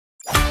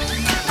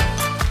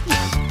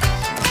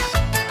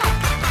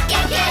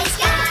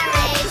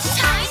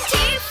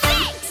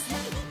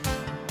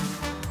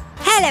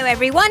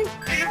everyone.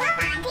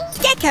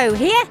 Gecko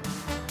here.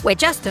 We're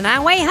just on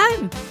our way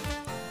home.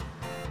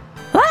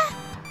 What?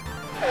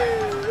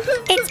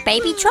 It's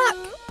Baby Truck.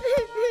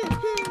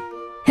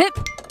 Hup.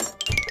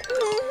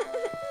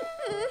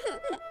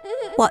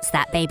 What's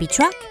that, Baby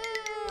Truck?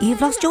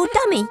 You've lost your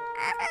dummy.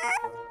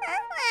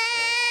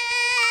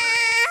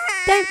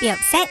 Don't be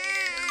upset.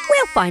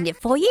 We'll find it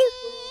for you.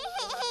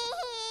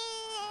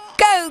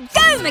 Go,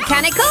 go,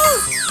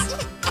 Mechanicals!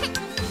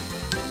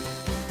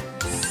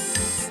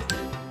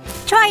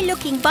 Try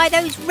looking by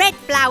those red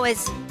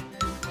flowers.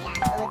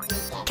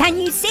 Can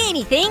you see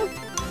anything?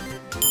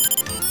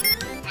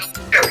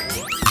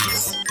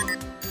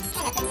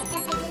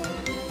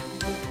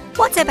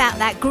 What about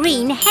that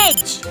green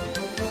hedge?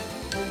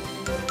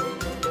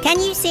 Can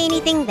you see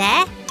anything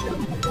there?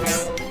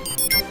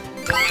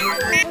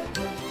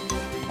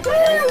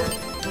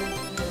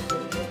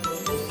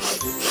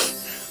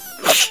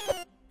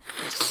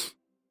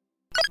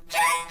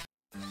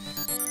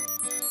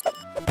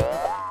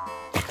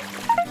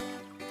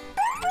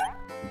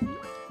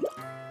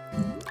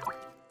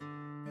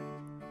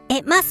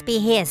 It must be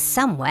here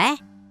somewhere.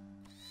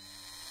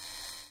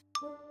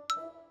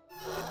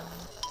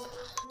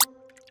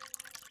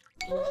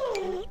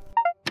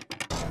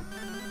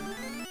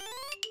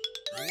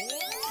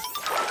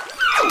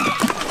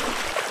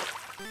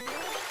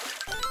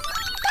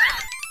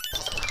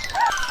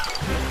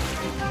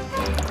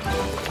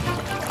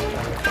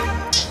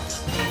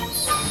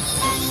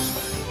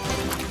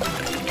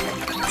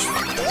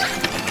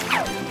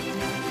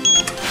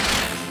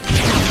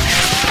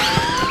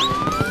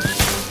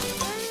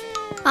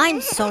 I'm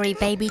sorry,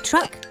 Baby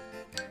Truck.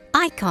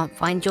 I can't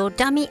find your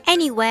dummy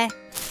anywhere.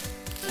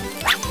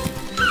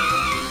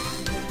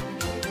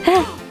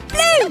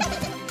 Blue!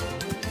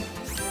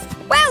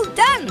 Well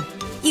done!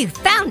 You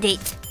found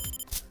it!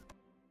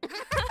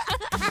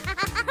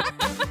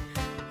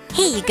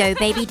 Here you go,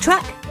 Baby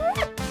Truck.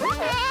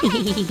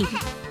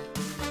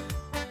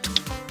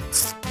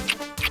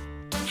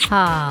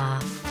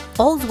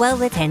 All's well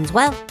that ends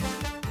well.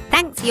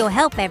 Thanks for your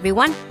help,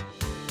 everyone.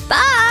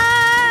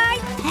 Bye!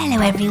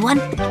 Hello, everyone.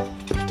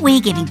 We're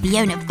giving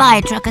Fiona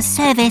Fire Truck a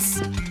service.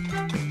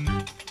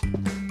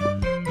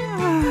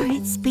 Oh,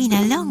 it's been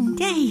a long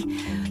day.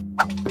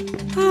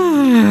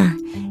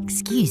 Oh,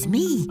 excuse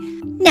me.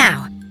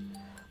 Now,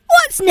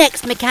 what's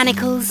next,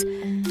 Mechanicals?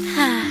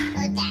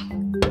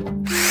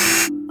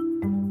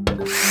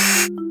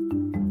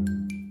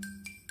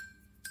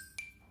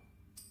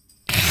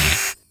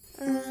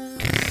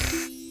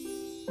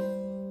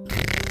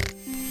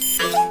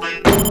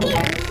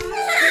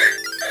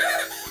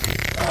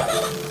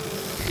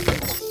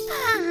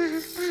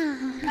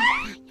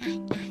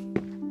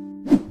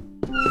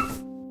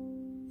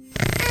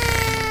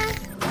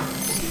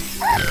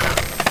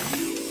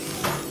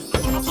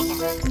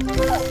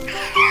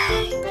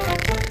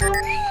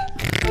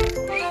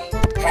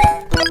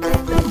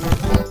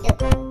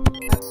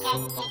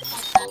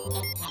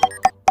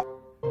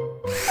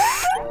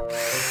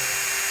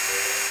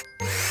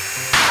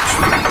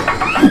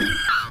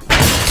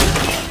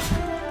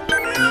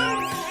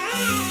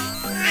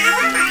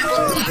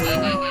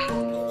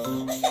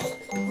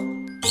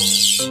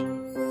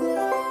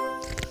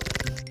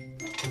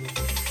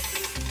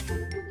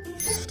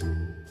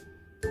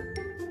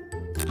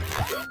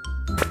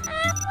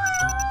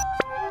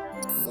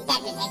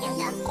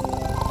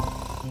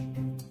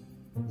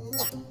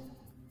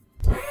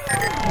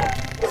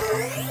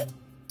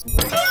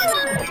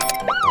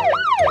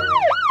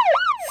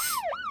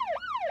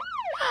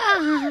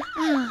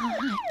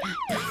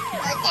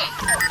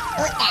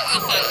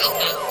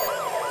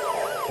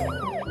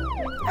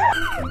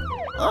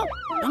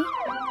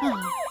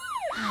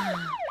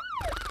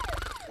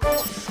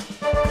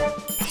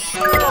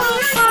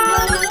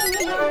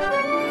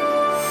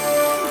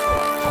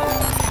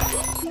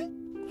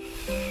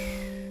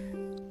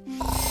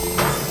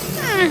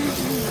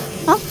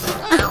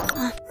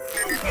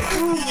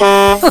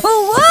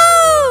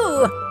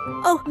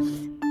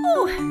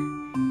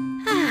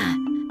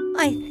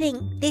 I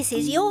think this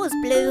is yours,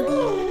 Blue.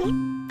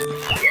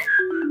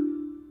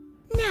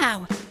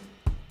 Now,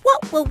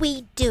 what were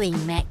we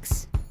doing,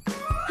 Mex?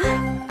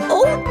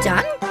 All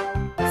done?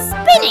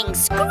 Spinning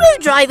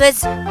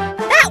screwdrivers!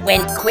 That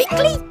went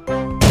quickly.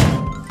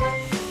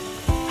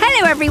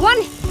 Hello, everyone.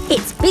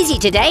 It's busy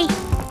today.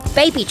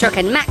 Baby Truck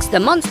and Max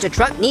the monster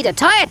truck need a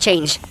tyre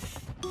change.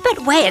 But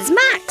where's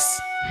Max?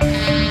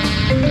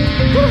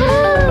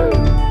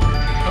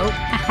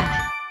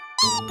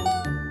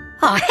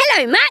 Oh,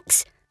 hello,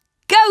 Max.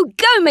 Go,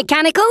 go,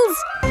 Mechanicals.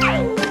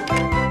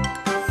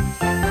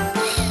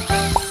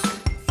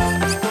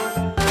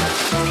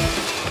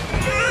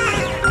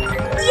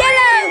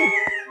 Yellow!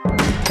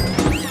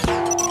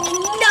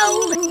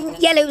 No!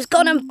 Yellow's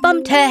gone and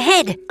bumped her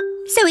head.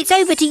 So it's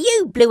over to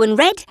you, Blue and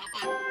Red.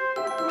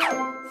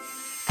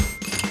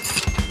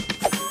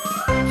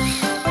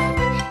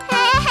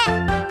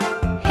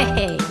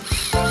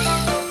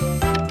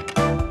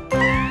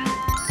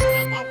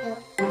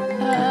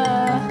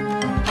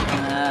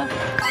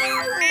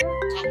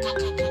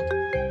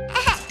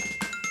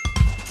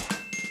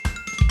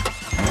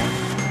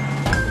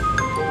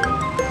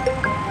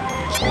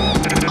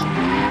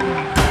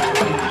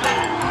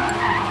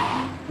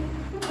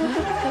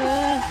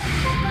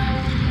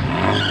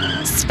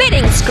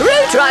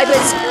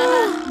 screwdrivers.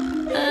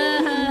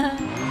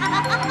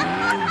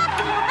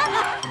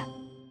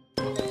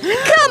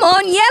 Come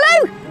on, Yellow!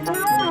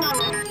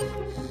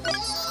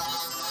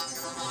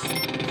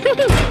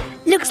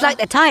 Looks like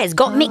the tyres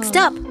got mixed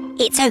up.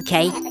 It's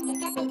okay.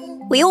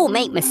 We all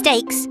make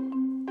mistakes.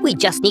 We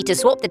just need to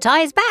swap the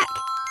tyres back.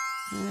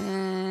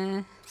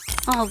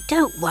 Oh,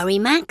 don't worry,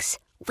 Max.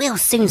 We'll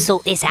soon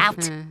sort this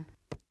out.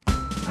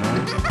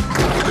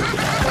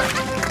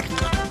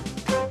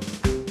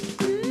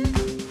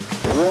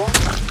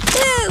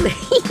 Ooh,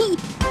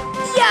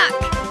 yuck!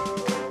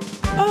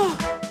 Oh.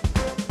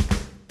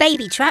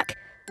 Baby truck,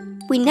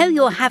 we know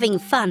you're having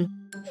fun,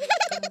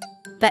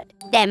 but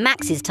they're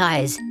Max's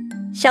tyres.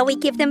 Shall we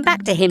give them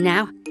back to him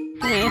now?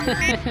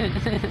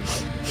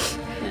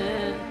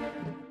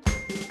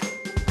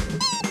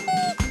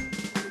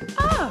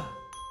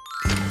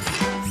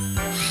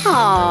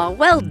 Oh,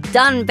 well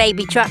done,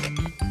 baby truck.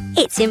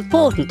 It's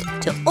important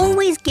to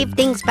always give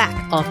things back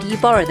after you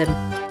borrow them.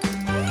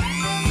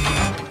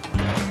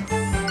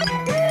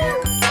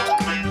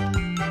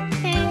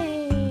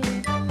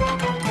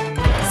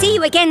 See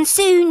you again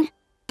soon.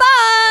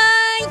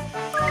 Bye!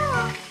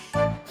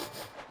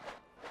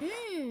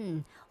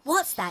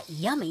 What's that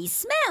yummy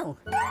smell?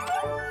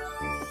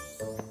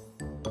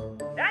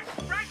 That's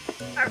right,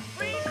 a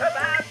free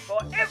kebab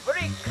for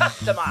every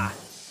customer.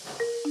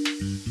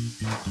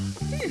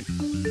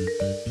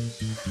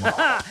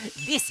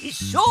 This is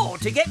sure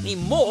to get me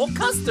more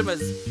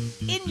customers.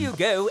 In you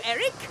go,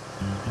 Eric.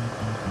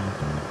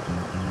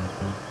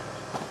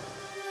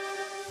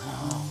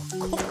 Oh,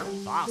 cook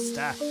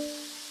faster.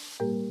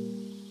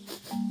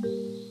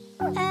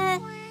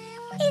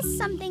 Is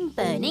something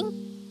burning?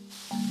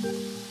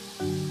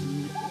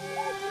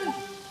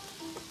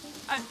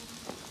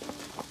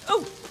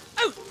 Ow!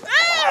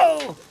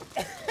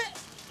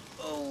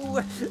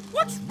 Oh,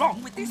 what's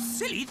wrong with this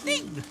silly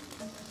thing?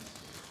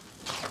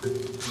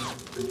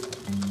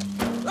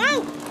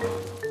 Oh!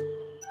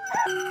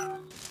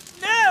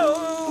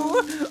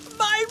 No!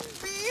 My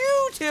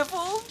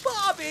beautiful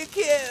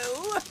barbecue!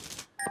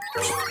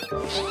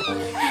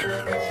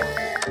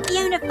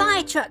 Fiona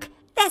fire truck,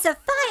 there's a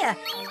fire!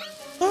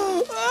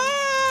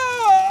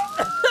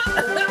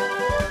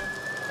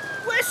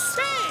 We're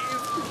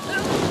saved!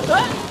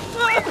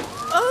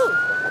 Oh!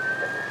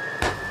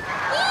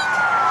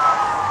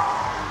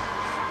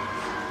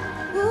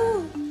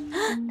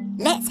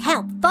 Let's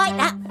help fight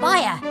that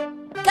fire!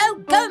 Go,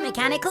 go,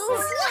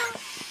 mechanicals!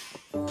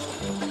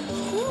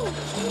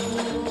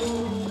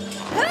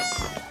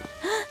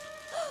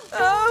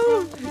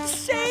 Oh,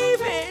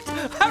 save it!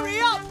 Hurry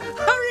up!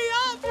 Hurry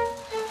up!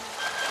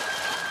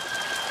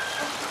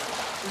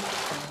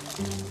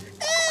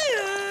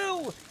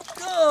 Ew!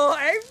 Oh,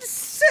 I'm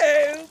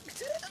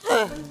soaked!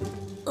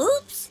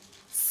 Oops!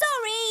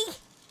 Sorry!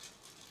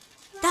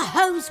 The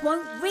hose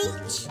won't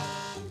reach!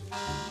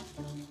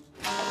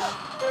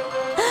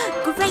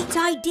 Great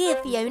idea,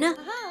 Fiona!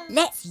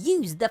 Let's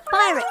use the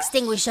fire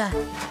extinguisher!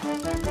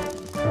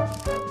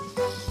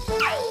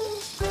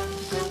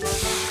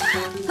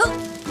 Oh,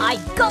 I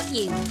got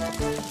you!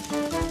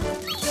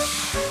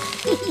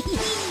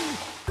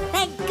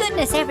 Thank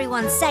goodness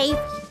everyone's safe!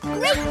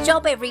 Great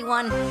job,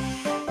 everyone!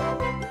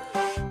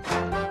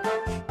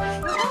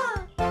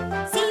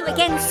 See you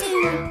again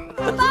soon!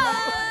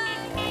 Bye!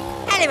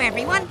 Hello,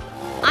 everyone!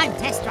 I'm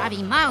test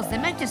driving Miles the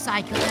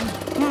motorcycle and...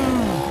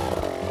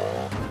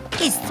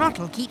 his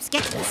throttle keeps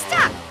getting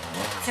stuck,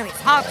 so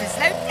it's hard to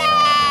slow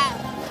down!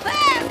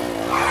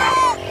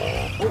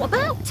 Oh,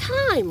 about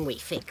time we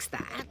fix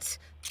that.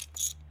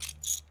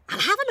 I'll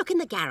have a look in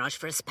the garage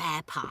for a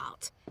spare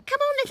part. Come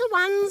on, little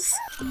ones.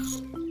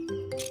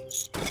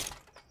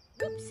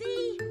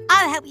 Oopsie.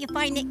 I'll help you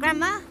find it,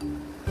 Grandma.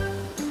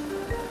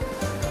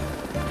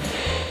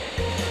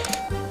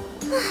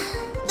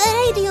 The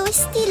radio is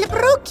still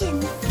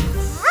broken.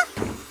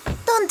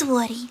 Don't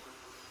worry.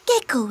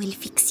 Gecko will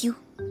fix you.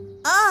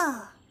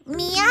 Oh,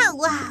 meow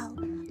wow.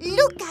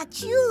 Look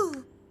at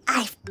you.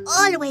 I've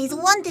always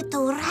wanted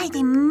to ride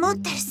a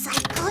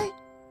motorcycle.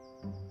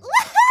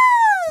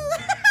 Woohoo!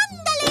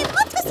 Ándale,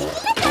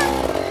 motocicleta!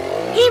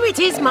 Here it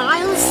is,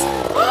 Miles.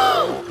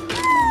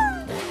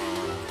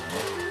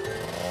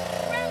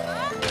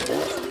 Grandma, you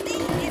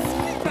need this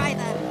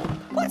screwdriver.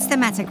 What's the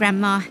matter,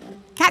 Grandma?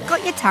 Cat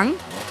got your tongue?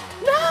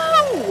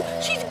 No!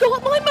 She's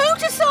got my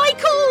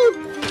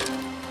motorcycle!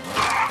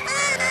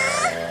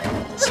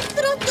 The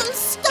throttle's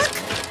stuck.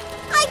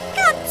 I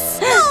can't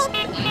stop.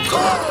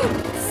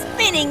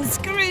 Spinning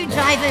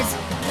screwdrivers.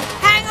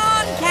 Hang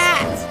on,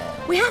 Cat.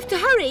 We have to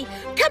hurry.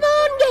 Come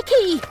on,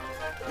 Gecky.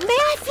 May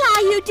I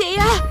fly you,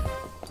 dear?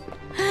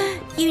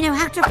 You know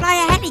how to fly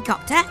a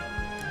helicopter?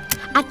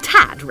 A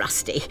tad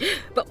rusty,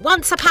 but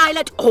once a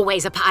pilot,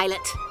 always a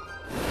pilot.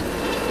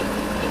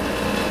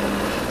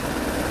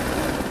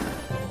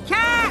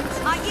 Cat,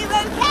 are you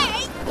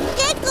okay?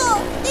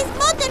 Gecko, this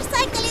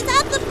motorcycle is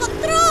out of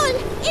control.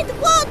 It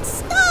won't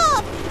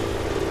stop.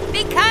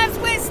 Because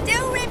we're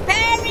still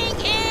repairing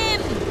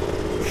him.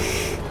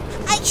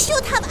 I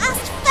should have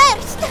asked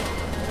first.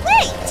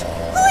 Wait,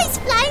 who is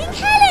flying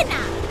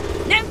Helena?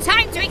 No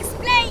time to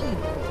explain.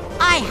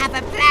 I have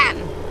a plan.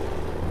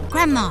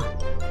 Grandma,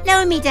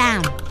 lower me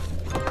down.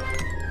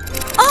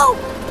 Oh!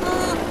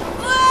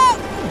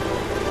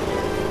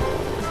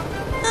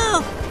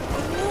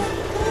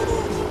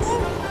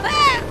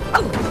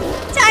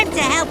 Time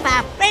to help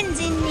our friends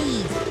in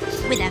need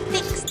with a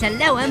fix to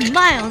lower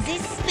Miles'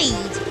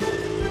 speed.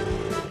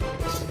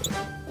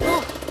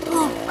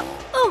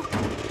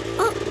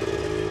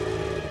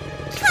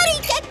 Hurry,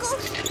 Gecko!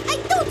 I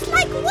don't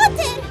like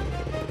water!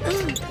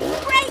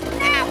 Right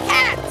now,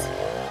 Cat!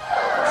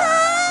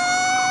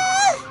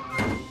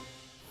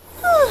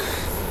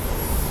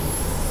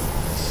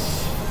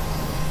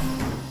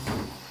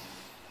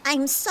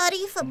 I'm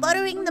sorry for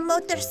borrowing the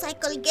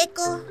motorcycle,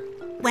 Gecko.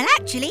 Well,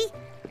 actually,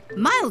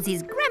 Miles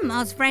is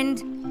Grandma's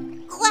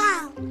friend.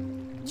 Wow!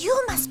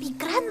 You must be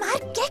Grandma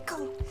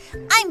Gecko.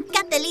 I'm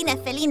Catalina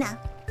Felina,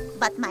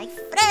 but my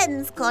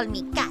friends call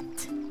me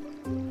Cat.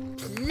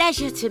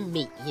 Pleasure to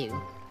meet you.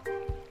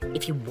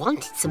 If you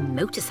wanted some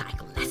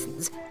motorcycle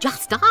lessons,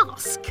 just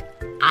ask.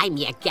 I'm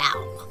your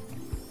gal.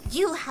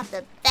 You have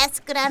the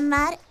best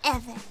grandma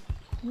ever.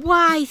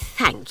 Why,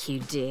 thank you,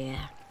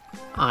 dear.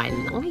 I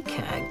like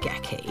her,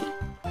 Gecko.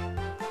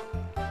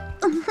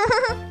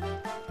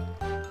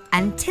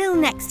 Until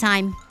next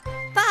time.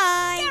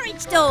 Bye!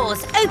 Garage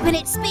doors, open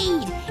at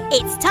speed.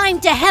 It's time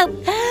to help.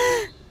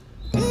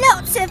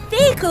 Lots of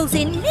vehicles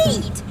in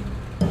need.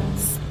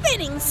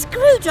 Spinning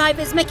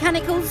screwdrivers,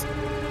 mechanicals.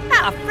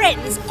 Our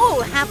friends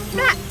all have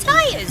flat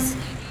tyres.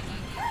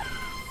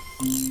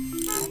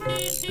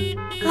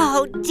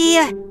 Oh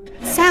dear.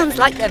 Sounds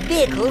like the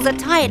vehicles are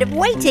tired of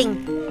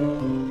waiting.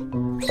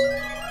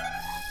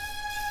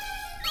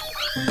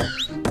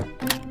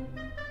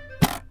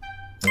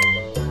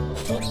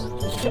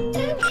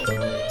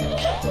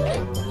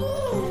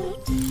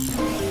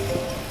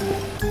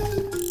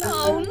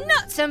 Oh,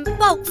 nuts and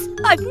bolts!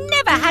 I've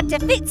never had to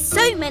fit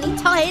so many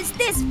tyres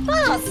this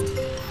fast.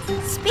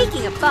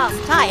 Speaking of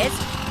fast tyres,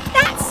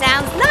 that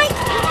sounds like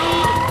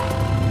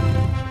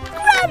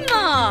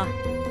Grandma!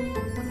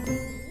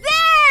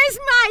 There's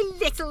my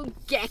little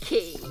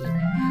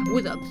Gecko,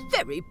 with a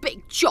very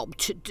big job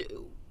to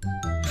do.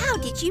 How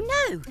did you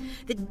know?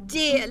 The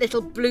dear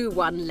little blue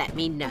one let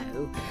me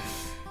know.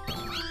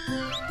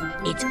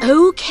 It's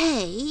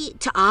okay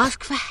to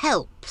ask for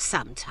help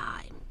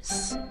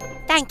sometimes.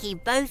 Thank you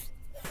both.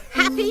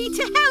 Happy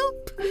to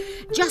help,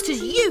 just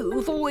as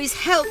you've always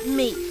helped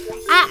me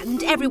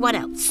and everyone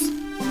else.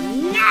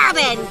 Now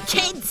then,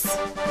 kids,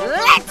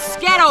 let's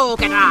get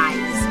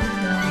organised.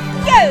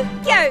 Go,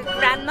 go,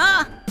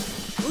 Grandma!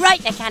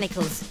 Right,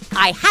 mechanicals,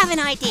 I have an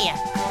idea.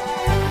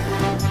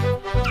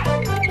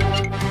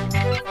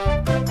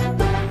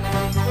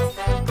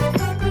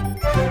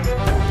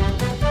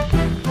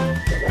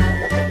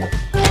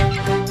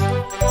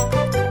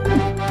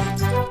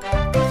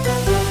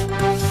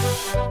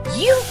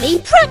 You've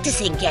been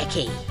practising,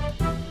 Gecko.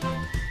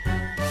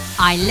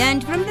 I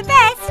learned from the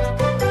best.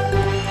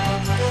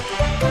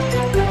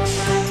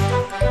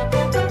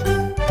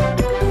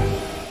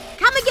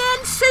 Come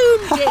again soon,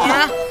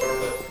 dear.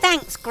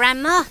 Thanks,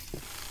 Grandma.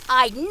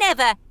 I'd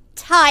never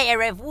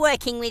tire of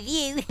working with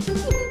you.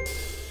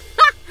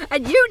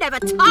 And you never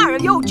tire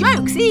of your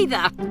jokes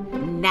either.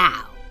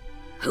 Now,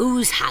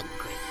 who's hungry?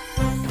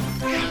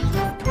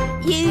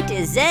 You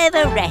deserve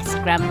a rest,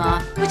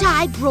 Grandma. But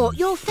I brought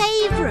your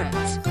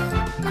favourite,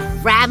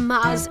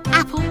 Grandma's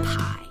apple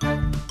pie.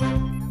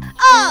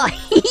 Oh,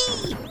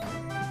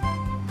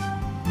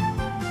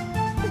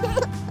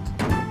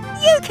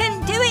 you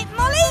can do it,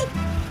 Molly.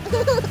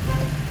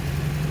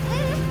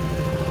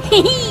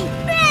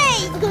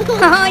 Hooray!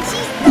 Oh,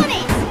 she's done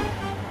it.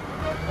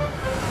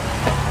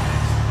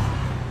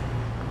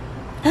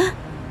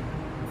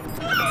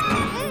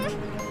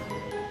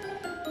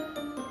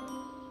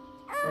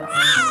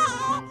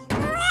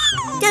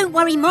 Don't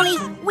worry, Molly.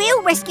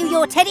 We'll rescue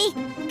your teddy.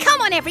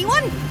 Come on,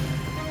 everyone.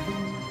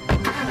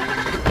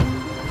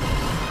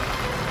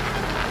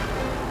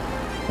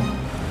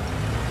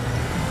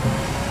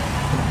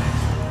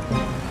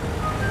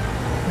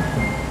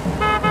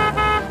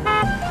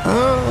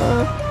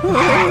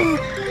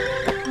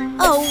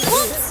 Oh,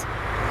 whoops!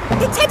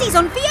 The teddy's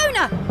on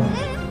Fiona.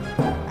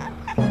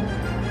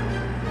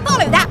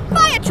 Follow that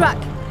fire truck.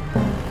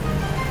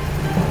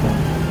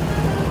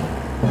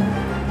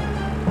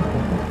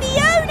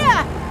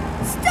 Fiona!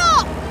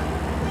 Stop!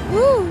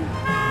 Ooh,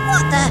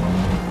 what the?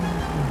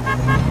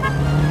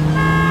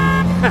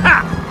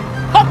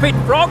 Hop it,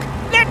 Frog!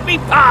 Let me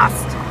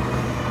past!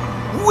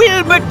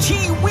 Wilma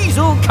T.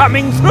 Weasel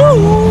coming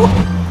through!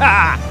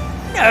 Ah,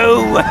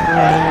 no!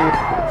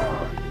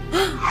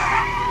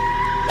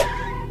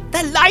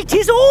 The light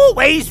is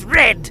always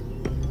red!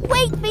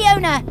 Wait,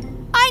 Fiona!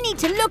 I need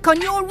to look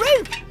on your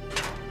roof.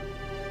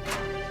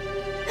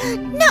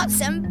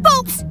 Nuts and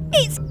bolts!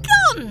 It's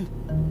gone!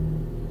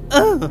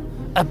 Oh,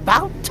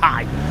 about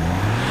time.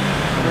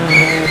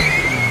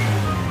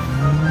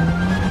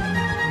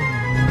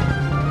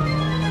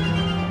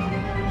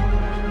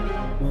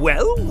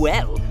 Well,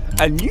 well,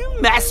 a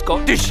new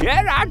mascot to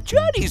share our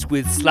journeys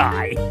with,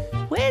 Sly.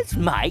 Where's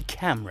my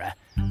camera?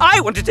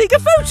 I want to take a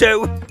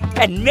photo.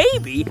 And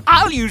maybe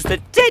I'll use the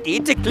teddy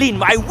to clean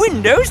my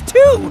windows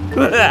too.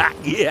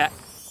 Yeah.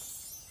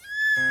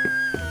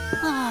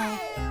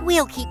 Oh,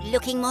 we'll keep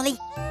looking, Molly.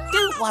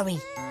 Don't worry.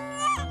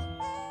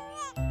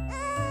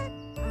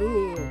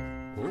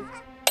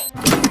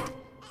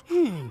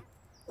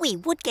 We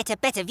would get a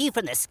better view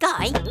from the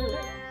sky.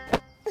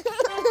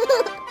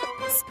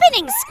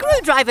 Spinning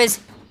screwdrivers!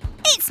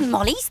 It's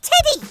Molly's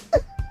teddy!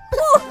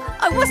 Oh,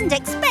 I wasn't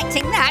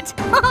expecting that.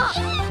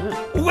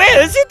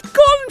 Where's it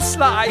gone,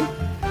 Sly?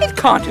 It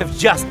can't have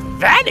just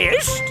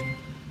vanished.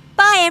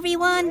 Bye,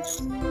 everyone.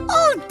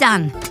 All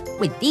done.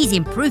 With these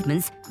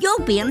improvements,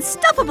 you'll be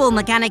unstoppable,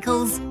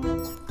 mechanicals.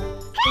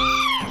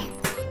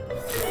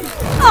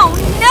 Oh,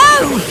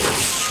 no!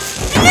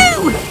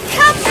 Blue,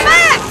 come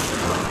back!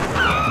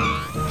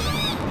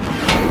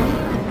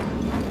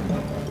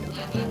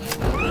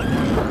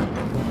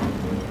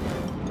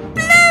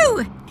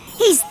 Blue!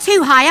 He's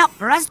too high up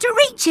for us to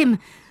reach him.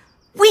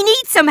 We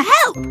need some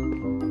help.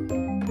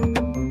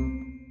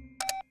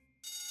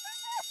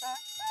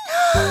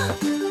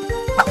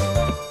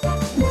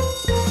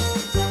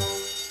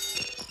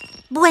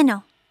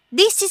 Bueno,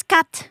 this is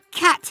Cat.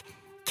 Cat!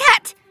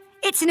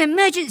 It's an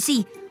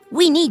emergency.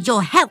 We need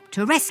your help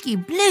to rescue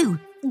Blue.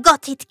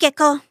 Got it,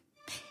 Gecko.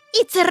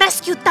 It's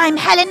rescue time,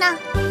 Helena.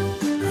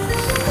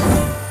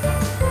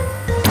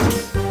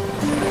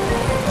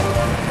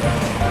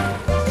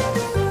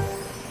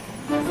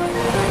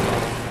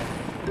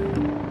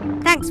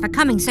 Thanks for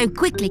coming so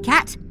quickly,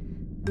 Cat.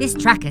 This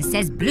tracker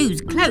says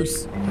Blue's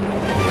close.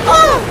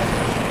 Oh!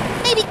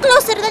 Maybe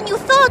closer than you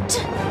thought.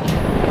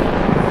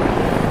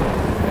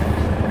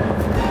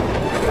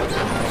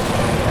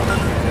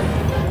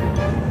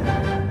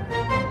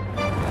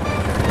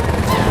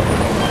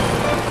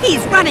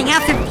 He's running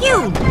out of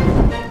fuel.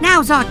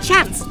 Now's our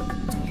chance.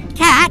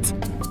 Cat,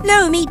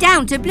 lower me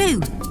down to Blue.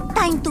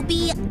 Time to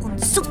be un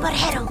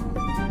superhero.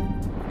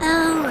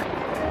 Oh.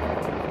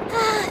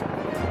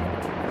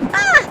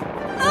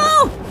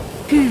 Oh!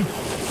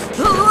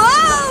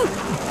 Whoa!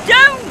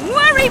 Don't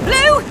worry,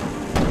 Blue!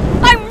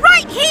 I'm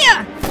right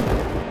here!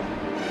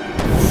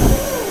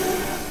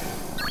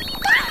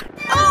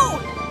 Oh!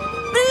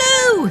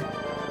 Blue!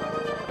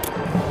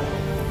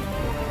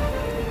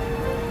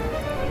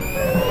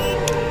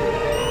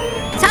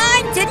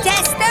 Time to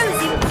test those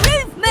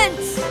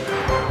improvements!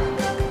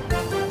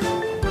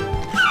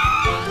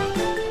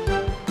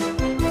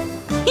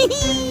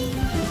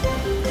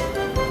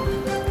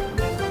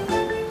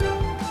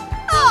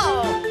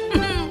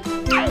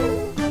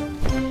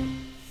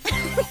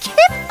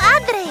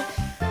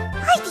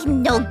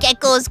 No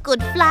geckos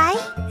could fly.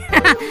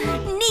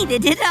 Neither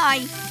did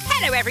I.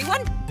 Hello,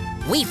 everyone.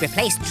 We've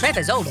replaced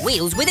Trevor's old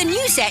wheels with a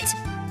new set.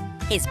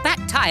 His back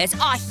tyres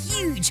are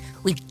huge,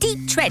 with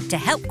deep tread to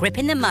help grip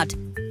in the mud.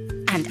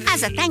 And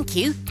as a thank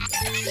you,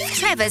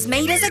 Trevor's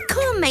made us a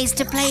corn maze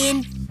to play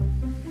in.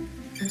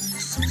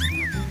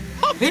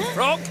 Hop it,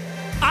 Frog.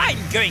 I'm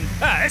going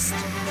first.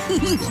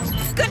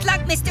 Good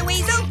luck, Mr.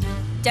 Weasel.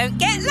 Don't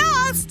get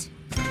lost.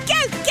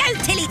 Go,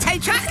 Tilly Tow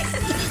Truck.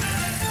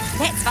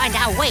 Let's find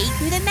our way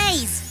through the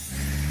maze.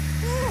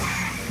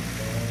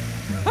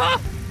 Huh?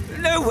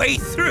 No way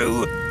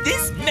through.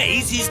 This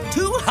maze is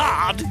too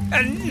hard,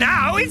 and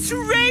now it's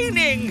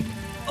raining.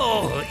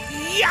 Oh,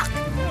 yuck.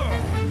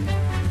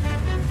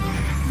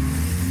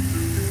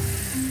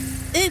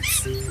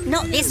 Oops,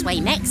 not this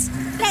way, Mex.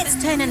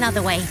 Let's turn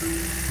another way.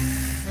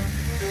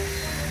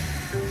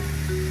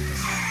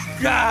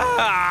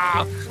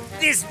 Ah,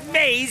 this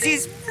maze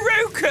is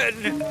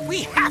broken.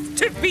 We have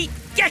to beat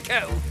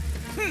Gecko.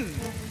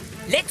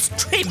 Let's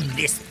trim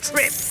this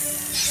trip.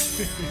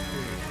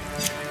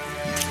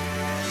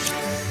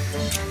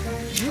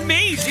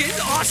 Mazes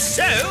are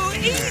so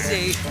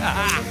easy.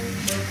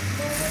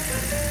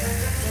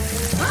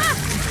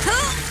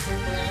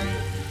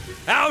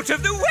 Out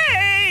of the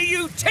way,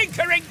 you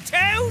tinkering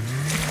toad!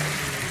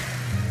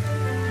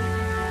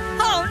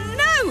 Oh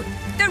no!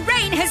 The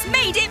rain has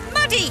made it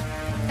muddy,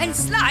 and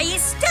Sly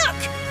is stuck.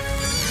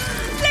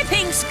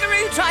 Flipping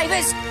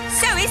screwdrivers,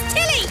 so is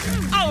Tilly.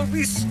 I'll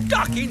be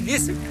stuck in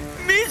this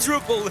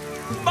miserable,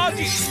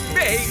 muddy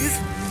maze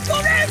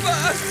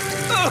forever!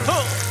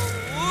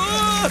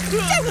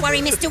 Don't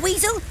worry, Mr.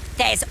 Weasel.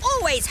 There's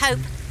always hope.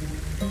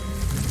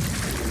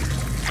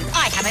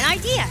 I have an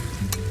idea.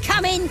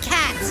 Come in,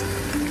 Cat.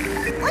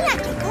 Hola,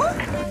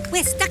 Gecko.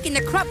 We're stuck in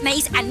the crop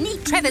maze and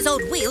need Trevor's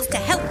old wheels to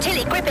help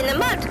Tilly grip in the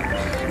mud.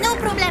 No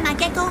problema,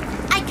 Gecko.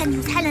 I can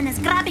use Helena's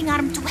grabbing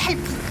arm to help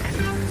you.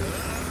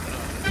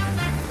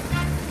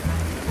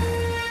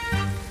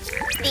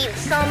 Did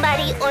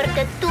somebody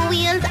order 2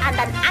 wheels and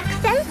an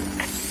axle?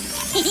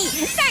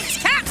 Thanks,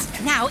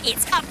 Cat. Now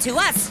it's up to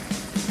us.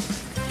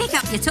 Pick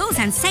up your tools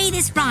and say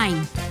this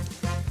rhyme.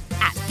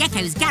 At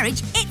Gecko's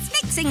garage, it's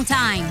mixing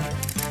time.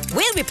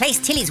 We'll replace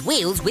Tilly's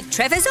wheels with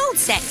Trevor's old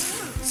set,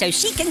 so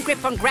she can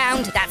grip on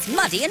ground that's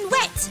muddy and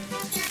wet.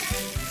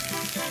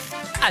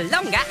 A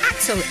longer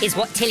axle is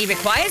what Tilly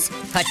requires.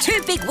 Her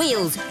 2 big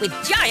wheels with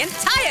giant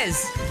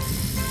tyres.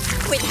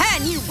 With her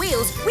new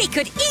wheels, we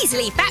could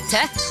easily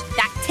factor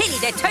that Tilly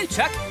the tow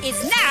truck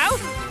is now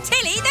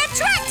Tilly the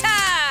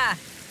tractor!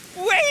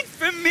 Wait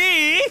for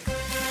me!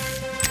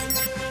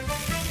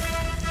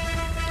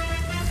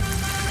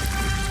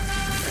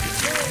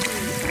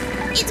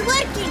 It's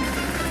working.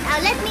 Now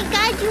let me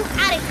guide you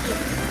out of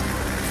here.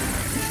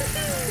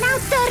 Now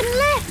turn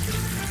left.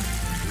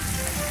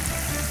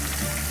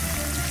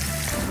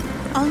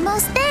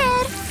 Almost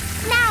there.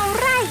 Now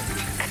right.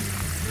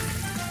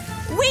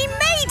 We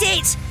made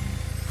it!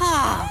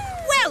 Ah,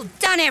 well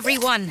done,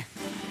 everyone.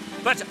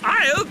 But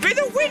I'll be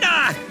the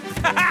winner!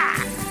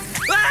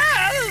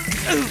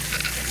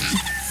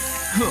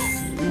 Oh,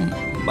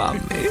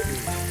 Mummy.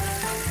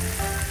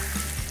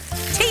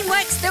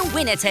 Teamwork's the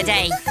winner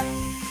today.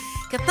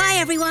 Goodbye,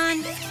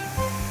 everyone.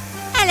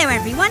 Hello,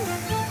 everyone.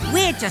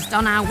 We're just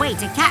on our way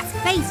to Cat's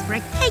Base for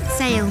a cake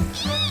sale.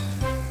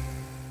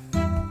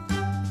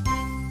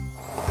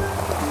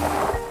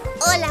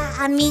 Hola,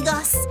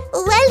 amigos.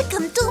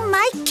 Welcome to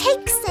my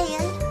cake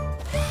sale.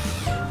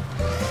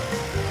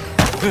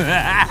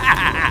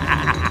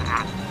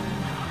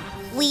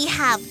 We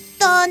have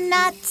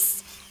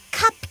donuts,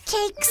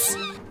 cupcakes,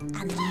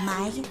 and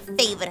my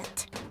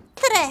favorite,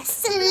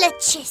 tres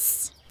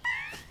leches.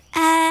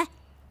 Where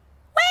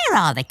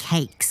are the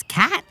cakes,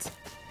 Cat?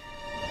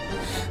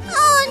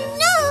 Oh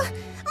no!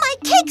 My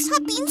cakes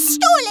have been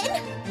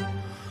stolen!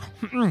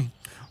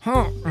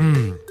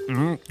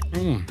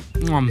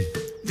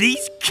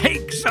 These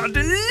cakes are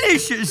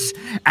delicious,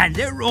 and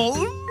they're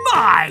all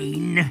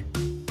mine.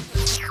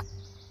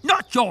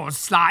 Not yours,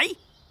 Sly.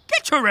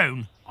 Get your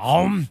own.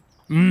 I'm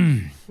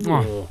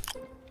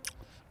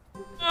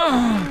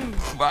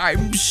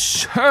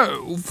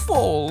so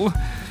full.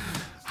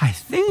 I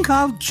think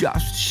I'll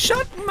just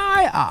shut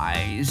my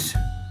eyes.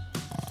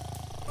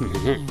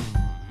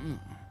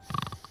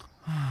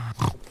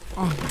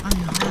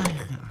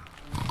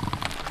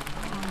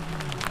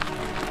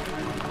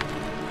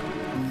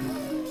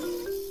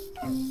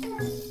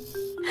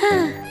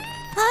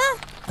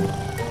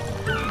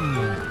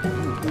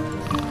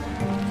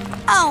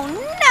 Oh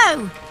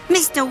no!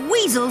 Mr.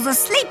 Weasel's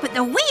asleep at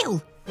the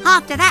wheel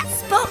after that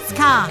sports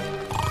car.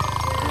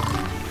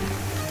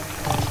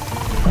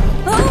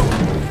 Oh!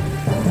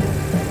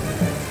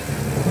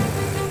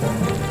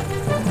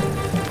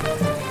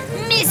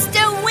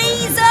 Mr.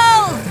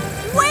 Weasel!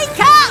 Wake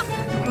up!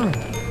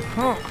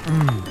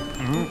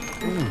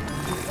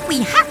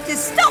 We have to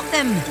stop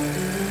them!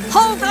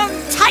 Hold on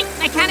tight,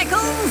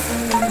 mechanicals!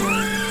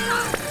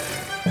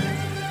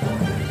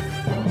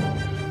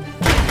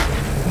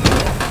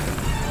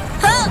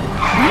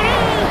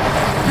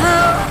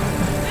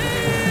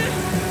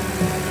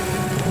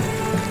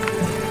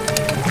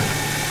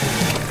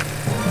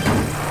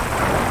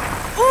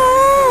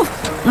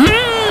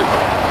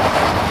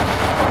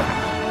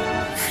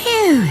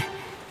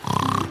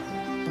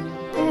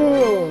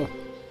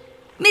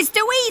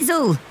 Mr.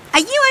 Weasel, are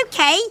you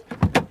okay?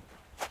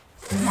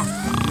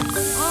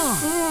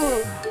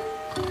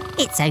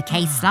 It's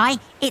okay, Sly.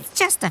 It's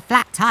just a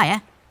flat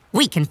tyre.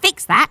 We can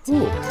fix that.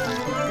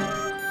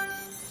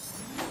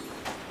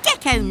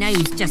 Gecko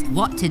knows just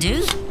what to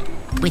do.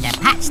 With a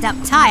patched up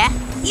tyre,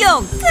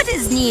 you're good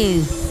as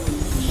new.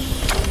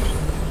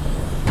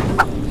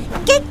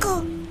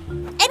 Gecko,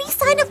 any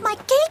sign of my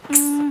cakes?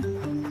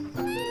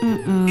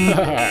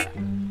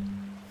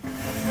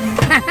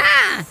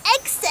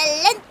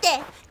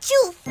 Excelente!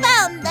 You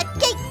found the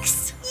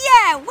cakes!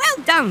 Yeah, well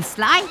done,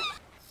 Sly.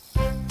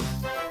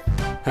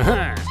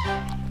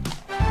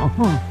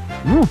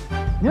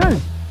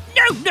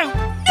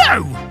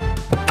 No!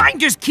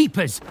 Finders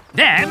keepers.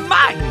 They're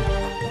mine.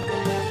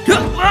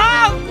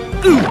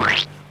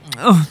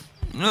 Oh,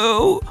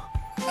 no.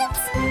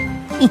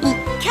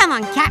 Come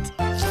on, Cat.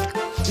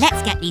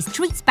 Let's get these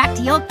treats back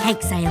to your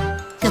cake sale.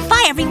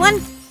 Goodbye, everyone.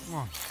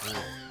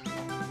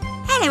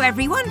 Hello,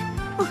 everyone.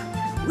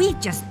 We've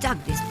just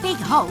dug this big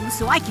hole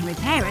so I can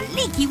repair a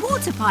leaky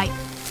water pipe.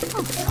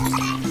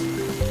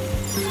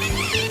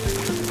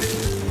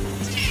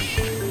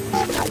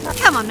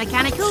 Come on,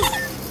 mechanicals.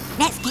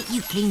 Let's get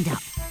you cleaned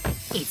up.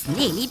 It's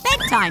nearly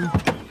bedtime.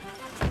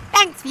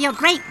 Thanks for your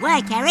great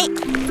work, Eric.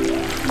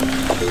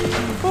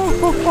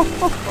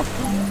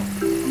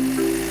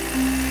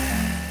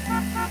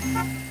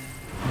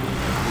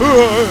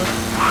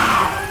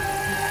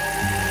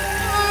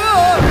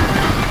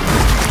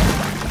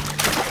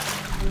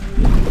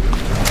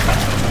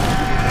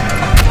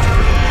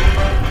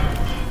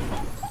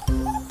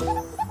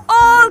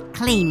 All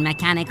clean,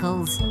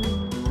 mechanicals.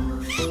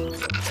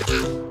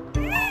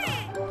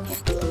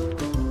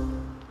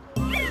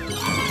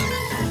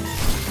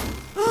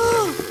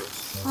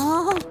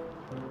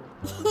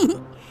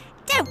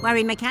 Don't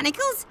worry,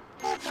 mechanicals.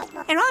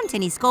 There aren't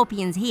any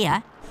scorpions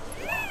here.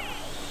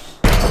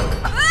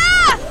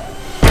 Ah!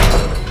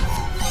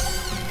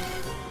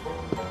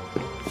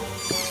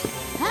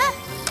 Huh?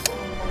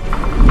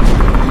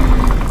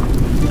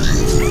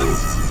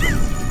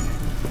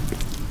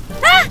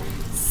 Ah!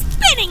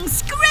 Spinning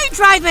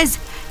screwdrivers!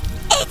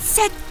 It's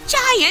a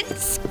giant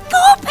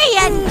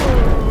scorpion!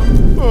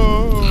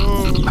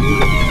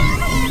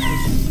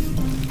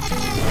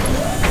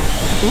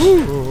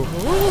 Ooh.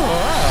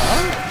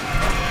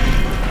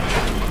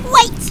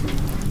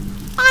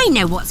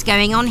 know what's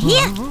going on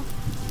here.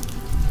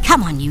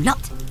 Come on, you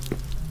lot.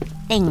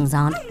 Things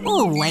aren't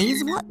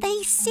always what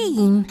they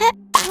seem.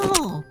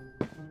 Oh.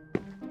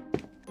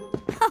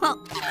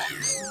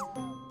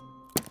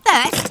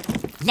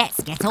 First,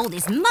 let's get all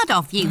this mud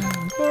off you.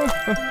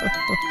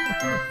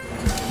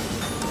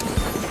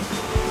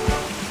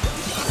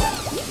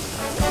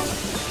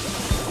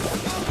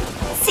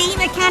 See,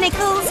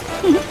 Mechanicals?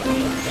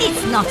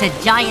 It's not a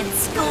giant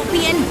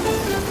scorpion.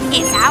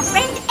 It's our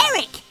friend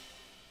Eric.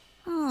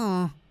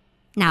 Oh.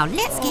 Now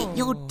let's get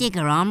your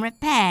digger arm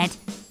repaired.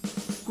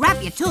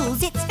 Grab your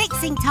tools, it's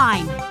fixing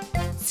time.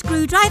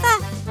 Screwdriver,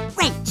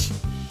 wrench.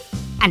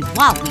 And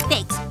while we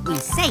fix, we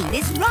say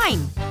this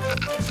rhyme.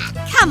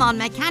 Come on,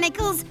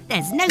 Mechanicals,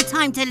 there's no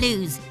time to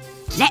lose.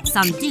 Let's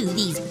undo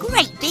these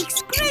great big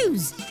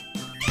screws.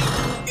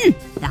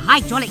 The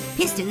hydraulic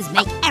pistons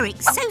make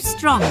Eric so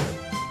strong.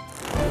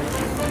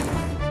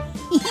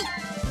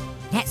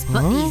 Let's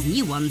put these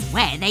new ones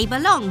where they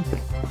belong.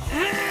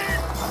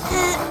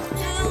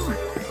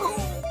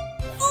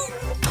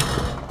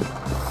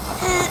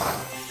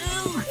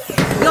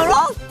 You're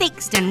all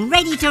fixed and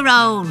ready to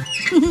roll.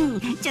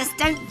 Just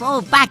don't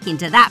fall back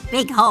into that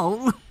big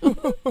hole.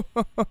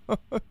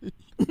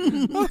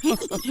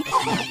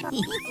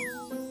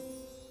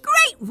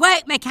 Great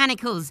work,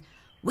 Mechanicals.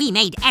 We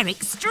made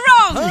Eric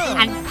strong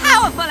and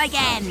powerful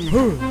again.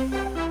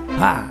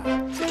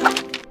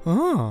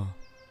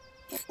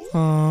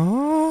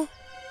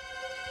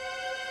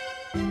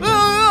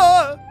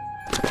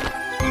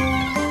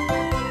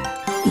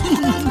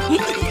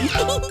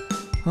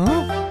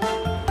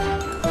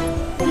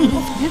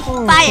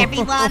 Bye,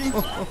 everyone.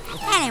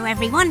 Hello,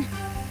 everyone.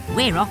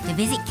 We're off to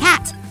visit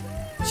Cat.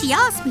 She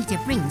asked me to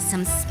bring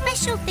some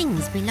special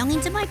things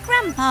belonging to my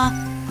grandpa.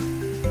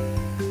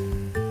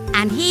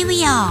 And here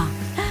we are.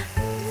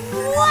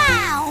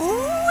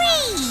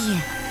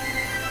 Wow-wee!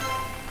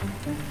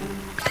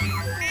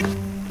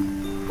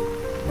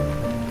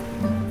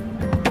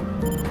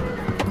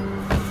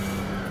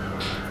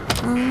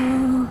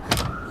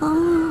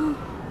 Oh,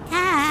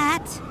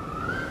 Cat.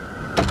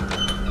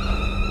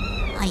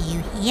 Are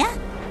you here?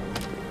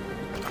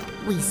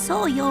 We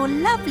saw your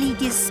lovely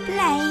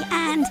display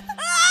and...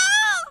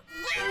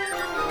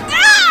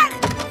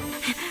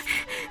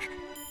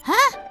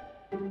 Huh?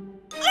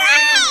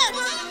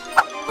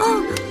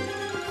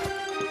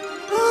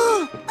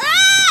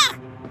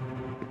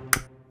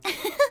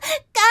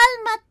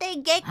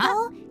 Cálmate, Gecko.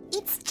 Huh?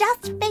 It's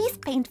just face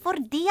paint for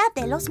Dia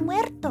de los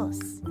Muertos.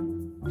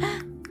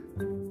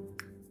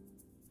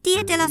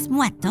 Dia de los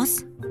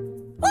Muertos?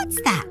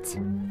 What's that?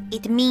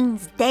 It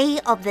means Day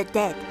of the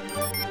Dead.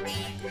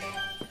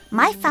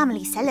 My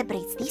family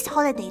celebrates this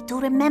holiday to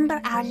remember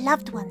our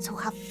loved ones who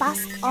have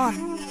passed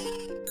on.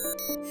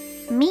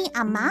 Mi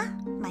ama,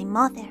 my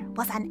mother,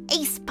 was an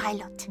ace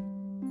pilot.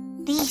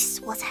 This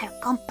was her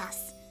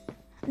compass.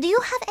 Do you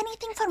have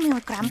anything for me,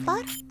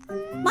 Grandpa?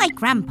 My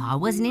grandpa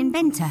was an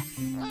inventor.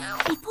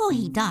 Before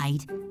he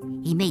died,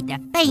 he made the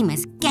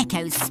famous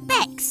Gecko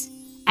specs,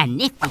 a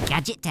nifty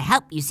gadget to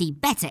help you see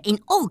better in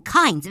all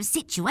kinds of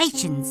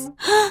situations.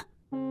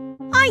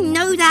 I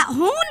know that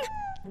horn!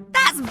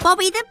 That's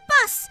Bobby the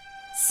Bus!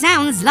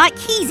 Sounds like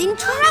he's in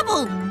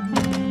trouble!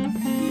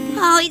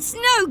 Oh, it's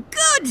no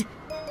good!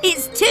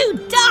 It's too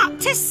dark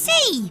to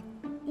see!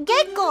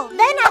 Gecko,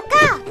 ven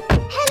acá!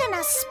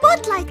 Helena's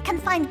spotlight can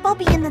find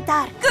Bobby in the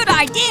dark. Good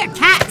idea,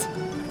 Cat!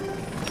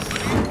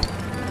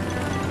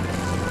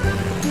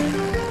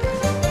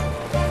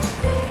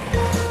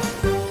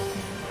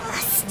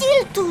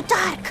 Still too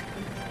dark.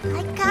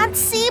 I can't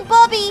see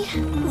Bobby.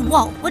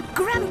 What would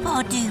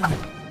Grandpa do?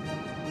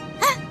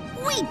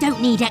 We don't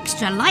need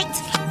extra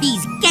light.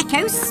 These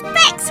Gecko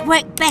specs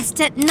work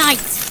best at night.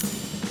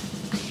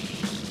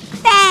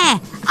 There!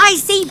 I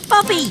see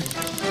Bobby!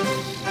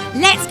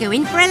 Let's go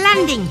in for a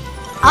landing.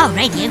 I'll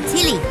radio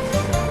Tilly.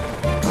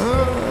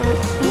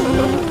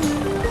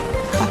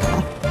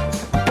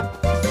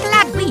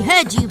 Glad we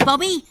heard you,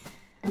 Bobby.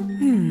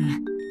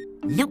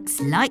 Looks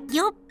like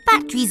your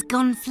battery's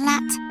gone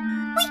flat.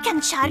 We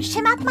can charge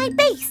him at my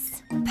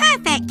base.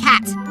 Perfect,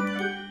 Cat.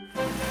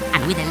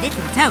 And with a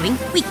little towing,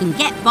 we can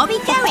get Bobby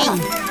going.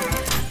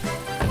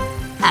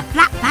 A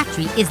flat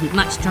battery isn't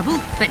much trouble,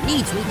 but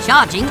needs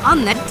recharging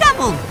on the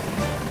double.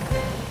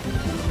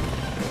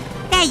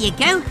 There you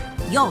go.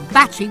 Your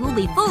battery will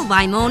be full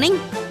by morning.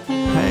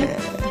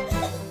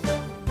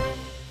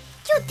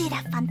 You did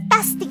a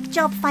fantastic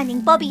job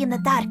finding Bobby in the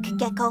dark,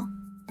 Gecko.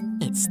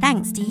 It's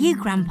thanks to you,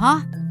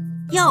 Grandpa.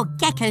 Your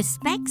Gecko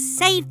specs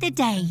saved the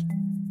day.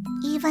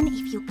 Even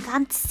if you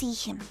can't see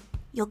him,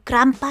 your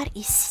grandpa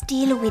is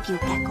still with you,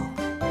 Gecko.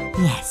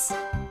 Yes,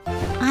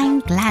 I'm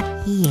glad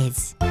he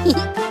is. Ho,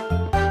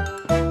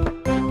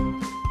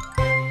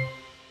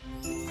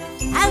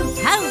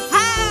 ho,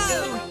 ho!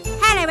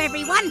 Hello,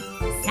 everyone.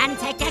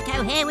 Santa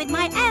Gecko here with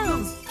my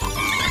elves.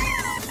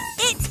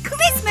 It's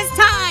Christmas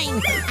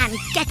time! And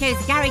Gecko's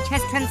garage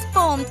has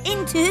transformed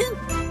into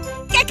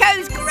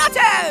Gecko's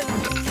Grotto!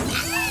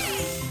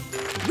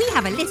 We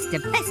have a list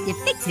of festive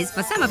fixes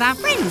for some of our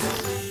friends.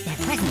 Their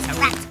presents are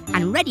wrapped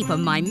and ready for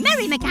my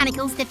merry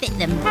mechanicals to fit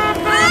them.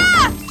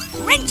 Ah!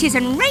 Wrenches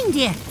and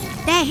reindeer!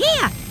 They're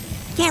here!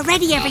 Get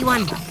ready,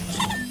 everyone!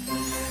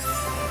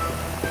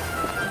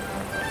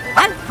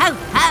 Ho, ho,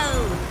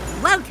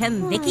 ho!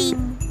 Welcome, Vicky,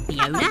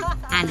 Fiona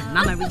and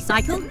Mama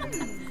Recycle.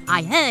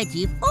 I heard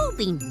you've all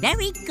been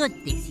very good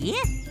this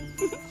year.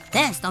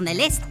 First on the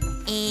list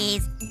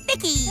is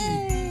Vicky.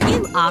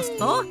 You asked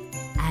for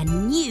a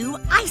new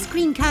ice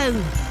cream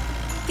cone.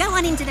 Go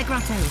on into the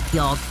grotto.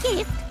 Your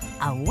gift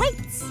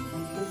awaits.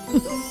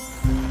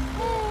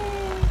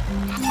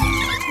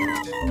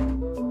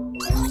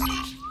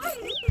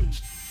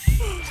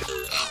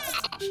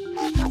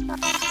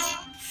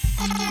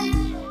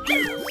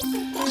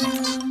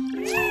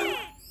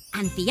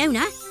 And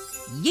Fiona,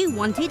 you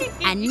wanted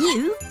a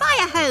new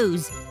fire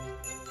hose.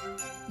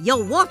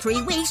 Your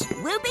watery wish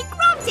will be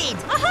granted.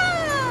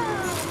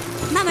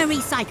 Aha! Mama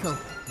Recycle,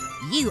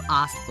 you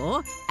asked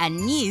for a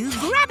new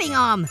grabbing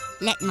arm.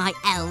 Let my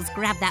elves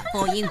grab that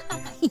for you.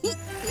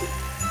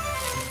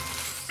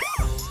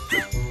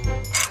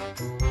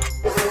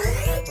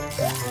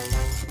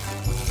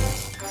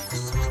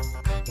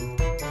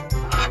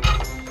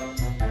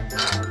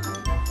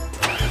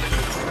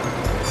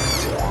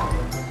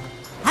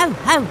 Ho,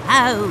 ho,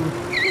 ho!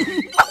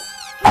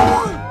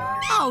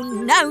 Oh,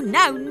 no,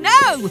 no,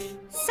 no!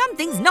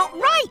 Something's not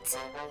right!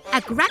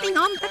 A grabbing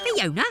arm for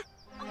Fiona,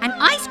 an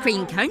ice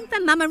cream cone for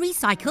Mama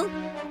Recycle,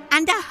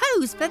 and a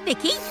hose for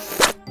Vicky?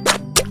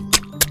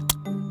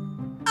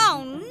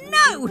 Oh,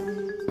 no!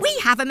 We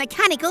have a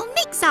mechanical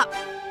mix-up!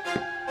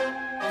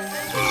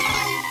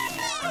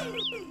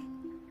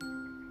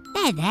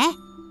 There.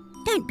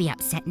 Don't be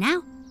upset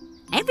now.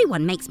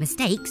 Everyone makes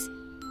mistakes.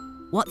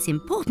 What's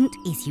important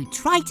is you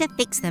try to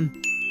fix them.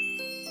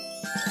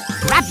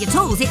 Grab your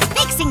tools, it's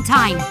fixing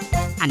time!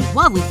 And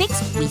while we fix,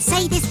 we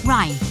say this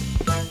rhyme.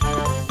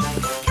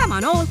 Come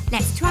on all,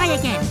 let's try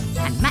again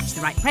and match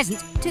the right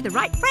present to the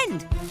right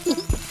friend.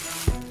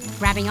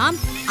 Grabbing arm,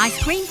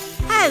 ice cream,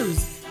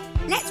 hose.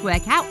 Let's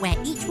work out where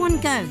each one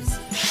goes.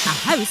 A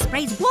hose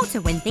sprays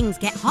water when things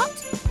get hot.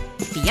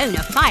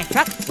 Fiona Fire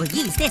Truck will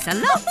use this a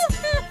lot.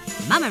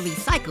 Mama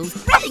Recycle's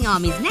grabbing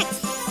arm is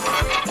next.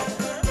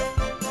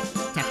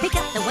 To pick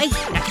up the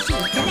waste that she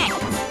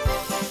collects.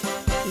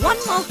 One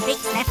more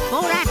fix left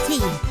for our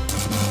team.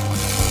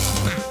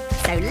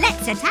 So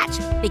let's attach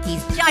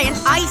Vicky's giant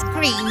ice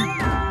cream.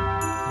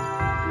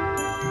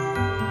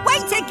 Way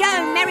to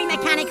go, Merry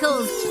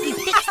Mechanicals! You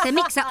fixed the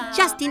mix-up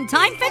just in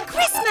time for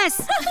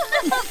Christmas!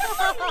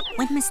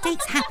 When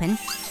mistakes happen,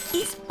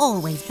 it's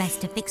always best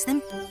to fix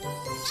them.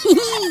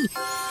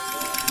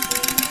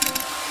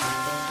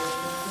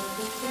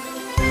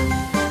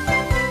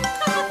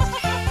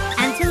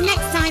 Until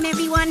next time,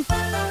 everyone,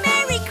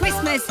 Merry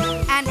Christmas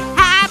and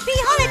Happy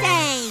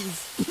Holidays!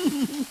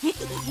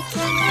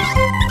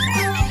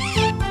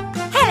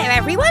 Hello,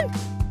 everyone.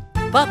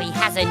 Bobby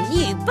has a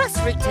new bus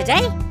route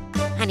today,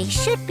 and he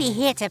should be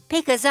here to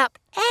pick us up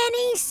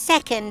any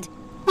second.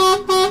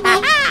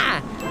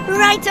 Aha!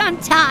 Right on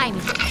time.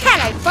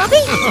 Hello,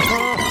 Bobby.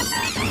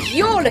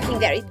 You're looking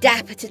very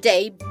dapper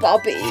today,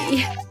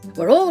 Bobby.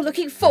 We're all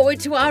looking forward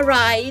to our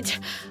ride.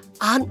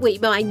 Aren't we,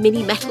 my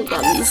mini metal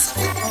ones?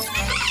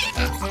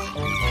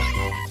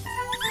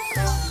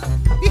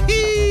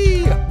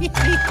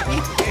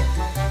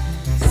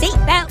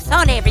 Seatbelts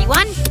on,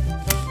 everyone.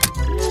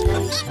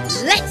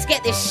 Let's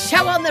get this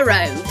show on the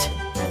road.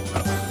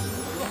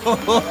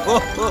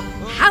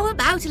 How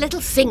about a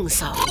little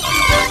sing-song?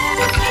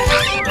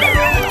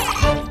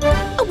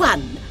 A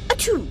 1, a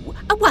 2,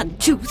 a 1,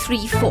 2,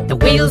 3, 4. The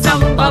wheels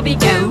on Bobby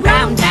go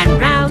round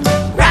and round,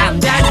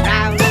 round and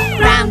round,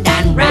 round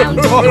and round.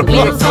 The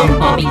wheels on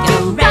Bobby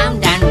go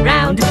round and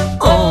round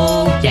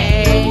all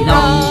day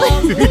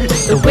long.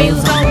 The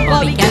wheels on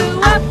Bobby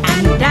go up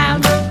and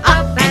down,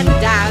 up and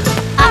down,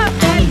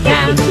 up and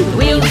down. The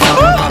wheels on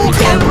Bobby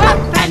go up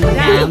and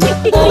down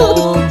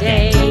all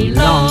day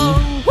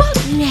long. What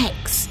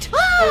next?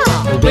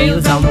 The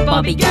wheels on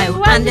Bobby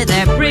go under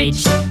the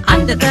bridge,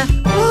 under the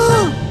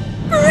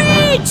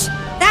bridge!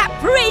 That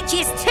bridge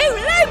is too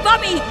low,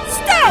 Bobby!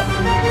 Stop!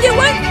 You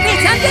won't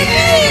fit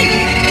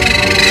underneath!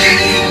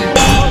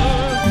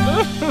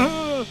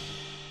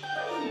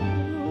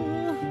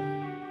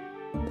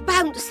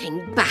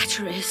 Bouncing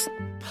batteries.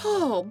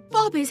 Poor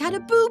Bobby's had a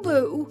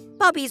boo-boo.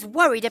 Bobby's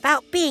worried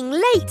about being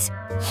late.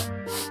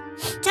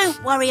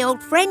 Don't worry,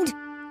 old friend.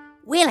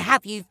 We'll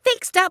have you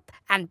fixed up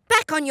and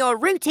back on your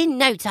route in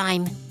no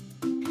time.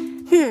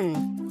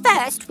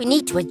 First, we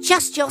need to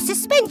adjust your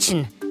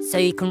suspension so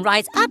you can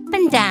rise up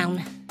and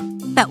down.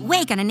 But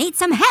we're going to need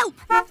some help.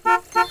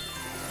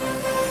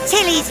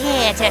 Tilly's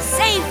here to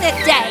save the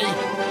day.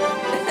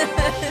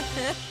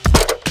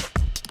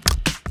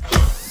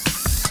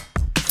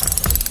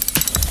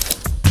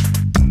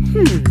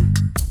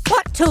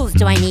 What tools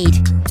do I need?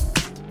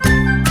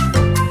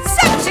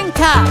 Suction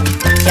cup!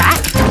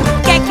 Jack!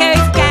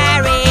 Gecko's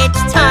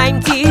garage,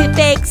 time to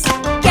fix.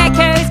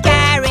 Gecko's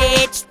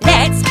garage,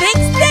 let's fix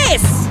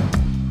this!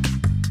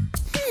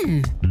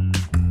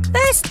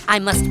 First, I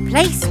must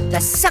place the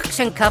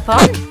suction cup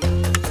on.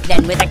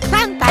 Then with a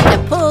clamp and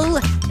a pull,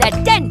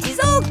 the dent is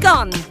all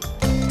gone.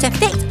 To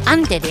fit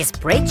under this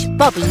bridge,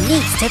 Bobby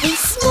needs to be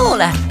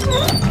smaller.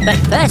 But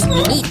first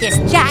we need this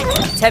jack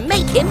to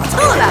make him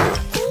taller.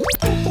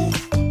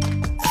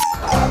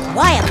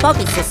 Wire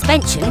Bobby's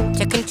suspension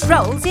to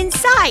controls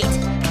inside.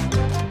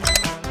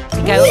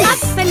 To go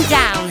up and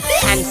down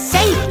and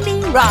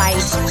safely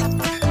ride.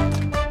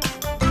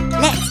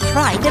 Let's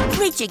try the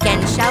bridge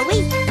again, shall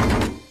we?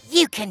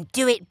 You can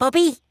do it,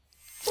 Bobby.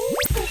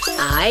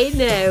 I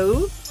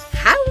know.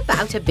 How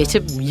about a bit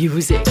of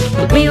music?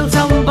 The wheels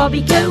on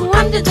Bobby go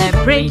under the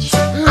bridge,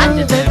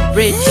 under the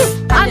bridge,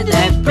 under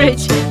the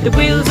bridge. The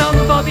wheels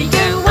on Bobby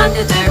go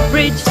under the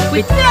bridge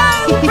with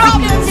no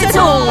problems at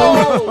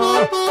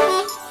all.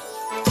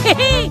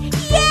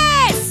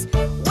 Yes!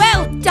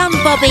 Well done,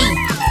 Bobby.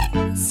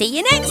 See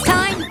you next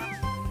time.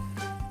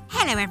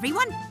 Hello,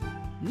 everyone.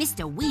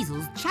 Mr.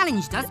 Weasel's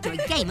challenged us to a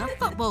game of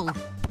football.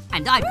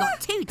 And I've got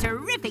 2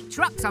 terrific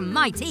trucks on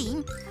my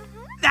team.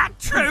 That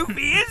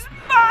trophy is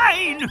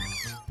mine!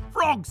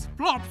 Frogs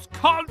Flops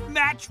can't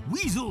match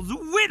Weasel's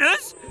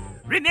winners.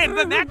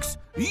 Remember, Max,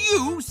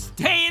 you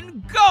stay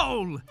in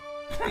goal.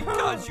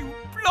 Because you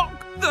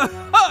blocked the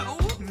whole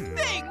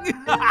thing.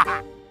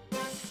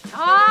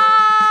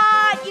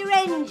 Start your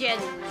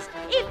engines.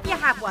 If you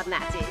have one,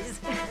 that is.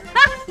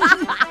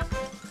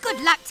 Good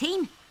luck,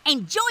 team.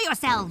 Enjoy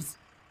yourselves.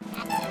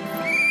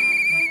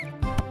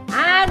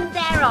 And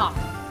they're off.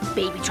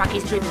 Baby truck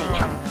is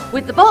dribbling.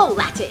 With the ball,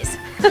 that is.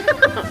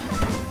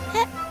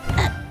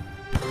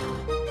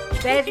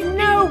 There's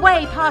no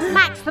way past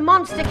Max the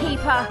monster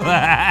keeper.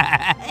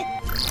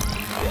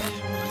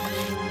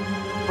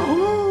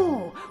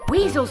 Oh,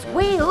 Weasel's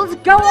wheels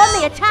go on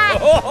the attack.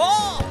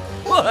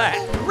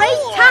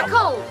 Great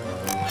tackle.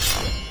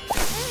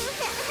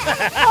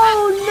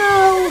 Oh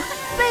no,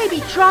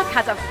 baby truck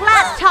has a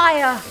flat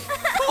tire.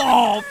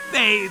 Oh,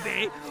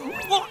 baby,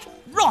 what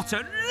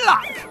rotten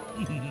luck.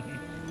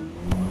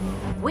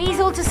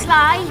 Weasel to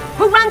Sly,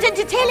 who runs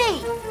into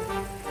Tilly.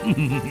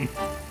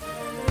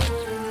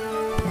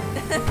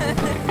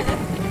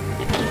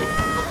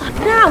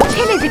 Now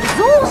Tilly's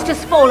exhaust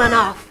has fallen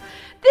off.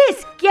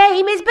 This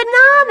game is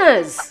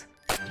bananas.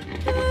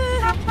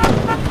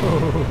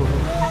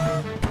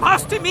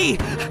 Pass to me,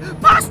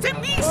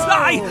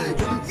 Sly.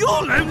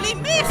 You'll only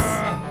miss.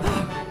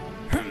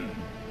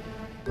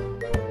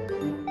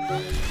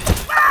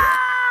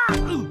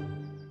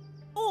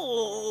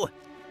 Oh,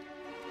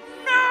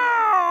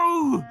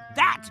 no!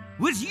 That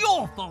was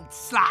your fault,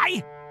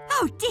 Sly.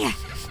 Oh, dear.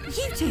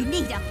 You 2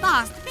 need a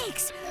fast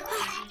fix.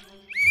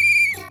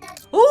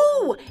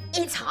 Ooh,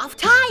 it's half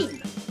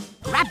time.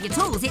 Grab your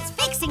tools, it's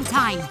fixing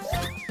time.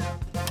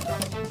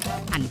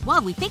 And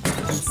while we fix,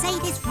 we say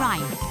this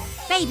rhyme.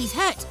 Baby's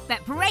hurt,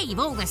 but brave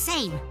all the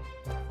same.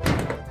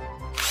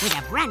 With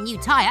a brand new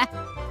tyre,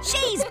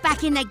 she's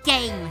back in the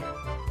game.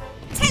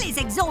 Tilly's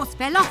exhaust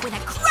fell off with a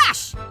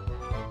crash.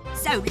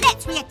 So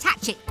let's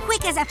reattach it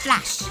quick as a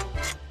flash.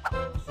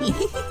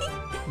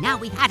 Now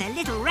we've had a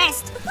little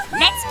rest,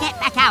 let's get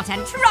back out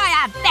and try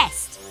our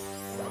best.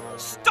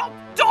 Stop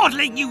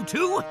dawdling, you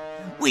 2.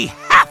 We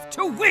have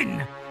to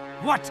win,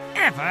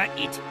 whatever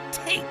it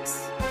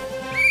takes.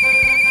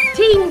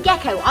 Team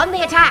Gecko on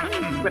the attack,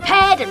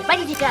 repaired and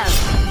ready to go.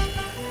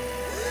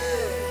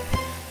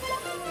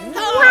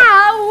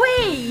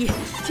 Wowee!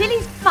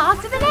 Tilly's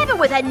faster than ever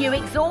with her new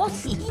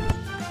exhaust.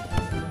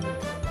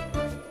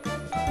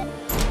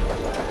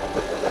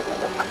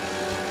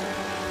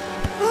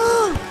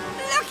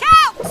 Look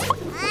out!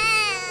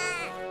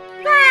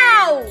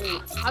 Now!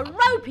 A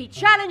ropey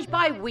challenge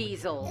by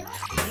Weasel.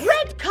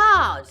 Red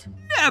card.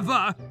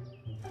 Never.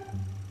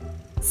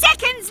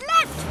 Seconds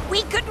left!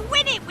 We could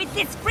win it with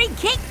this free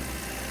kick!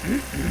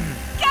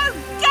 Go,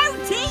 go,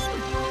 team!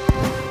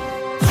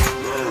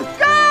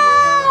 Go!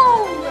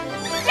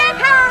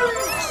 Gecko's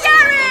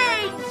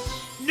garage!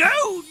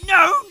 No,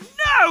 no,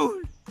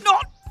 no!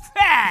 Not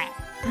fair!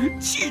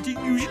 Cheating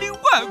usually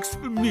works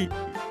for me.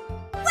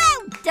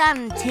 Well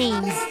done,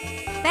 teams.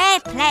 Fair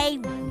play,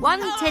 won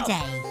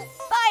today.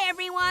 Bye,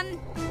 everyone.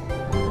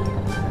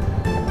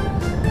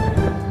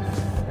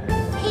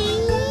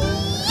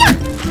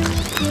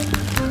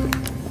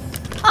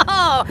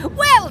 Oh,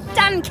 well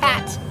done,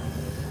 Cat.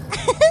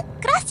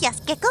 Gracias,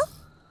 Gecko.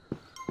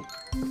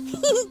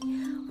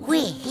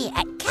 We're here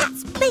at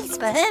Cat's place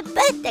for her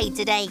birthday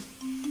today.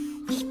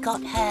 We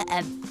got her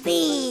a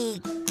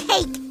big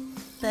cake,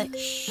 but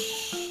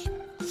shh,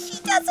 she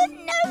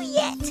doesn't know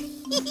yet.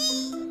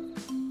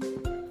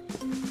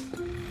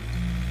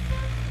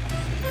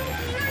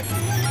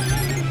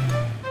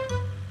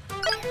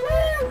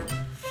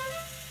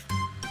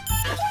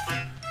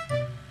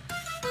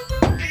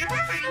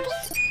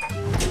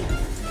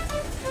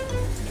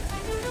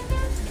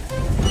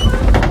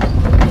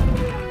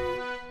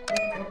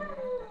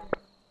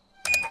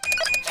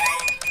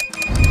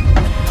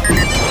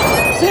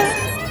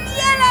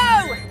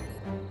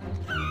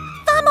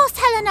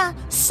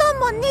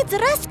 Someone needs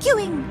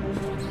rescuing.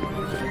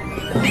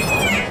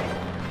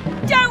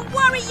 Don't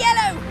worry,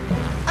 Yellow.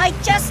 I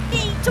just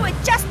need to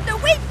adjust the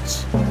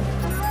winch.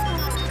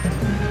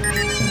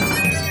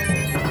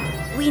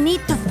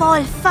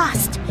 all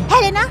fast.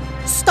 Helena,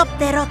 stop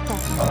the rotor.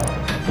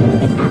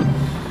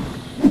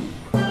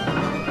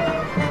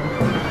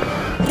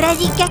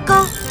 Ready,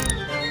 Gecko?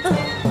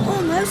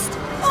 Almost.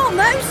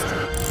 Almost.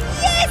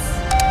 Yes!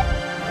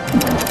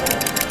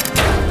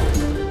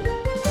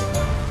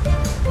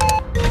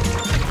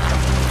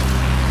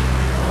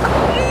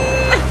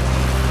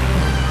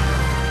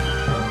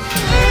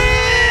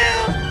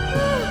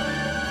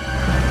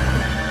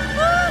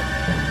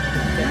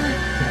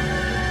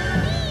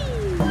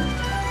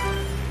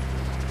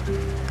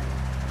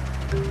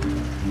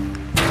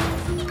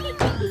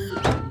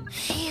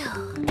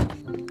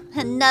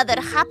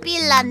 Another happy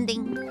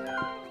landing.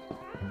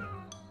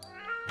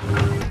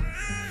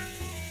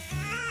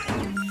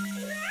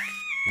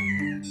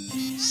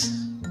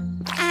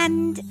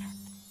 And...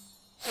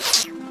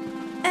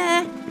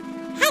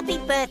 happy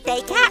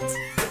birthday, Cat.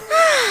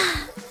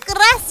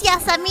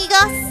 Gracias,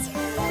 amigos.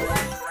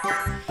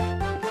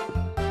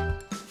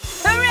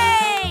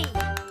 Hooray!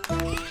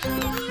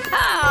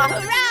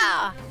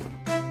 Hurrah!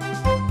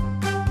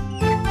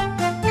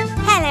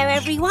 Hello,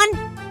 everyone.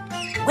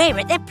 We're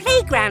at the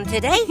playground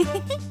today.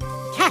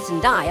 Cat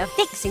and I are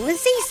fixing the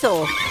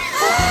seesaw.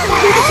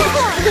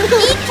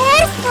 Be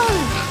careful.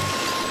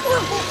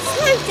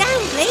 Slow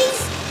down,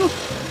 please.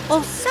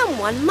 Or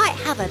someone might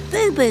have a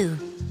boo-boo.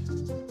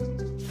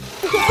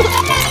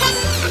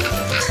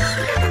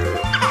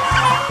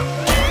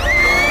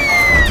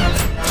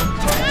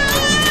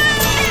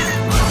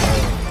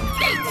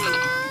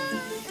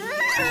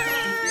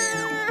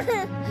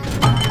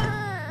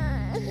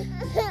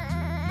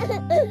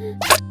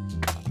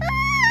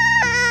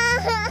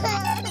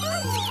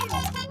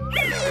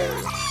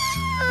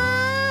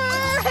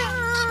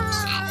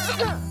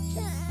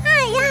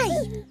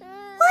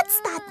 What's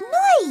that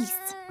noise?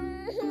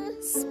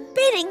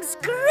 Spinning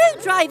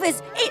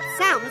screwdrivers. It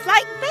sounds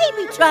like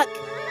Baby Truck.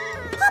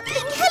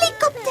 Popping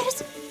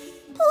helicopters.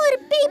 Poor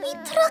Baby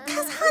Truck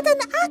has had an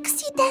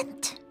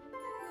accident.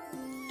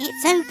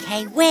 It's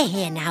okay, we're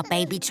here now,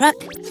 Baby Truck.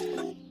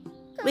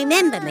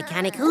 Remember,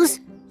 Mechanicals,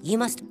 you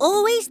must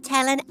always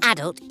tell an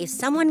adult if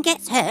someone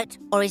gets hurt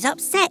or is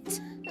upset.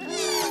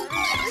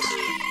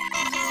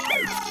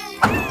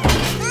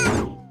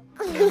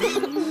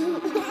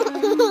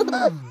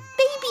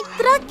 Baby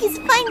Truck is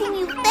finding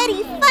you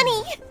very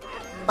funny.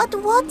 But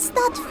what's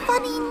that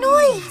funny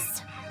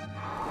noise?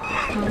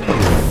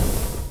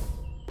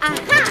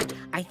 Aha!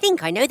 I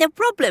think I know the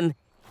problem.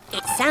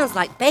 It sounds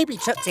like Baby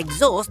Truck's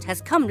exhaust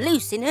has come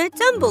loose in her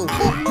tumble.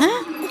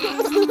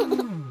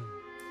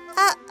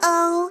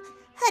 Uh-oh.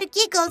 Her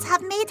giggles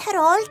have made her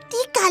all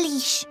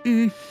ticklish.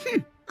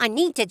 I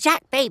need to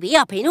jack Baby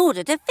up in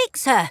order to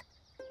fix her.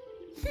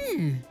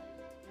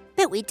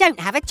 But we don't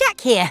have a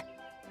jack here.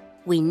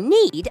 We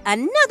need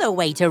another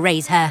way to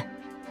raise her.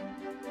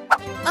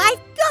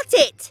 I've got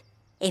it!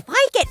 If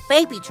I get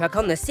Baby Truck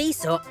on the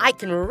seesaw, I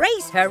can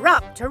raise her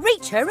up to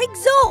reach her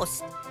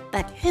exhaust.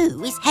 But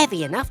who is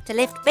heavy enough to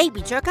lift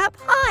Baby Truck up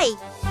high?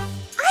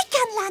 I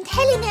can land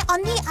Helena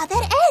on the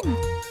other end.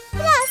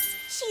 Plus,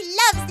 she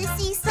loves the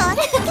seesaw.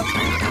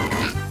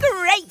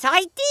 Great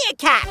idea,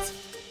 Cat!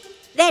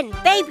 Then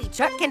Baby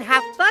Truck can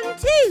have fun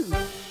too.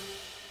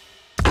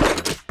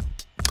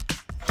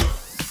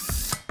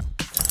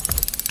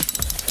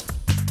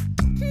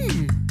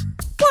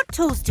 What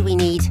tools do we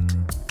need?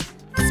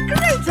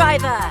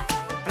 Screwdriver!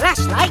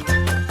 Flashlight!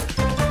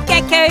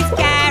 Gecko's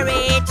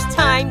garage,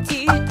 time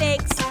to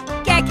fix.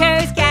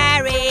 Gecko's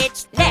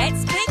garage,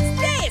 let's fix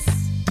this!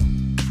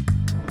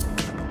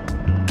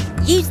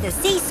 Use the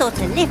seesaw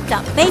to lift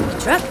up Baby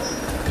Truck.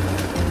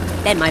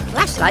 Then my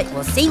flashlight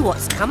will see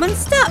what's come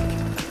unstuck.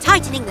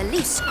 Tightening the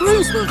loose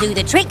screws will do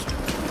the trick.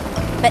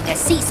 But the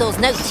seesaw's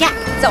no jack,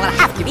 so I'll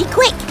have to be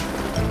quick.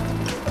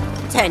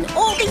 Turn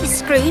all these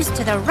screws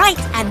to the right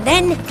and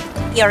then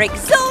your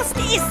exhaust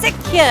is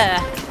secure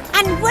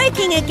and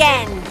working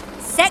again.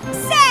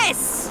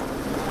 Success!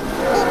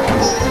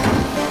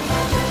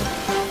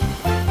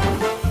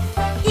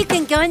 You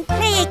can go and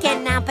play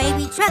again now,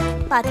 Baby Truck.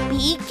 But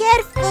be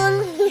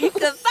careful.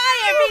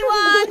 Goodbye,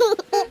 everyone.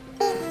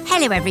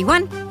 Hello,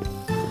 everyone.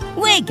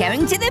 We're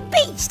going to the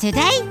beach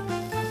today.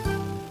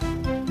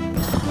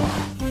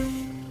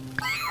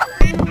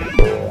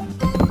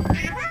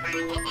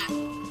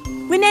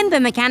 Remember,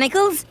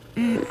 Mechanicals,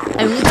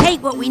 only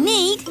take what we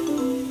need.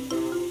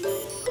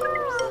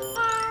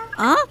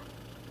 Huh?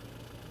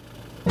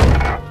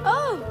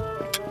 Oh!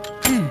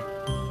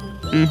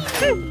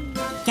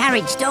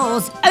 Garage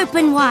doors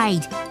open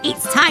wide.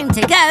 It's time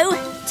to go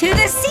to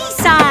the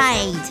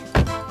seaside.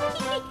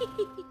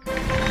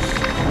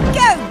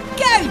 Go,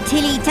 go,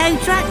 Tilly Tow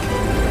Truck.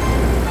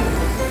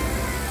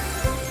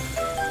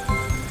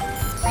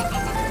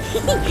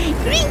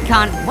 Green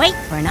can't wait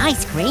for an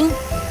ice cream.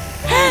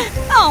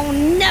 Oh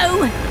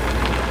no!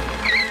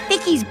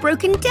 Vicky's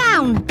broken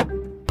down.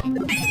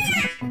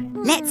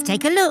 Let's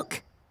take a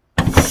look.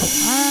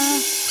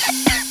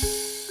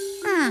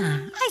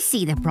 I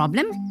see the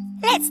problem.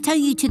 Let's tow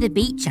you to the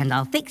beach and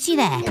I'll fix you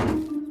there.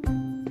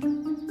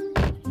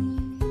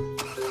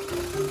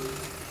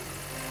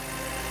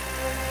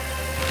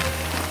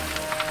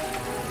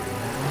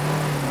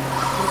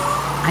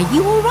 Are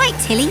you all right,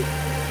 Tilly?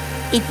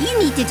 If you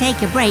need to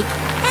take a break,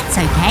 that's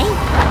okay.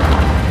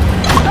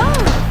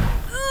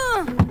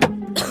 Oh!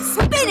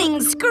 Spinning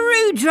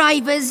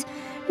screwdrivers!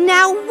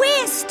 Now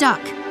we're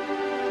stuck.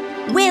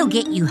 We'll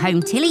get you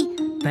home, Tilly,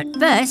 but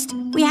first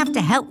we have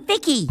to help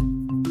Vicky.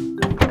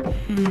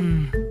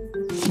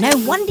 No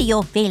wonder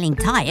you're feeling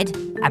tired.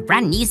 A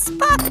brand new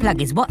spark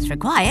plug is what's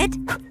required.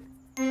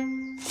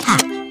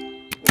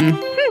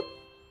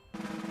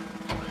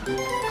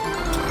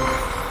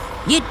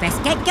 You'd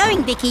best get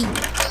going, Vicky.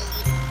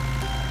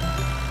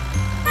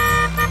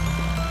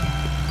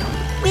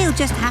 We'll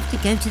just have to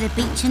go to the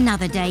beach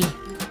another day.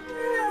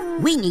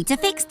 We need to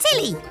fix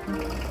Tilly.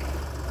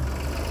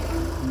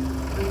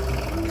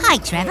 Hi,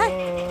 Trevor.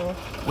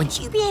 Would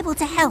you be able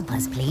to help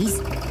us, please?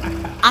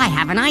 I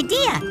have an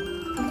idea.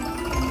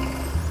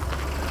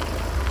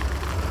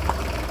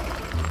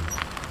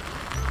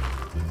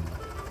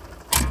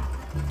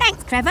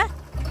 Thanks, Trevor.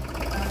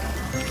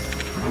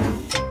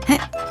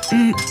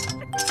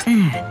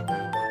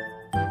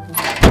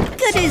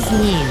 Good as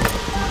new.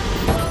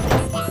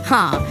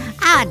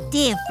 Our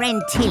dear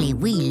friend Tilly,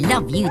 we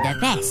love you the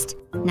best.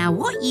 Now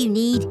what you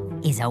need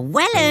is a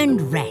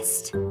well-earned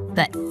rest.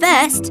 But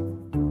first,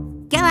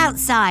 go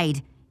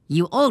outside.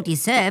 You all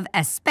deserve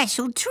a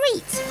special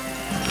treat.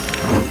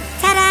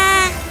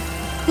 Ta-da!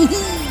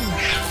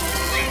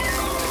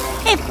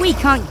 If we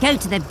can't go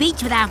to the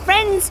beach with our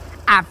friends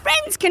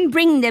can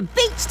bring the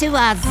beach to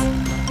us.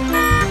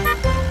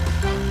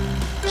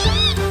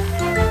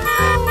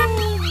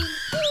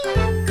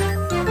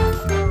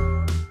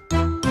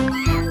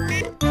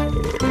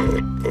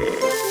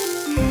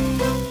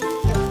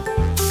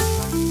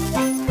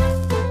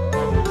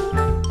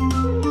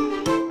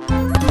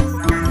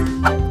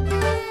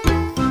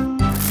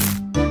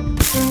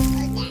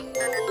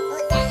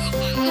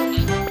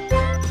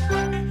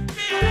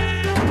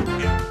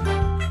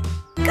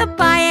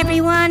 Goodbye,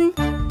 everyone.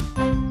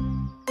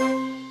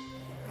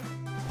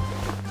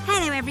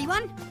 Hello,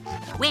 everyone.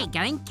 We're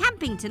going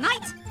camping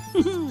tonight.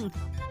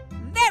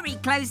 Very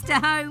close to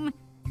home.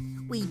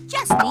 We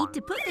just need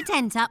to put the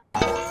tent up.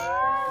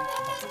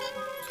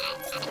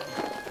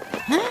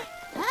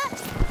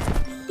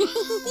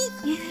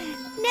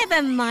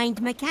 Never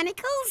mind,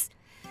 mechanicals.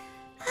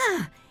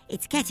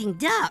 It's getting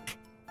dark.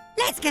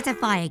 Let's get a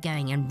fire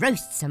going and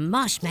roast some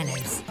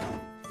marshmallows.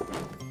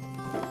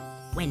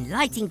 When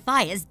lighting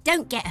fires,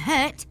 don't get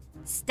hurt.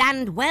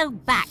 Stand well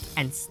back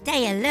and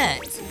stay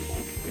alert.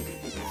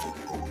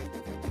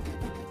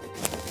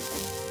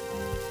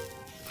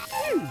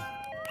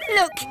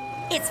 Look,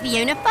 it's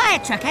Fiona Fire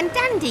Truck and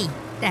Dandy.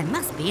 There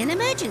must be an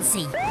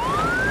emergency.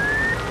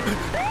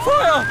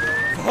 Fire!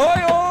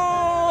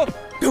 Fire!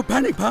 Don't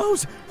panic,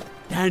 pals.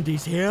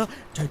 Dandy's here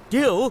to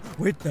deal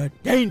with the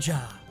danger.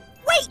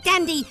 Wait,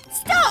 Dandy,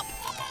 stop!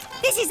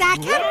 This is our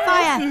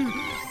campfire.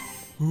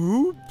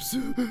 Oops.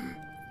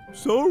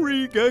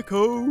 Sorry,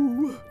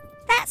 Gecko.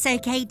 That's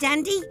okay,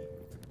 Dandy.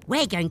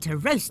 We're going to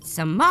roast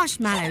some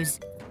marshmallows.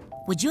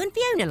 Would you and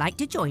Fiona like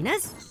to join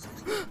us?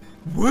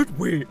 Would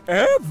we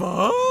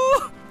ever?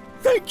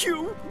 Thank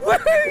you.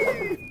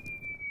 Whee!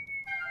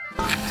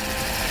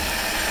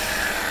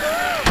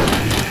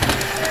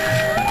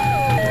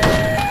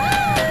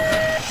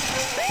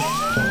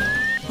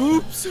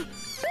 Oops.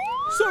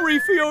 Sorry,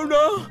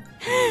 Fiona.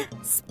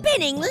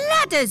 Spinning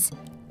ladders!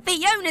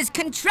 Fiona's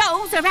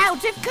controls are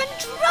out of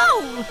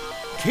control!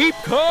 Keep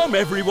calm,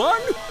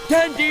 everyone.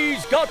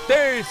 Dandy's got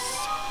this.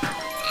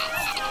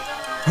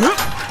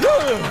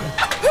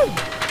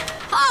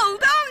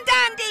 Hold on,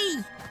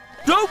 Dandy!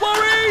 Don't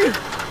worry.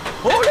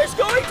 All is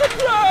going to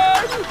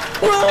plan.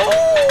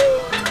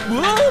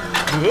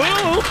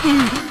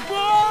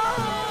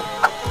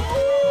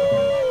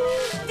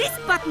 This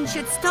button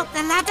should stop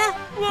the ladder.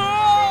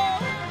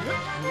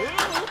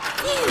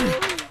 Phew.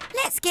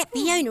 Let's get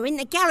Fiona in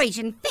the garage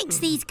and fix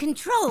these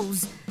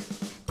controls.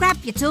 Grab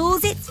your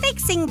tools, it's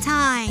fixing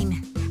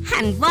time.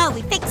 And while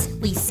we fix,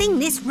 we sing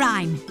this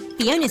rhyme.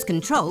 Fiona's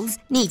controls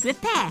need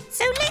repair,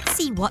 so let's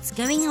see what's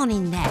going on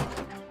in there.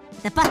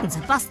 The buttons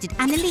are busted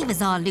and the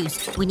levers are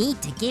loose. We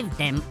need to give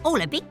them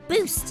all a big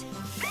boost.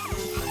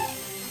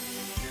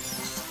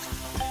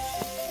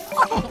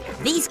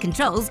 These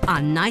controls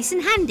are nice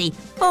and handy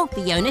for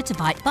Fiona to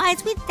fight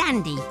fires with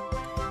Dandy.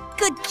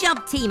 Good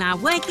job, team. Our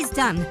work is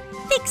done.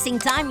 Fixing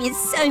time is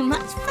so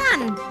much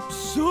fun.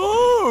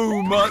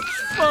 So much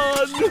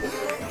fun.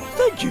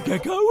 Thank you,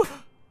 Gecko.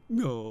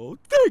 Oh,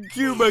 thank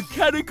you,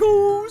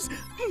 mechanicals.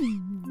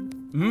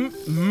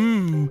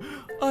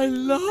 I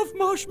love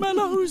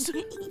marshmallows.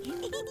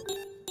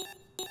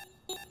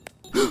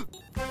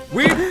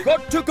 We've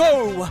got to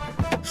go.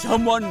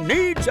 Someone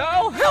needs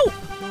our help.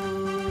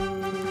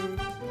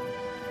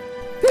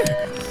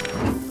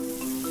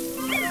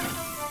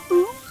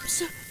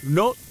 Oops,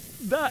 not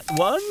that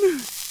one.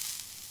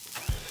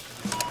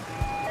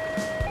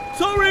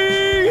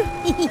 Sorry!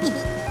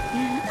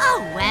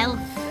 Oh, well.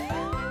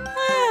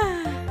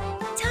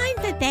 Time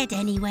for bed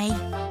anyway.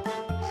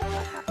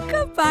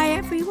 Goodbye,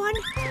 everyone.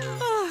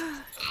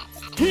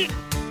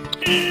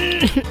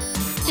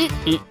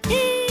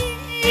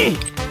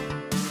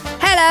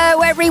 Hello,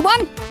 Hello,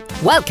 everyone.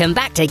 Welcome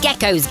back to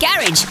Gecko's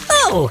garage.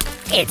 Oh,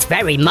 it's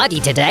very muddy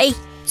today,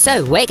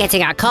 so we're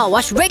getting our car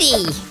wash ready.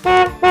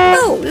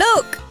 Oh,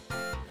 look.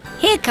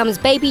 Here comes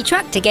Baby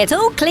Truck to get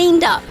all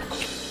cleaned up.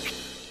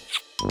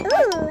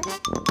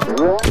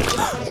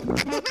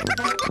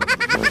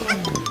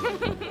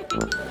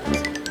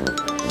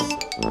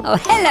 Oh,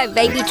 hello,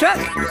 Baby Truck.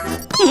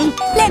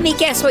 Let me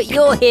guess what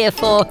you're here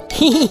for.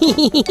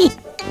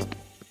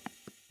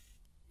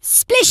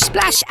 Splish,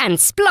 splash and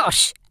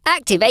splosh.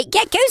 Activate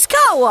Gecko's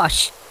car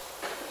wash.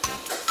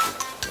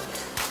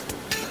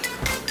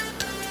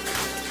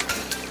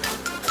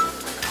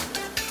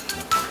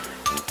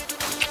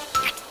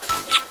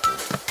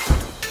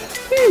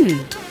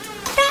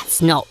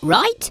 That's not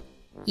right.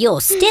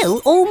 You're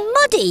still all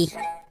muddy.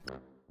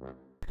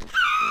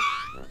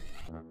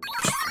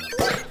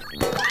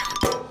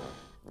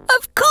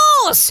 Of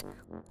course!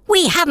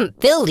 We haven't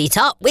filled it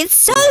up with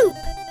soap.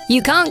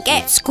 You can't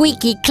get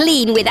squeaky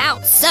clean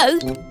without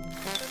soap.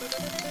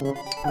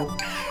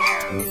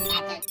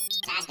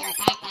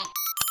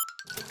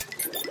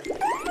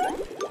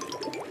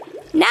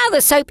 Now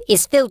the soap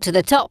is filled to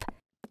the top.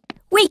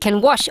 We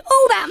can wash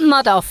all that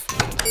mud off.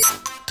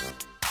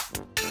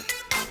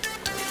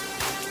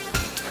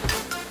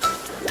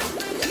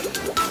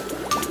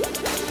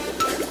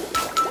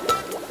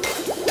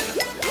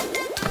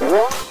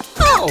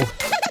 Oh!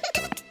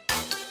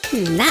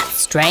 That's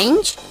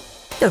strange.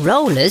 The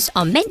rollers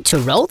are meant to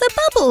roll the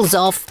bubbles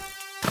off.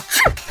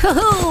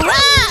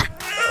 Hurrah!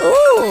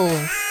 Ooh!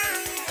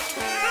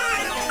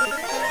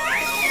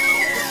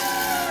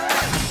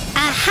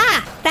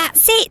 Aha!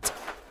 That's it!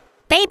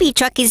 Baby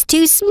Truck is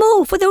too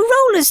small for the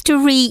rollers to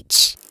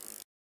reach.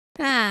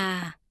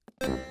 Ah.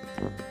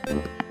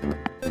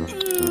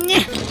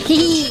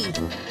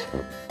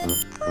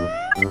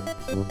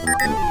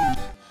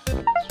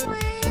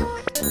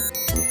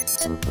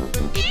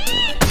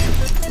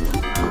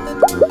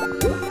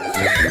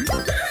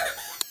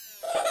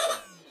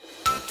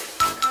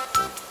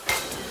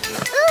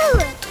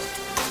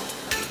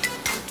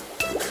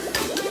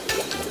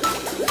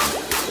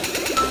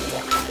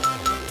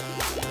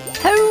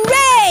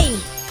 Hooray!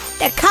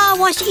 The car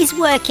wash is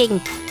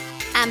working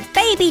and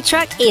Baby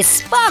Truck is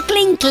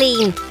sparkling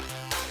clean.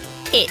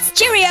 It's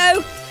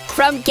cheerio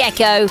from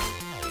Gecko.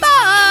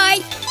 Bye!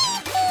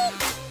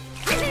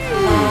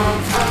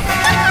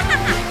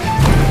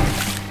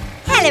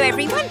 Hello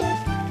everyone.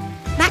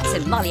 Max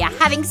and Molly are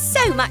having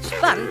so much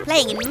fun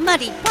playing in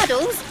muddy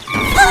puddles.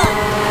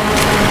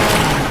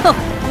 Oh,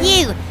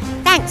 you!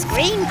 Thanks,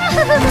 Green.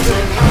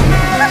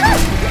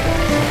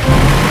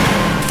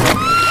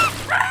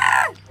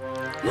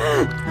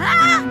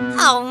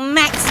 Oh,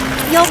 Max,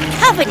 you're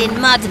covered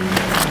in mud.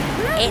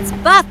 It's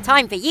bath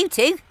time for you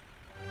two.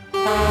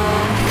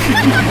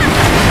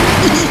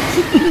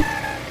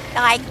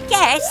 I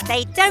guess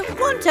they don't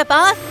want a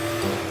bath.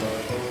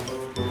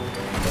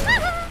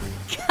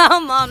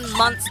 Come on,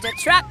 monster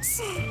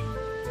trucks.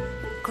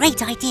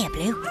 Great idea,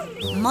 Blue.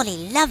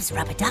 Molly loves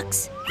rubber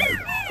ducks.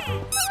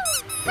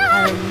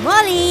 Oh,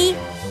 Molly,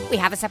 we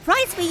have a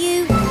surprise for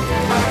you.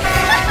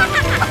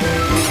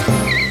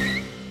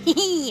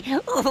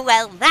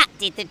 Well, that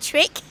did the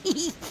trick.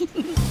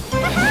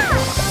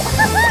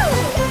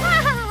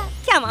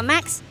 Come on,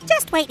 Max,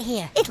 just wait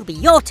here. It'll be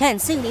your turn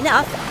soon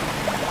enough.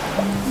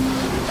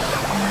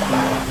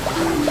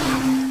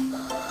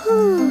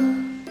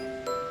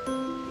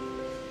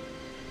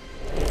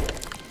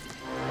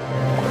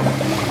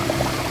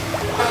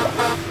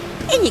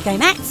 In you go,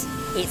 Max.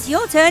 It's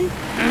your turn.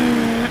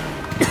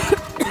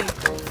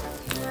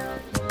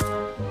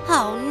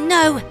 Oh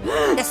no!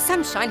 The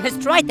sunshine has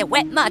dried the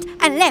wet mud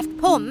and left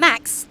poor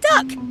Max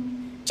stuck.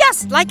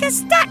 Just like a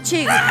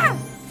statue.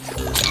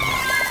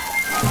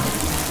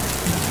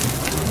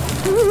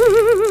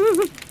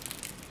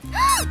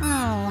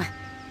 Oh,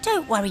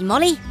 don't worry,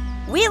 Molly.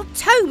 We'll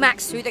tow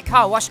Max through the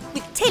car wash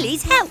with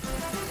Tilly's help.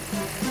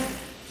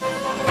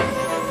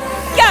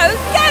 Go,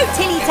 go,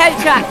 Tilly tow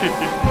truck!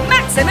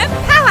 Maximum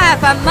power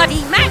for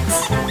Muddy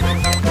Max!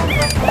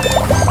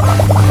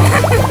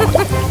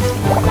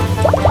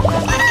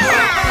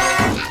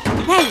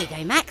 There you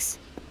go, Max.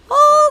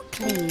 All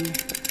clean.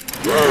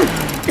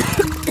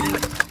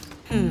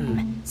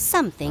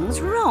 Something's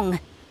wrong.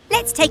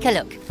 Let's take a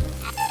look.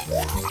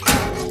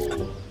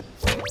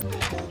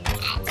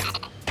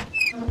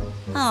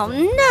 Oh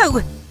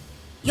no!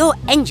 Your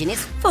engine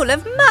is full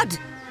of mud.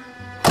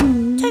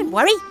 Don't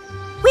worry,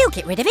 we'll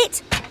get rid of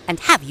it and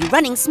have you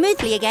running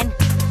smoothly again.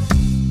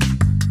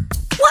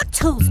 What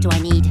tools do I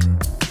need?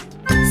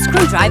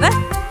 Screwdriver,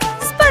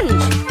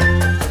 sponge.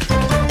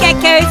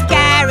 Gecko's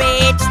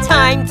garage,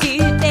 time to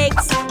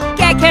fix.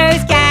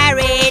 Gecko's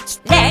garage,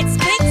 let's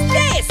fix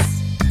this.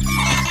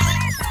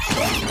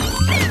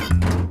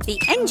 The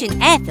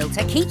engine air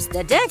filter keeps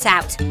the dirt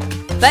out,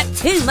 but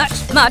too much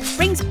mud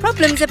brings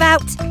problems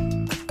about.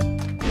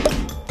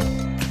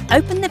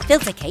 Open the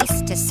filter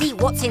case to see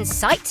what's in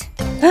sight.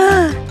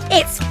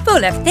 It's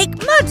full of thick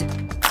mud.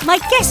 My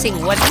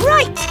guessing was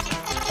right.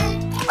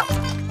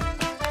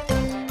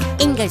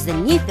 In goes the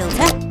new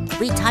filter,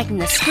 retighten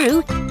the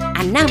screw,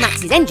 And now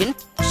Max's engine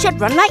should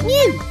run like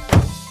new.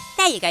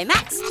 There you go,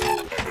 Max.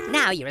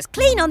 Now you're as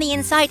clean on the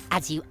inside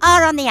as you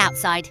are on the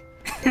outside.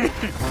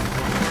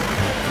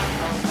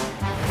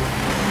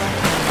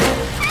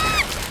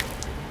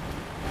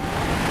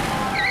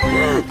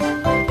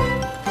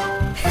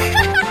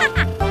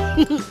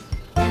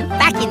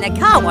 Back in the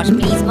car wash,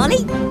 please,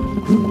 Molly.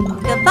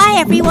 Goodbye,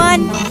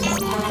 everyone.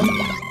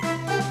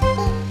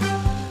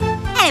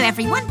 Hello,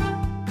 everyone.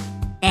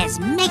 There's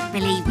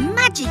make-believe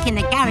magic in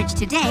the garage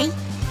today.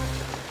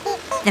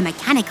 The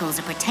mechanicals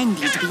are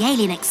pretending to be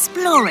alien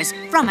explorers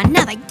from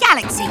another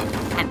galaxy,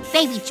 and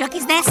Baby Truck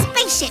is their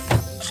spaceship.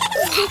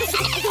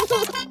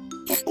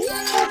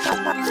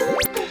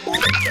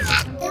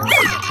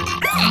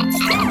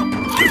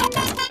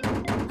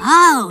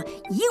 Oh,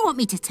 you want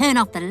me to turn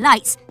off the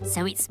lights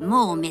so it's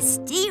more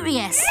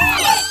mysterious.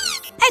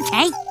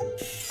 Okay.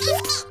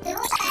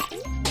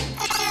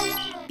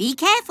 Be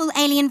careful,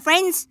 alien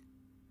friends.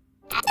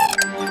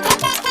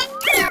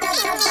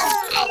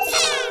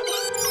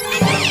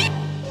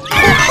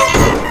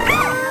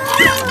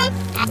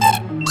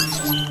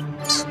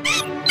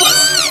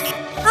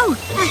 Oh,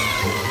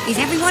 is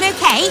everyone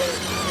okay?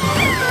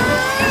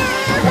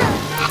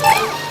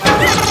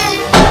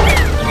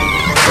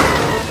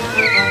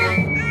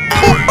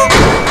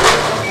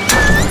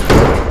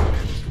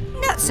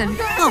 Nuts and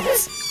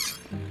bolts.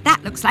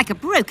 That looks like a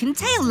broken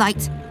tail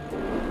light.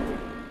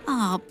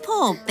 Oh,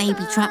 poor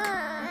Baby Truck.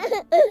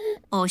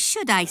 Or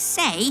should I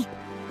say,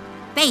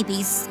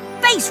 Baby's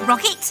space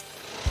rocket.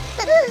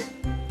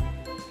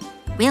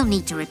 We'll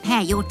need to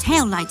repair your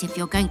tail light if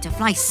you're going to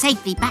fly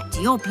safely back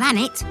to your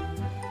planet.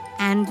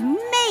 And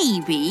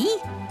maybe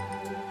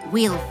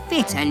we'll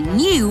fit a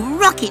new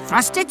rocket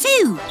thruster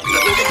too.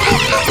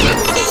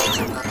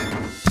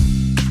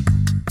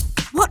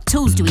 What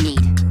tools do we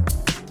need?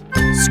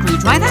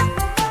 Screwdriver?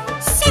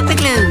 Super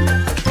glue.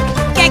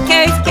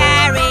 Gecko's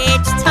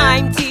garage,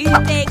 time to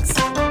fix.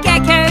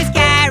 Gecko's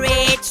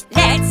garage,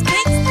 let's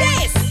fix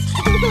this.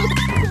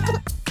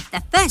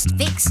 The first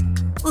fix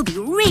will be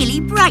really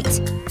bright,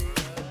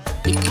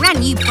 with brand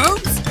new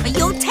bulbs for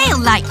your tail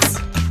lights.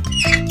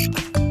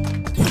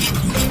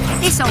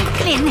 This old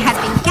fin has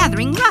been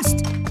gathering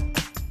rust.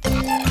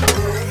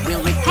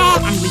 We'll repair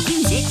and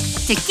reuse it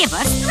to give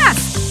us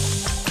thrust.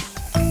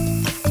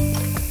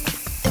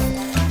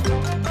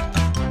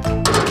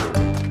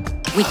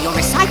 With your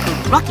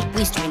recycled rocket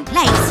booster in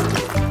place,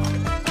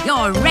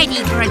 you're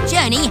ready for a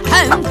journey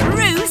home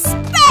through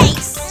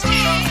space!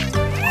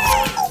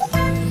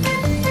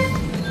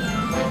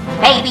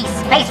 Baby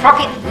space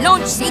rocket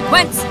launch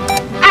sequence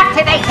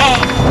activated!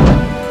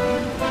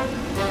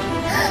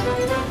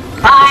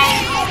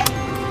 5,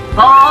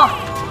 4,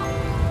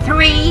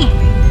 3,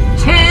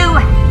 2,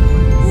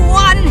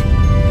 1,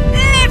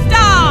 lift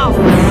off!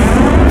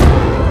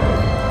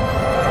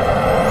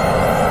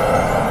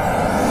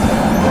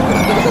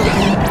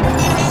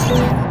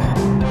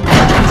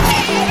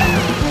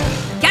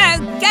 Go,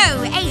 go,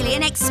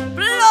 alien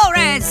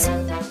explorers!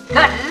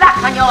 Good luck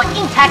on your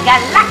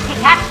intergalactic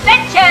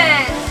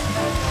adventures!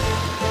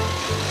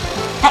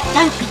 But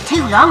don't be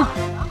too long.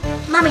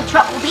 Mummy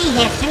Truck will be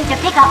here soon to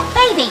pick up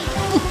Baby.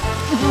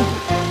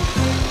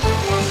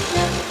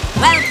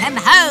 Welcome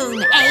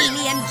home,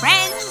 alien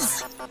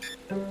friends.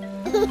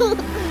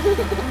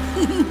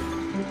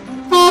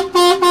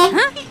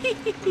 Huh?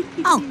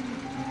 Oh,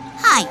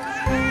 hi,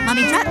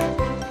 Mummy Truck.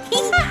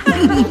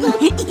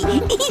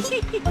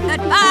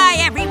 Goodbye,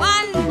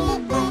 everyone.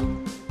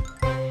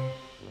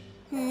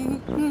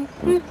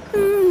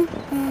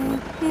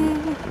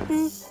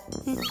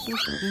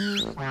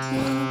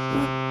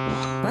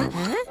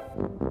 Huh?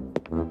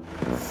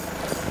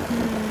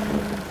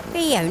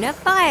 Fiona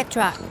Fire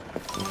Truck.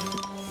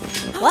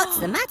 What's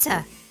the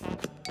matter?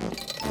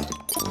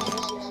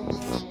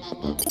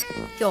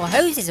 Your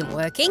hose isn't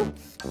working.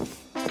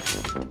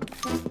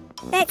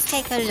 Let's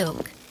take a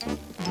look.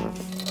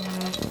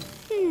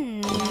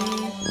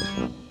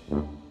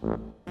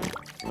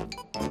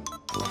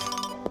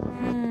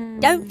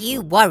 Don't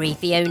you worry,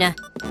 Fiona.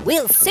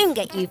 We'll soon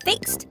get you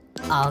fixed.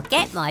 I'll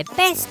get my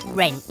best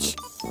wrench.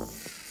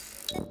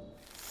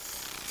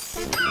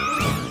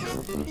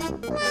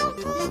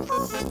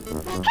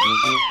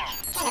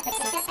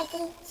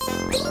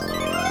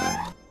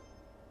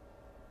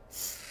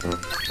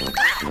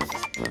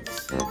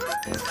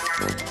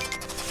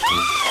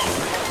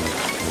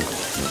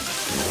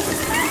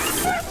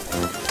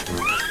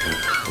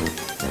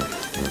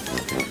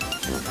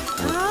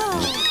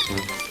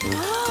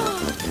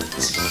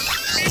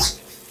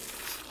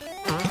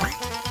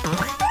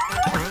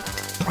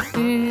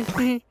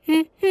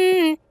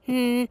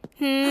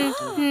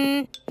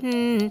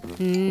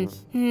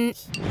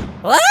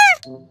 What?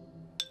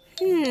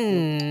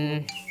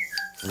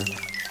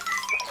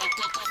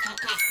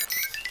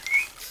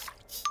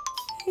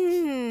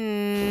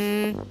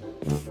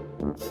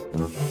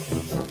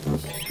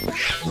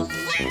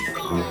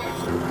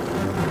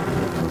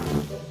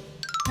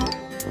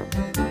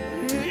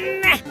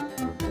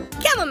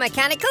 Come on,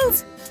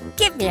 mechanicals.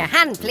 Give me a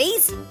hand,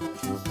 please.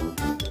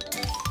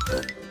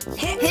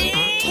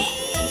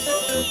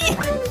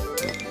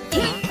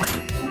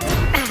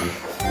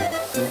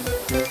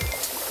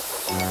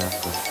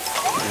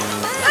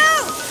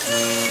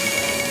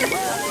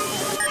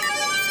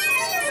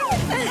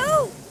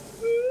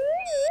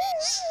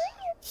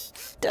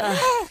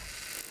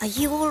 Are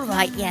you all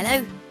right,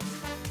 Yellow?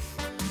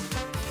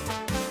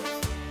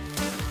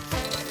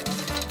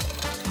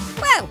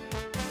 Well,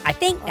 I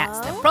think that's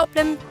the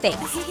problem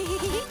fixed.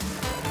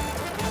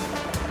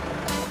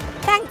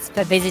 Thanks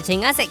for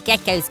visiting us at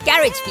Gecko's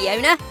garage,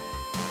 Fiona.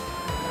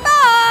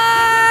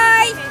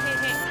 Bye!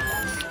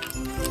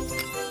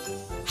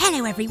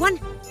 Hello, everyone.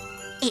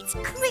 It's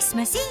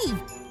Christmas Eve,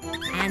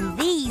 and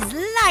these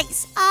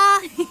lights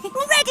are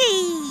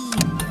ready!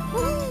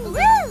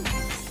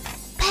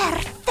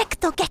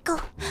 Perfecto, Gecko.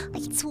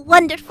 It's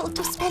wonderful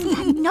to spend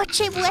la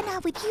Noche Buena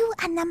with you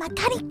and the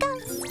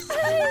mechanicals.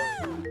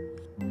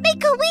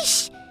 Make a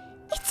wish.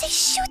 It's a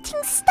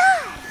shooting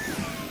star.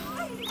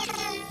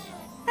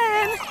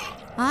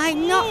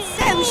 I'm not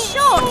so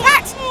sure,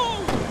 Cat.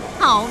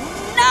 Oh,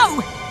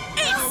 no!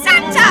 It's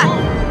Santa!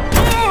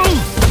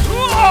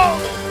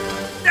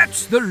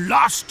 That's the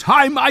last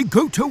time I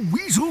go to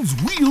Weasel's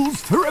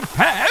Wheels for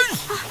repairs.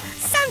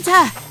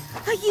 Santa,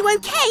 are you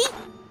okay?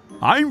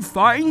 I'm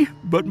fine,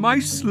 but my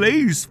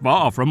sleigh's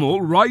far from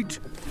all right.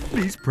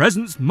 These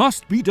presents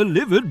must be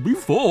delivered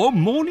before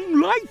morning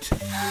light.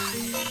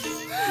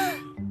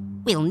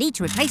 We'll need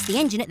to replace the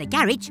engine at the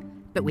garage,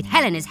 but with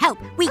Helena's help,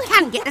 we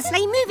can get the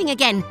sleigh moving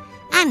again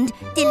and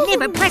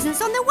deliver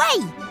presents on the way.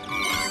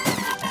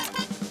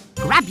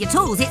 Grab your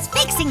tools, it's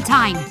fixing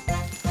time.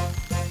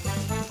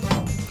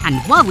 And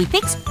while we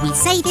fix, we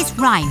say this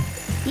rhyme.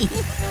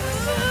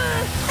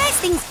 First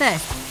things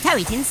first, tow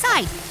it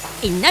inside.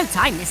 In no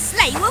time, this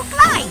sleigh will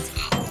glide.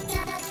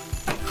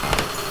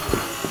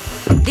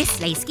 This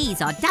sleigh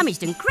skis are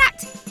damaged and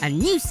cracked. A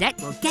new set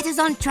will get us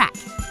on track.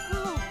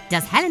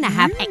 Does Helena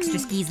have extra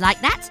skis like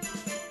that?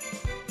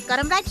 Got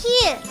 'em right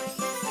here.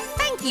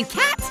 Thank you,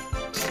 Cat.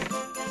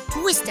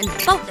 Twist and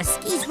bolt the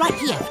skis right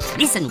here.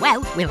 Listen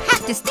well, we'll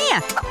have to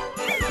steer.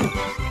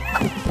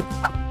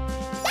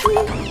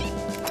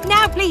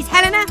 Now please,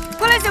 Helena,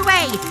 pull us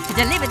away to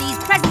deliver these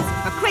presents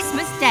for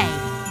Christmas Day.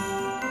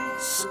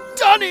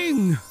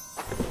 Stunning!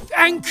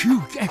 Thank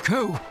you,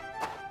 Gecko.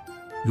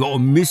 You're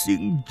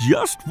missing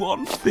just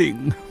one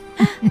thing.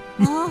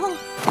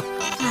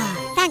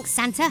 Thanks,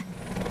 Santa.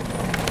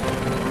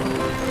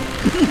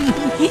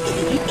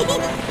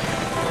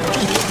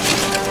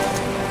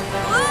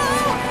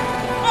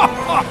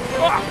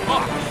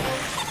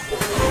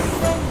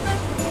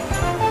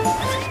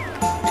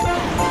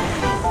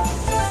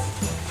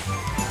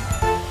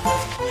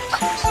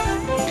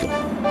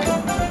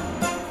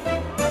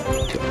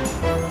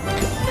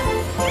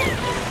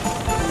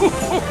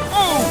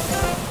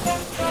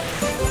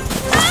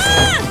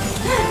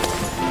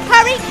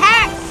 Hurry,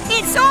 Cat!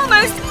 It's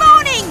almost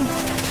morning!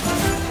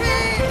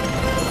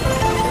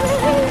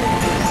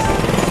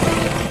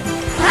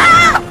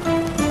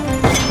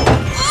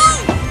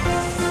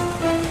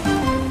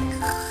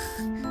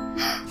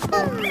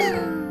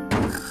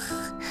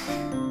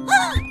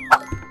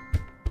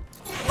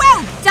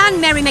 Well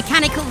done, Merry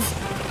Mechanicals!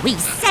 We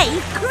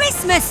saved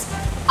Christmas!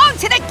 On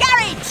to the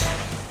garage!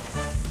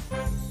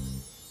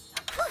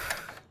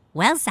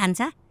 Well,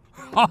 Santa,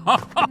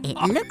 it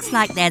looks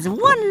like there's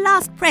one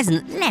last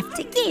present left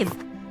to give.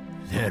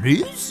 There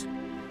is?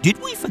 Did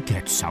we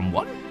forget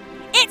someone?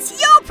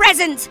 It's your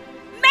present!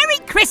 Merry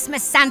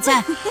Christmas,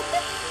 Santa!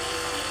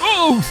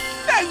 Oh,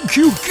 thank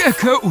you,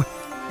 Gecko.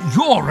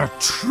 You're a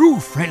true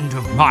friend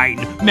of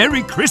mine.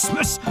 Merry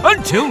Christmas.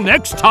 Until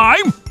next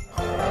time.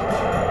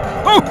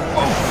 Oh,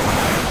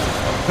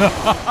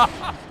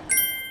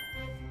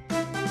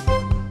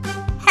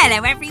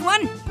 Hello,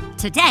 everyone.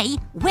 Today,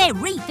 we're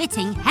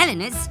refitting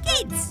Helena's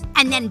skids.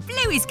 And then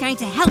Blue is going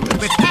to help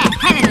repair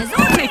Helena's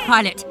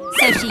autopilot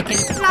so she can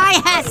fly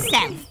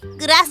herself.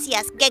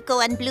 Gracias,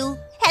 Gecko and Blue.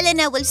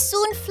 Helena will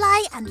soon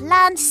fly and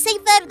land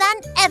safer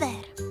than ever.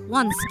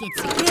 One skid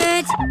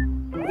secured,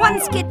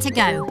 one skid to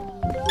go.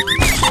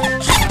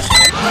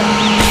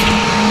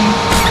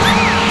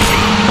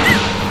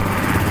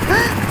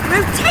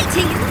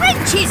 Rotating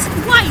wrenches!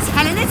 Why is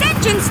Helena's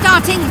engine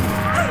starting?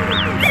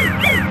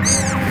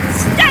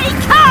 Stay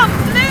calm,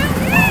 Blue!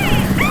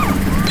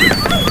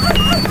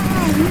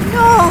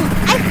 No,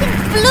 I think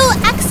Blue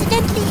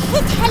accidentally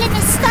hit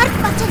Helena's start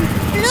button.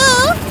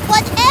 Blue,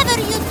 whatever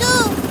you do,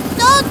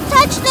 don't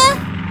touch the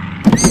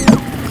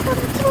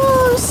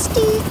control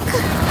stick.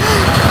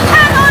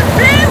 Come on,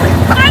 Blue!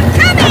 I'm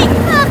coming!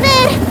 A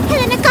ver,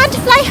 Helena can't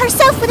fly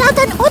herself without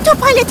an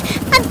autopilot,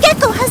 and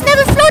Gecko has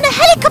never flown a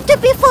helicopter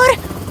before.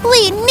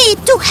 We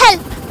need to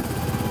help.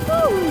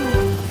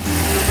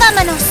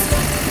 Vámonos.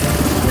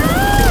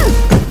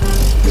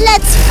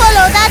 Let's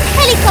follow that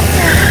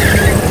helicopter.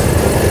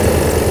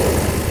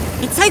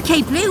 It's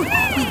okay, Blue.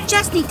 We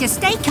just need to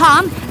stay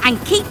calm and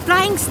keep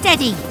flying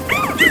steady.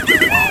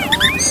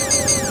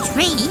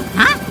 Tree,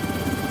 huh?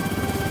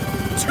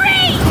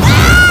 Tree!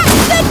 Ah!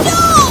 The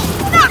door!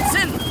 Nuts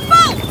and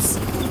bolts!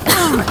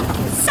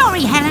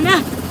 Sorry,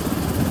 Helena.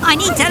 I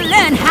need to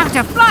learn how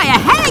to fly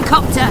a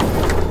helicopter.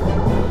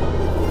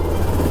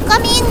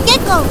 Come in,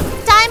 Gecko.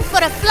 Time for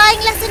a flying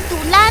lesson to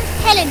land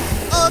Helena.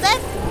 Over.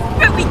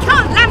 But we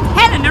can't land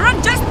Helena on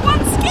just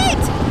one skid.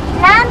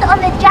 Land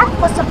on the jack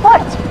for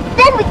support.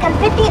 Then we can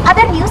fit the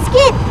other new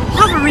skid.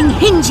 Hovering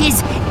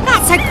hinges.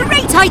 That's a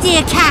great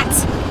idea, Cat.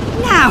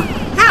 Now,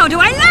 how do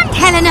I land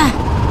Helena?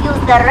 Use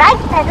the right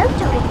pedal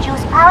to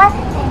reduce power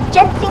and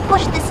gently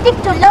push the stick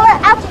to lower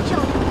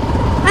altitude.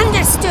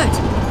 Understood.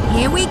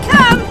 Here we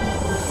come.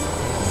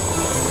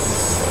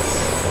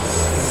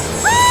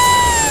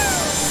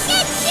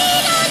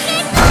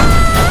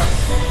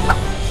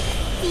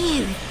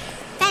 Phew.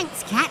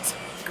 Thanks, Cat.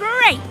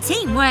 Great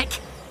teamwork.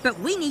 But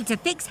we need to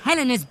fix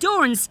Helena's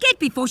door and skid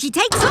before she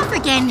takes off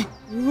again.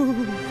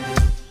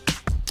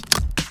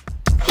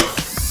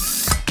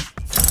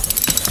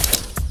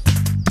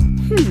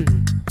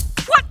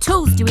 What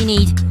tools do we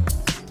need?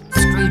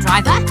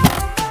 Screwdriver?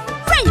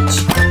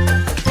 Wrench!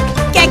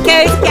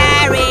 Gecko's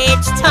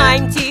garage,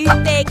 time to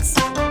fix.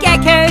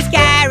 Gecko's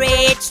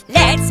garage,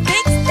 let's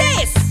fix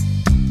this.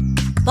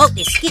 Bolt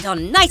this skid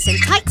on nice and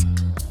tight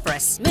for a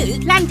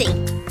smooth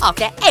landing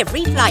after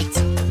every flight.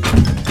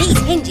 These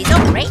hinges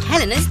operate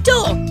Helena's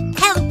door,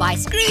 held by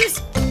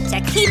screws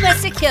to keep her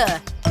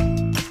secure.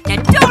 The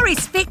door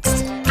is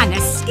fixed and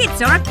the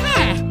skids are a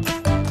pair.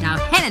 Now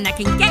Helena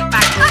can get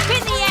back up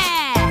in the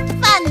air.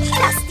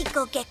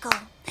 Fantastico, Gecko.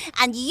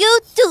 And you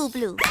too,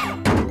 Blue.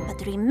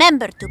 But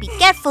remember to be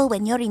careful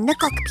when you're in the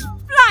cockpit.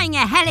 Flying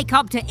a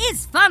helicopter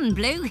is fun,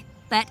 Blue,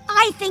 but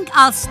I think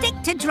I'll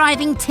stick to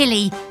driving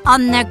Tilly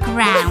on the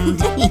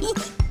ground.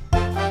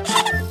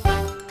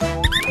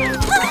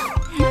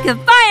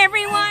 Goodbye,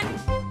 everyone.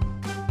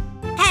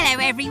 Hello,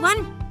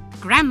 everyone.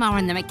 Grandma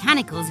and the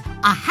mechanicals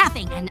are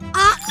having an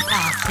art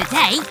class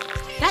today.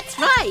 That's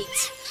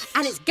right.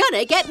 And it's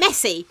gonna get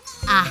messy.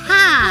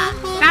 Aha!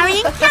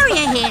 Barry and Carrie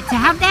are here to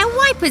have their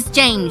wipers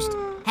changed.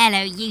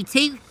 Hello, you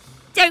two.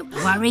 Don't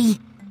worry.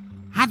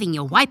 Having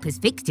your wipers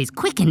fixed is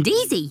quick and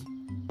easy.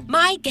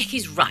 My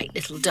Gecko's right,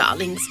 little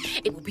darlings.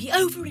 It will be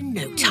over in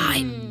no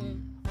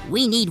time.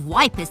 We need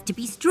wipers to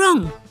be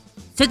strong,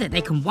 so that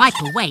they can wipe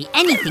away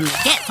anything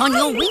that gets on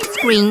your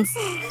windscreens.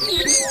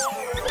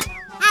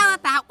 How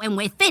about when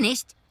we're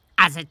finished,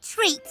 as a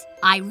treat,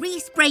 I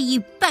respray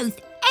you both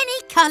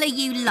any colour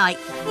you like.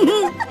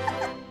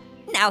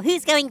 Now,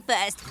 who's going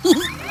first?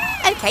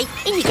 OK,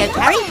 in you go,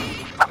 Carrie.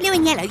 Blue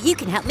and yellow, you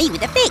can help me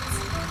with the fix.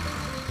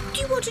 Do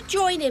you want to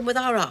join in with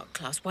our art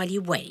class while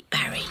you wait,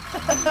 Barry?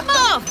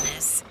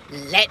 Marvellous.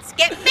 Let's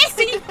get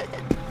messy.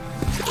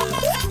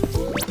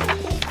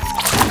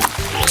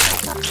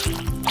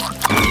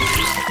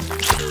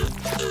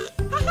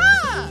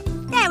 Aha!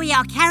 There we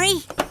are,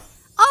 Carrie.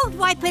 Old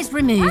wipers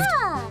removed.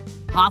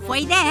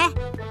 Halfway there.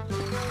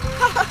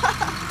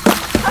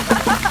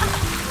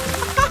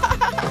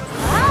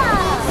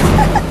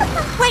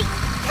 Wait,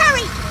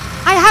 Carrie!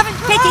 I haven't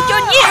fitted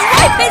your new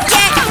wipers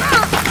yet!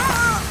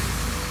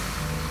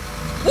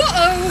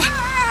 Whoa!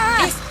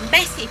 This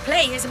messy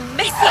play is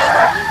messier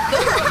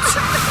than I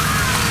thought.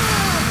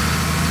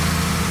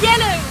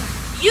 Yellow,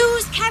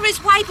 use Carrie's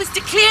wipers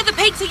to clear the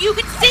paint so you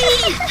can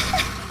see.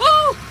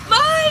 Oh,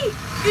 my!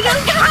 You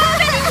don't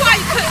have any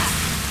wipers!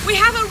 We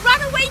have a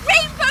runaway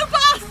rainbow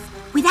bus!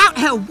 Without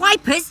her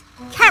wipers,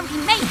 Carrie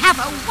may have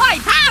a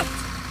wipe out!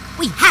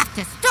 We have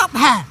to stop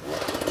her!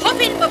 Hop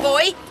in, my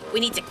boy. We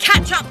need to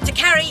catch up to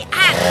Carrie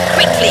and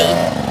quickly.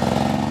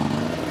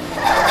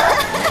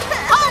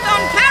 Hold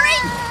on,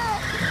 Carrie!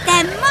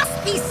 There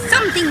must be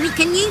something we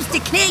can use to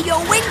clear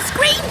your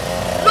windscreen.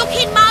 Look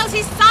in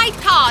Miles's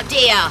sidecar,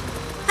 dear.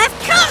 Of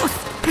course!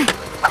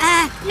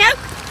 No.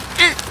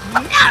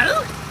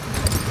 No!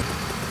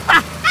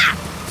 Aha!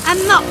 A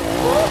mop.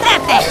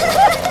 Perfect!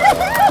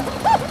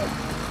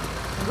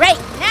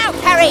 Great, now,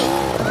 Carrie!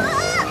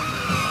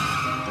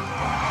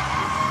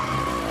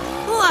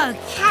 Whoa,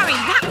 Carrie,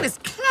 that was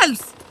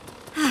close.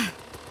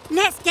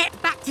 Let's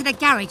get back to the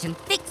garage and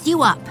fix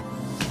you up.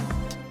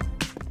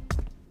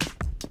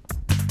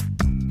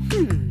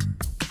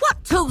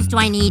 What tools do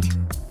I need?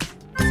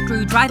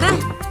 Screwdriver?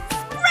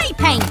 Spray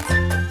paint!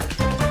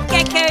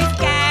 Gecko's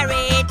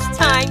garage,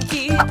 time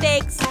to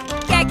fix.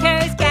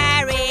 Gecko's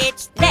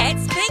garage,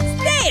 let's fix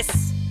this.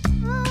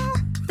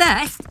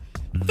 First,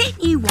 fit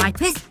new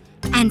wipers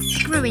and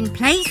screw in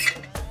place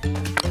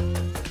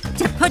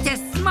to put a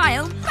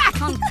smile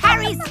back on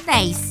Carrie's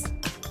face.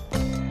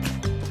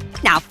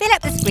 Now fill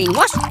up the screen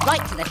wash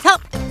right to the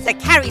top so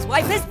Carrie's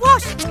wipers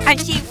wash and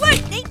she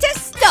won't need to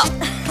stop.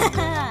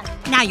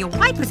 Now your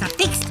wipers are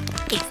fixed,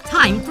 it's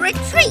time for a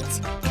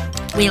treat.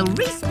 We'll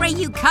respray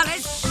you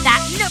colours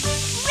that look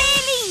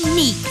really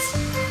neat.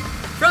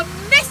 From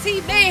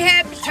messy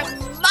mayhem to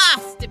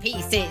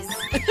masterpieces.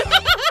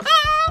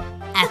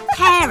 A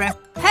pair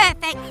of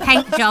perfect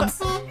paint jobs.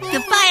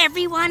 Goodbye,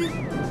 everyone.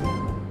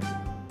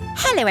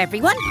 Hello,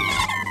 everyone.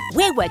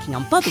 We're working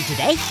on Bobby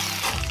today.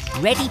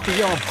 Ready for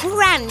your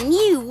brand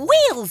new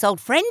wheels, old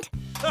friend.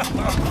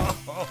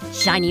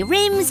 Shiny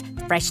rims,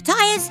 fresh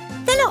tyres,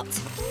 the lot.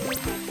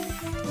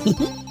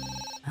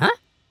 Huh?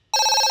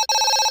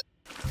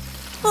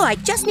 Oh, I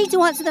just need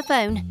to answer the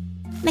phone.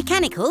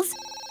 Mechanicals,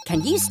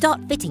 can you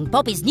start fitting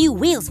Bobby's new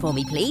wheels for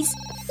me, please?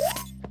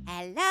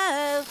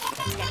 Hello,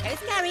 Gecko's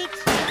garage.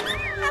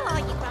 How are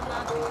you,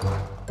 Grandma?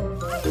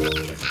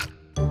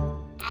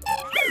 That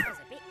was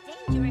a bit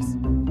dangerous.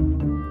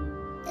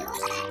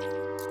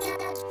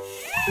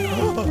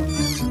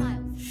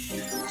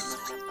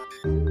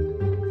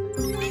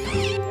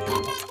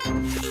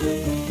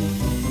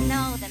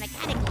 No, the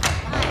mechanical is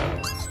fine.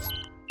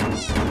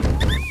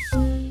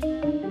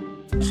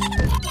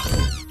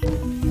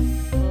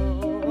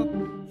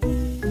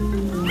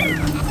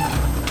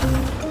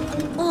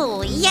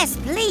 Oh, yes,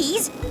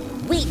 please.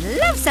 We'd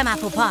love some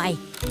apple pie.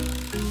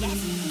 Yes,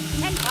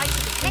 10 bites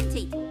would be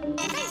plenty.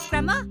 Thanks,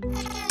 Grandma.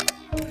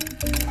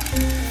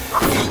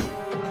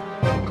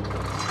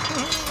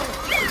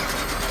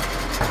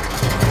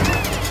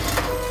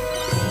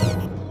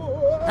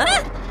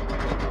 Huh?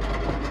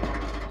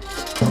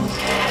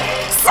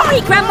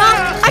 Sorry,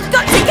 Grandma. I've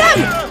got to go.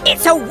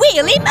 It's a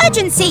wheel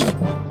emergency.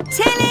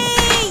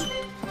 Tilly!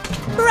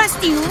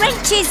 Rusty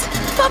wrenches.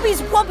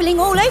 Bobby's wobbling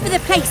all over the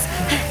place.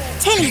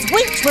 Tilly's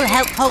winch will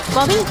help hold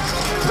Bobby.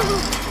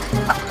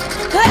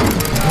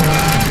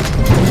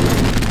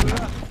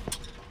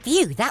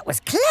 Phew, that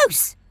was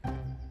close.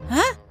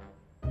 Huh?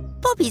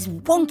 Bobby's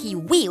wonky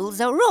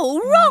wheels are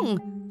all wrong.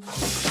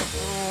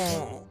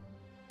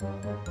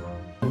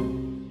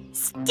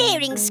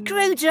 Steering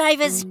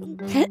screwdrivers.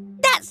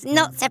 That's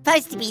not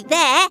supposed to be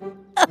there.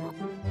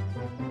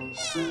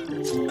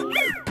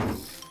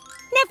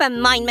 Never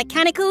mind,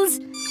 mechanicals.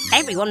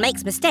 Everyone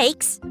makes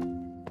mistakes.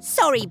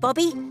 Sorry,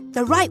 Bobby.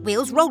 The right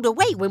wheels rolled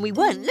away when we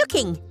weren't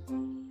looking.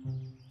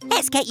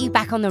 Let's get you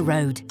back on the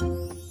road.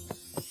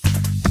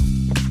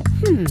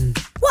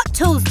 What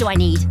tools do I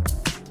need?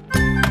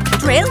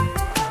 Drill?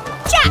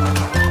 Jack!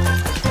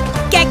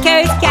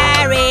 Gecko's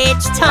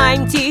garage,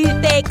 time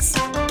to fix.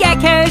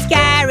 Gecko's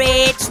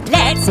garage,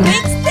 let's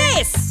fix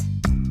this!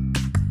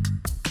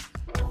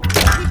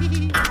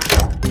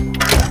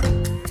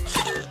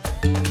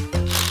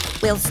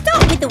 We'll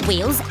start with the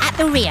wheels at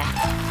the rear.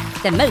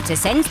 The motor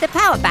sends the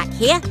power back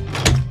here.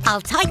 I'll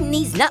tighten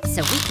these nuts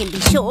so we can be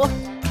sure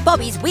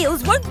Bobby's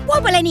wheels won't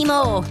wobble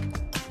anymore.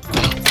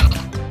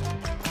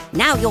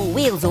 Now your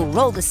wheels all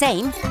roll the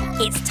same,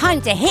 it's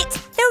time to hit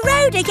the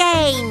road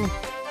again.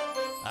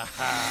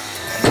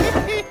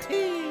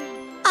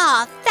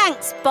 Ah,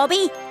 thanks,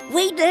 Bobby.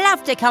 We'd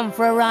love to come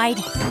for a ride.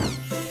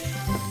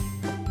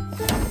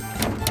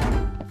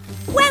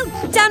 Well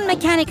done,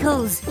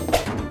 mechanicals.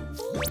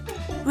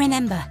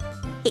 Remember,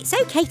 it's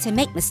okay to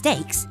make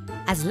mistakes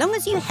as long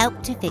as you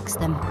help to fix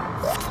them.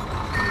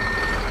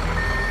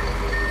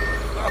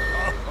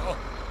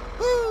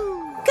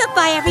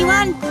 Goodbye,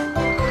 everyone.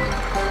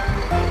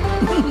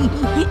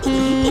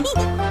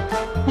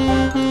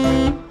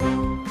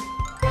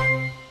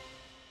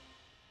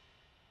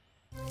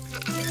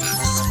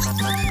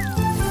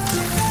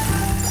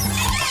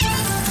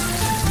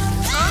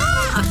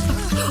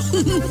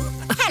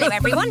 Hello,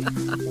 everyone.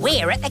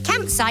 We're at the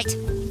campsite.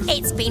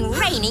 It's been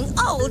raining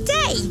all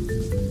day.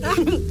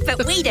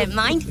 But we don't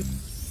mind.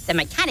 The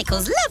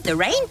mechanicals love the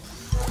rain.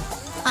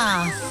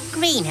 Ah,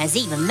 Green has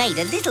even made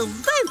a little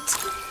boat.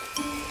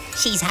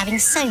 She's having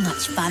so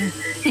much fun.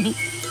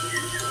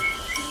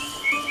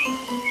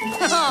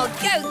 Oh,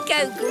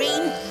 go,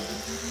 Green.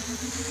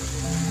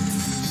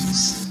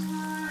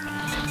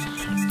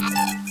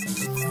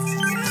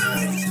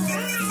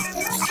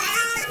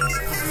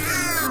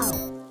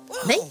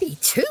 Maybe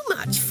too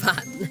much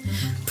fun.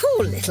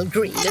 Poor little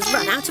Green has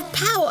run out of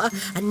power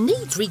and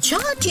needs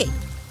recharging.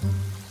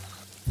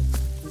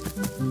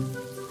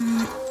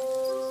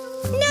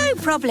 No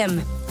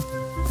problem.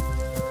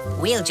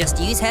 We'll just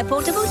use her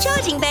portable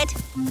charging bed.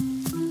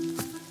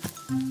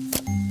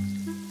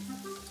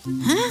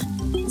 Huh?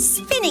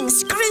 Spinning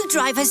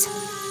screwdrivers.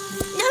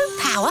 No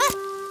power?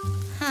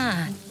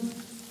 Huh.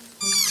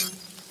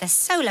 The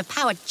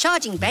solar-powered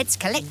charging beds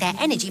collect their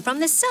energy from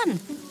the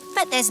sun.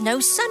 But there's no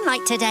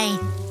sunlight today.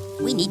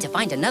 We need to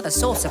find another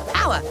source of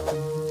power.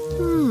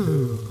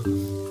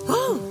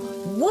 Oh,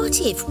 what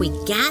if we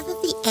gather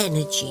the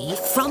energy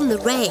from the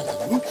rain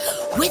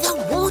with a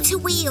water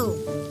wheel?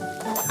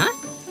 Huh?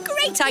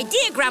 Great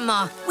idea,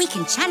 Grandma. We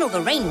can channel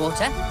the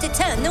rainwater to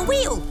turn the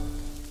wheel.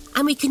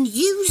 And we can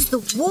use the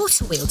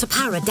water wheel to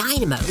power a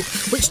dynamo,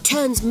 which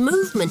turns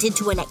movement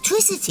into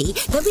electricity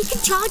that we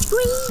can charge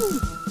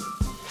Green.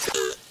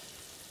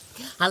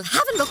 I'll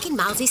have a look in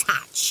Miles's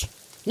hatch.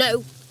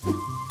 No.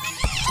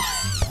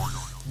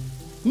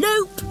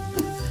 Nope.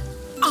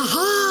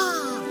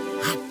 Aha!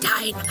 A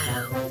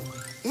dynamo.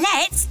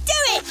 Let's do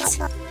it!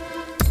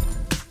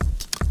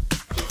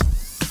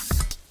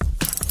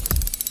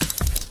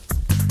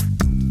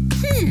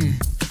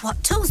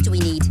 What tools do we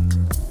need?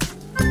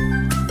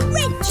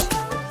 Wrench.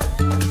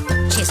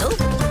 Chisel.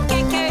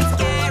 Gecko's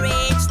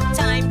garage.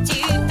 Time to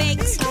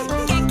fix.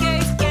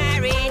 Gecko's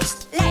garage.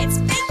 Let's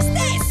fix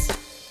this.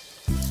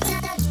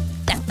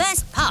 The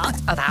first part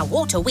of our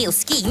water wheel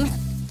scheme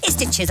is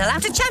to chisel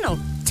out a channel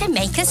to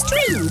make a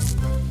stream.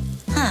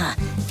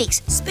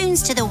 Fix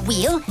spoons to the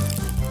wheel.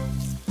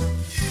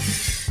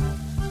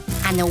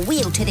 and the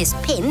wheel to this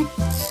pin.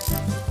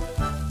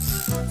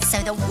 So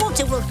the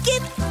water will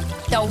give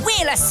the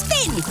wheel a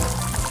spin.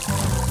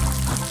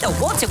 The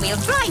water wheel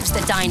drives the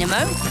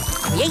dynamo,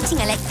 creating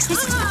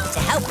electricity to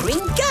help Green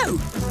go.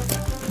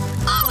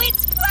 Oh,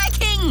 it's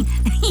working!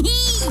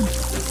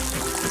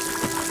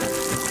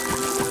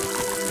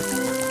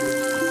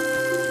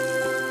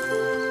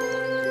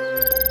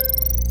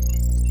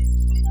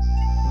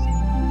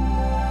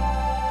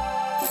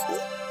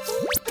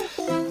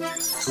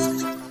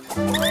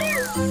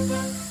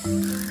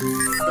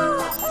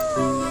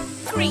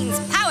 Green's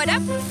powered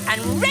up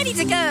and ready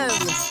to go.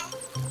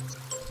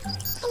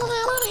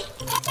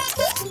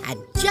 And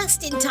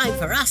just in time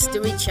for us to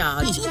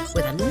recharge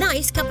with a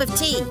nice cup of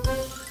tea.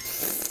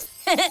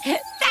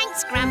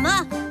 Thanks,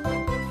 Grandma.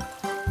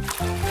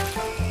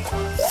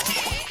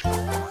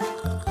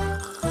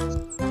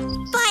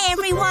 Bye,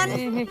 everyone.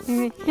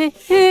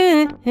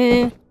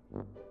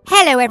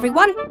 Hello,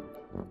 everyone.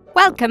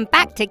 Welcome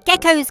back to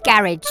Gecko's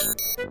garage.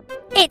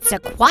 It's a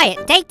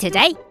quiet day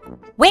today.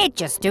 We're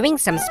just doing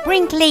some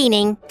spring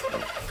cleaning.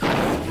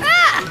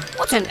 Ah!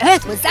 What on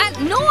earth was that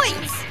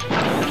noise?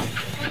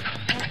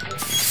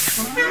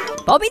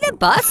 Bobby the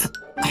bus?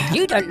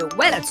 You don't look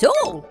well at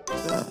all.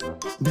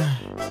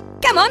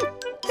 Come on,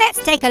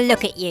 let's take a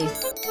look at you.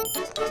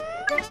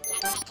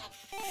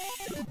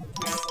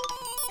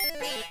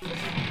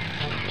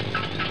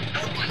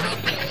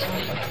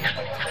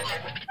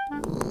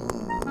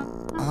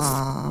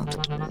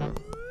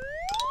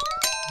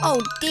 Oh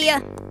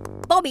dear,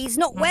 Bobby's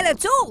not well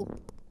at all.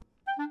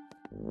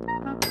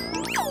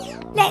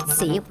 Let's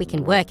see if we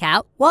can work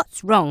out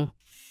what's wrong.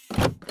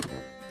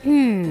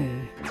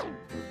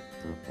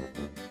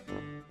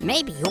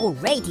 Maybe your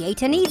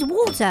radiator needs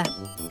water.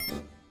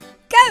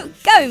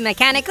 Go,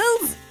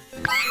 mechanicals!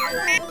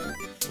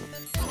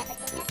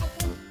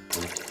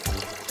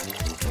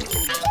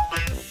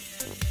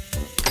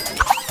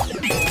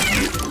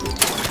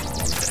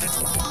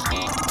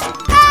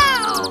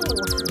 Ow!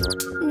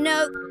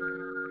 No,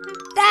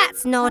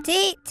 that's not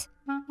it.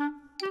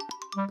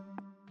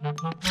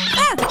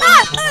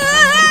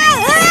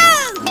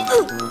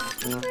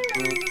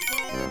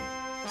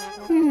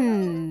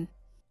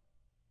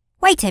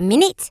 Wait a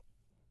minute.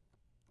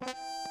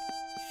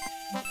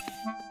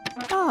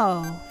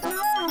 Oh.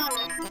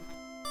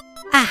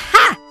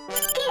 Aha!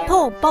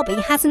 Poor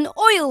Bobby has an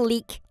oil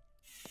leak.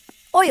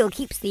 Oil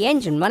keeps the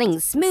engine running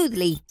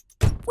smoothly.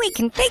 We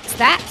can fix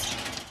that.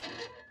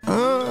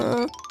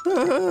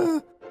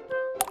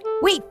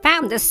 We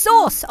found the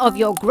source of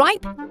your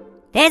gripe.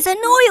 There's an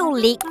oil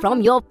leak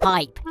from your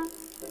pipe.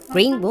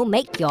 Green will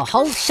make your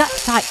hole shut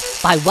tight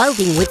by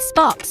welding with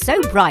sparks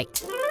so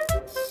bright.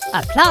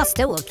 A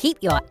plaster will keep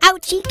your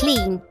ouchie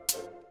clean.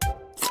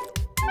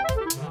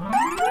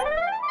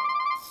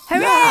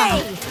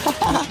 Hooray!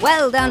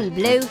 Well done,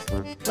 Blue.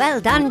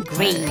 Well done,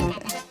 Green.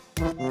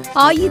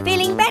 Are you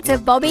feeling better,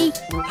 Bobby?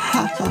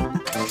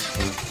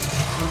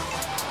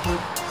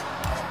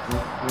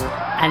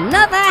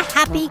 Another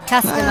happy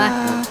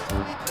customer.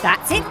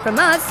 That's it from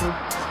us.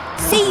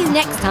 See you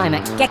next time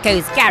at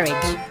Gecko's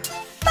garage.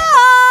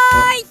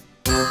 Bye!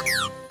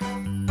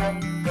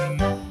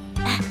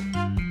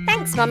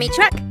 Thanks, Mummy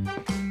Truck.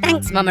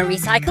 Thanks, Mama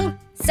Recycle.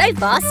 So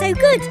far, so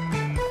good.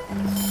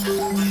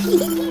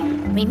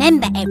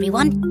 Remember,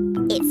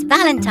 everyone, it's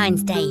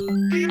Valentine's Day,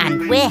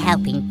 and we're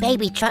helping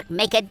Baby Truck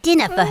make a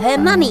dinner for her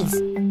mummies.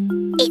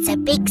 It's a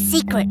big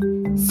secret,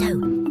 so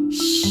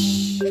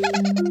shh.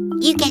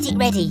 You get it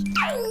ready.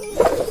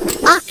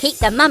 I'll keep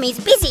the mummies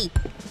busy.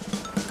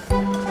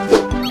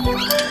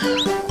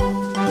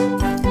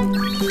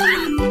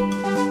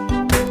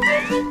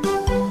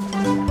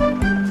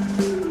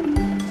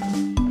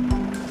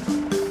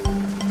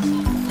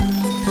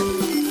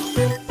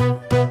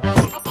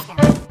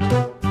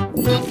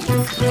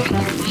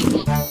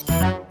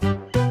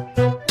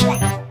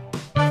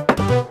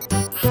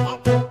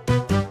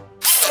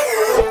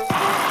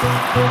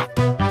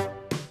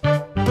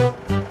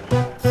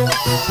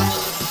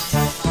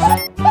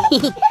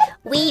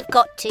 We've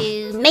got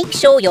to make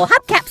sure your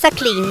hubcaps are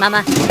clean,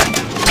 Mama.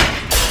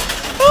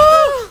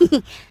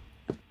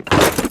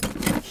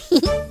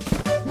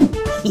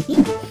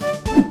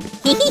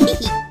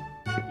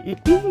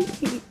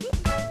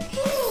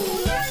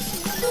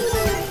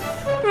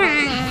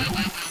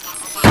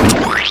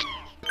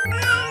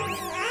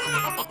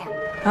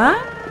 Huh?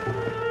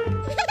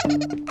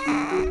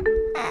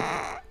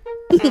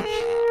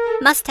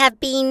 Must have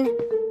been,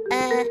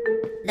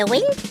 the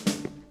wind?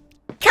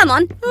 Come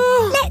on,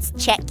 let's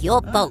check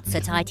your bolts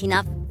are tight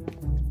enough.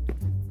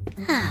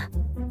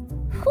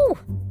 Whew.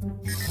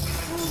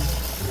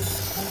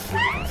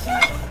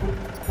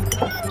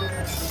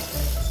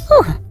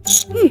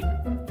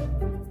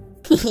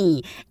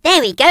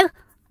 There we go.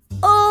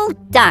 All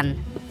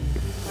done.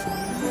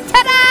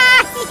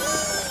 Ta-da!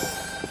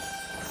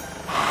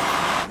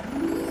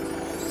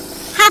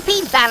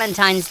 Happy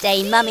Valentine's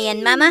Day, Mummy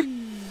and Mama.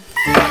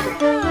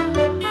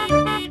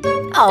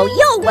 Oh,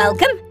 you're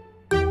welcome.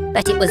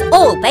 But it was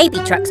all Baby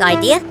Truck's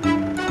idea.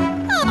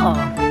 Oh.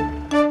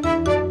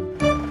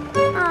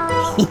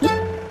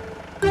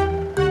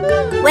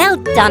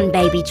 done,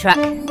 baby truck.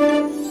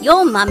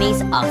 Your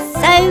mummies are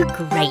so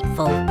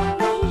grateful.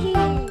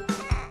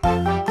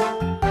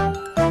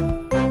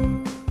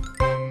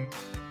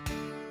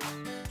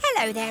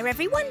 Hello there,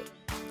 everyone.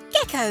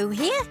 Gecko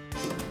here.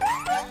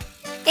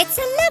 It's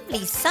a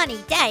lovely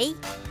sunny day,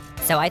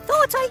 so I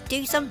thought I'd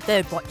do some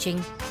bird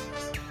watching.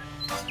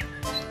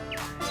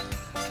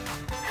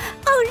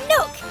 Oh,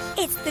 look!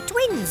 It's the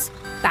twins,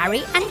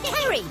 Barry and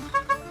Carrie.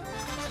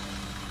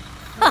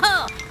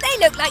 Oh, they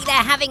look like they're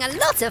having a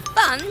lot of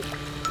fun.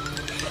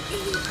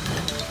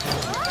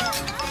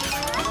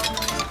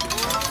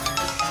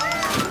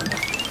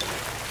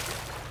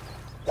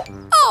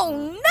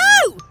 Oh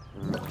no!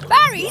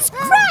 Barry's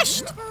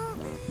crashed!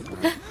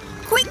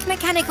 Quick,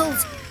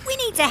 mechanicals! We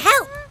need to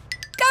help!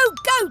 Go,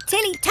 go,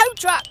 Tilly tow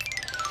truck!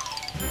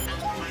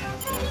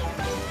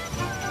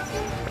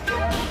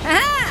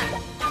 Aha!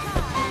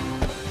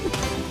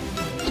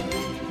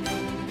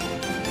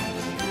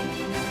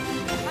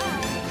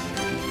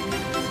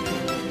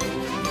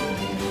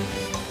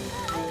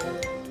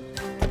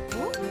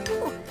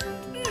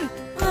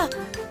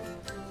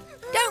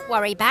 Don't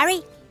worry,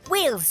 Barry.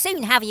 We'll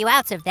soon have you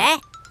out of there.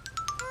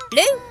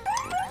 Blue?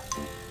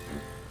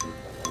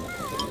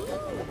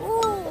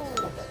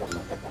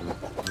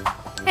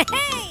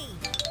 Hey!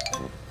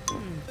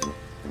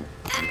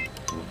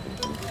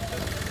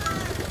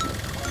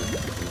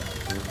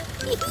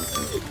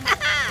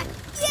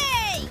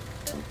 Yay!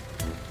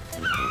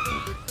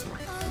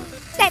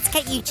 Let's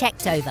get you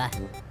checked over.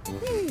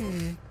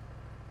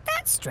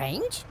 That's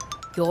strange.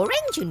 Your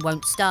engine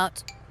won't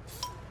start.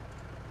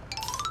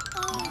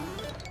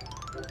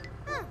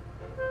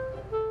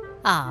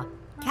 Ah,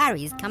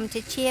 Carrie's come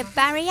to cheer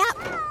Barry up.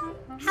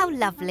 How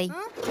lovely.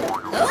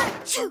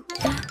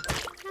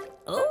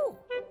 Oh,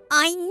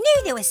 I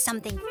knew there was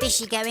something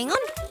fishy going on.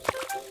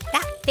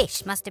 That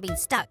fish must have been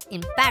stuck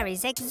in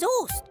Barry's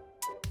exhaust.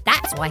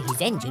 That's why his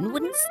engine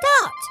wouldn't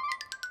start.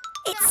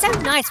 It's so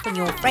nice when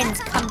your friends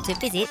come to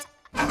visit.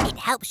 It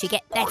helps you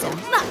get better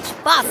much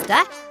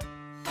faster.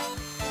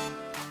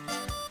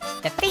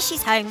 The fish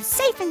is home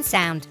safe and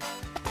sound.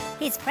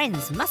 His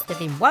friends must have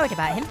been worried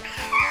about him.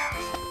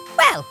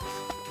 Well,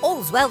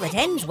 all's well that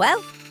ends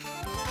well.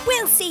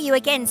 We'll see you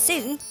again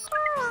soon.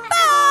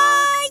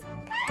 Bye!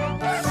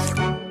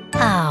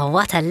 Ah,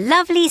 what a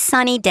lovely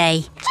sunny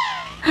day.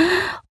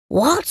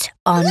 What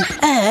on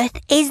earth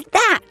is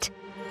that?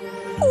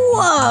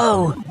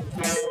 Whoa!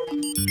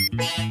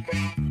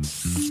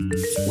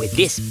 With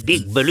this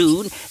big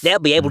balloon, they'll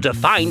be able to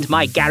find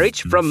my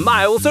garage from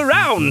miles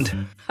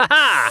around.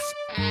 Ha-ha!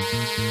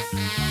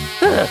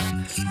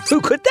 Who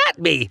could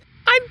that be?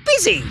 I'm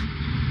busy.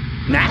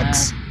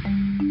 Max?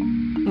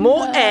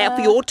 More air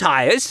for your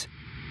tyres?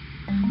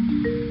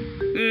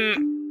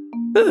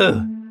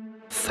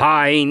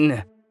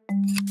 Fine.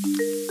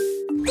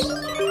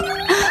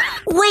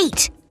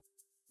 Wait!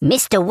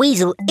 Mr.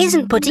 Weasel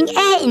isn't putting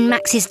air in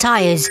Max's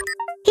tyres.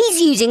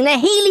 He's using the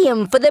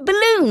helium for the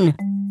balloon.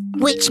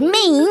 Which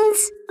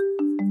means...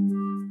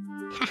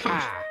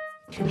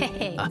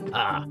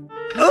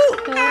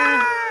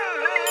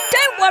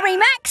 Don't worry,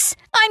 Max.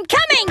 I'm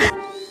coming.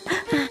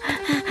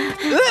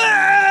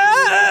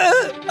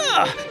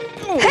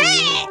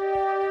 Hey!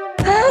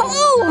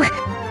 Oh!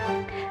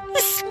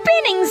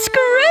 Spinning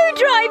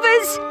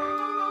screwdrivers!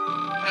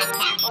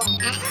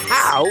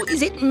 How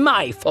is it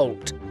my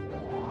fault?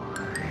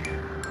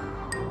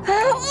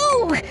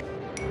 Oh!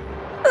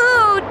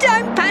 Oh,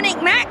 don't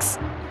panic, Max.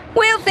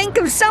 We'll think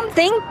of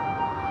something.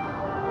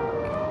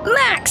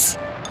 Max,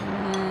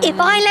 if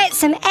I let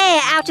some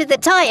air out of the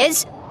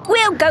tyres,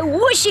 we'll go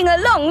whooshing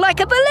along like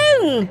a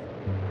balloon.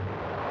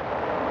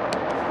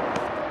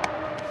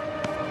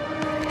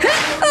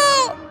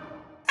 Oh!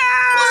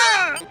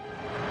 Ah!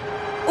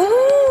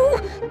 Ooh!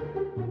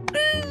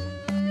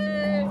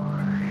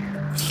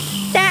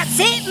 That's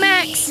it,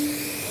 Max.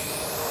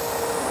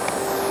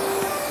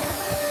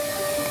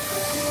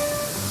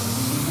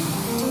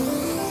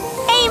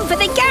 Aim for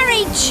the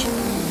garage.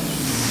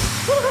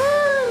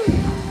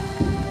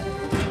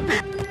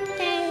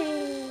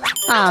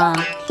 Ah,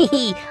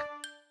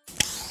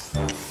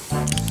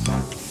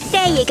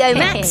 there you go,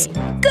 Max.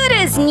 Good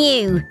as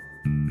new.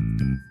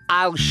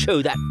 I'll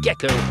show that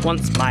Gecko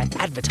once my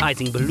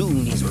advertising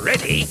balloon is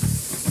ready.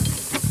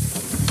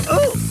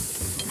 Oh!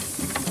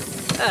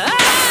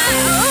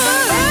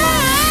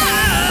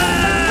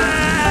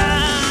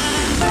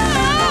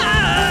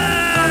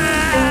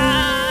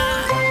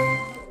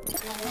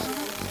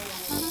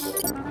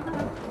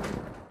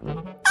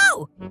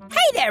 Oh,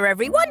 hey there,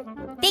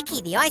 everyone.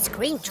 Vicky, the ice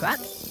cream truck,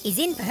 is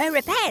in for her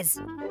repairs.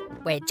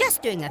 We're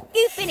just doing a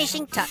few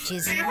finishing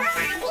touches.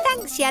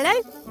 Thanks,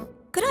 Yellow.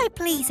 Could I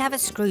please have a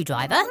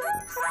screwdriver?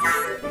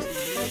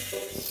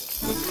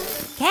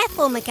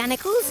 Careful,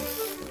 mechanicals.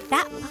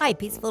 That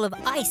pipe is full of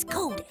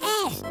ice-cold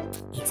air.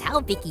 It's how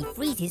Vicky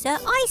freezes her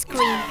ice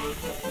cream.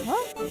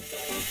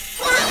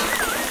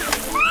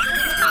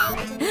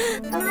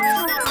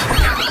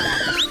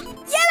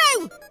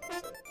 Yellow!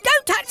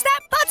 Don't touch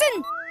that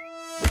button!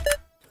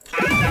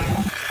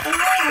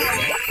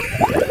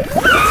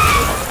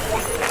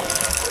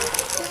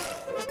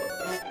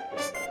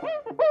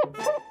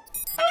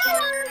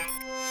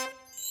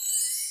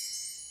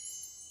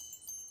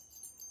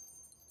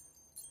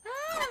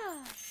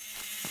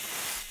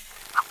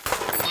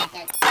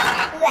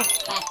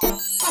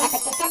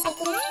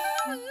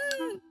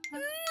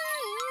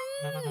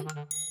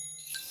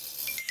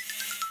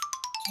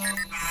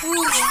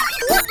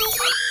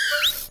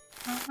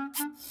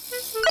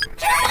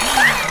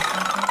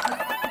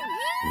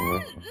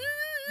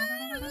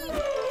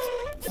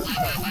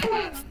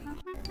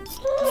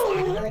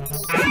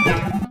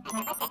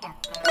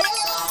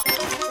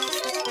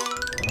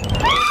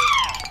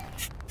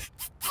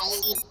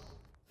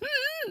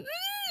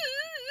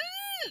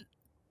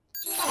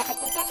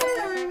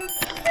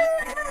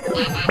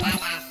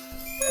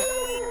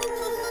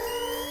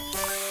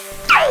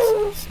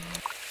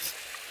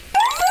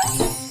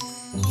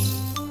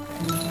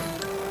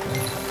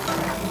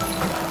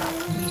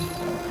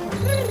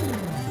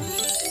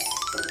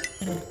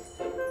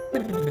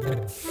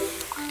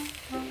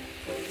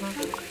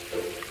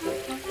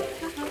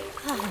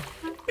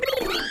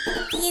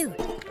 Phew.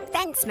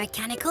 Thanks,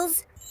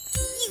 Mechanicals.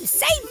 You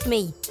saved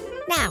me.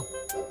 Now,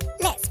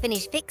 let's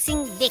finish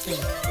fixing Vicky.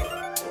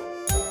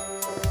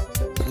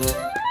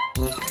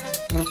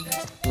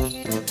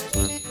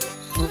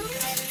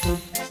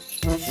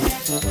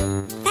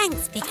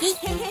 Thanks, Vicky.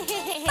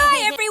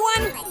 Bye,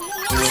 everyone.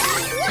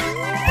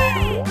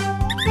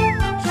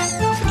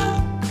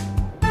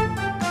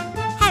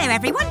 Hello,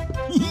 everyone.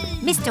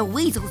 Mr.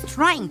 Weasel's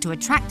trying to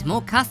attract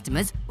more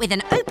customers with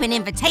an open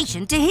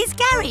invitation to his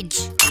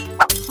garage.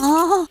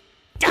 Oh.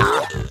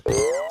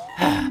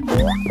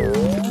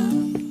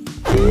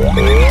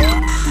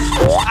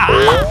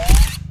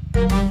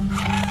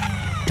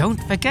 Don't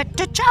forget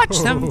to charge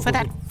them for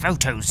that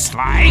photo,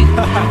 Sly.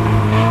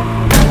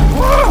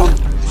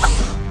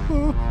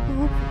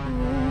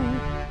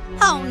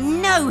 Oh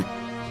no!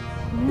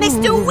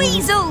 Mr.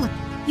 Weasel!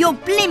 Your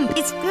blimp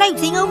is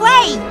floating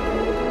away!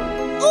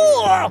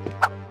 Oh!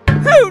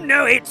 Oh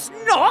no, it's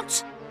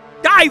not!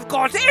 I've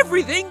got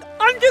everything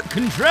under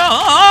control!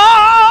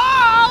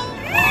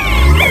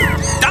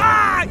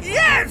 Ah,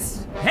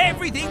 yes!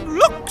 Everything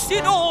looks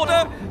in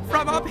order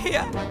from up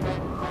here.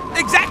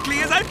 Exactly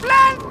as I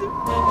planned!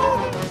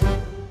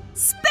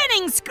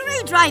 Spinning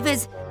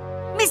screwdrivers!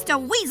 Mr.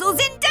 Weasel's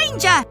in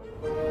danger!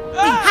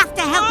 We have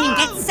to help him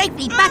get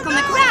safely back on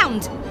the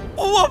ground!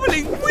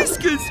 Wobbling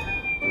whiskers!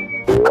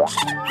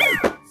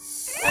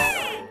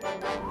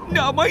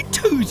 Now my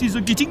toesies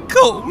are getting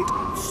cold!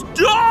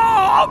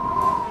 Stop!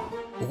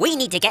 We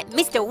need to get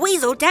Mr.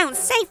 Weasel down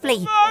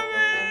safely!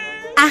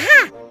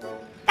 Aha!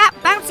 That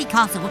bouncy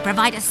castle will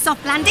provide a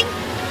soft landing.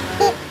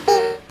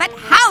 But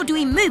how do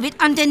we move it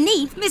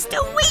underneath Mr.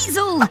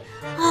 Weasel?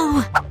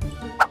 Oh,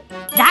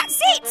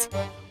 that's it!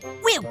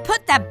 We'll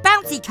put the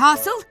bouncy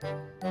castle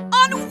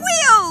on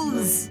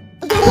wheels!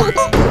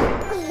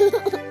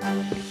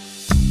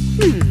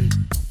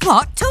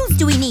 What tools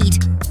do we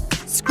need?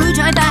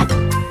 Screwdriver,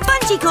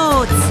 bungee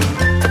cords.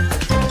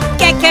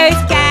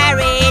 Gecko's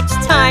garage,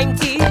 time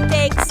to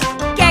fix.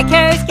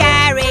 Gecko's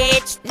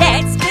garage,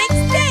 let's fix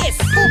this.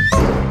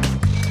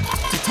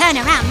 To turn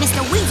around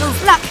Mr.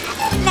 Weasel's luck,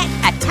 let's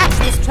attach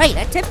this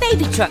trailer to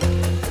Baby Truck.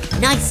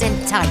 Nice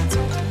and tight.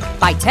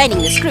 By turning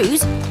the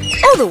screws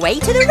all the way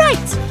to the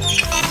right.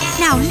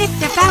 Now lift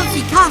the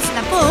bouncy castle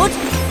aboard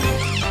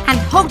and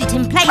hold it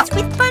in place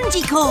with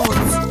bungee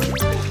cords.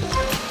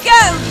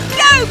 Go,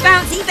 go,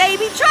 bouncy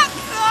Baby Truck!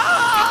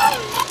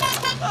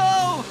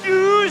 Oh,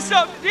 do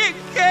something,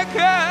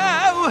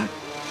 Gecko!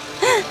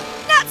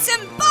 Nuts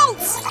and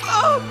bolts!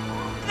 Oh,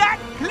 that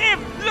cliff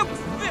looks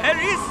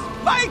very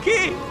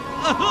spiky!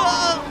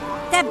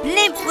 The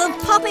blimp will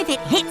pop if it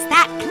hits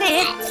that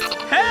cliff.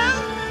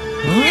 Help!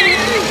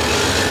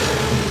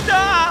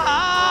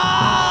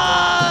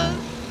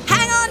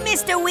 Hang on,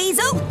 Mr.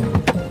 Weasel.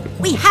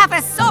 We have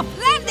a soft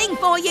landing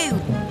for you.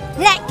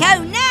 Let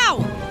go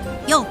now.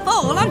 You'll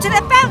fall onto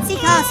the bouncy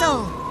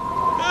castle.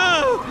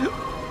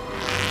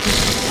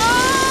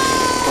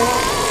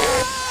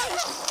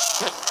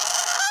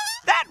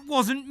 That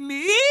wasn't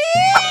me!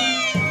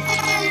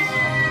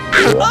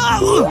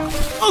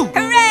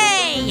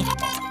 Hooray!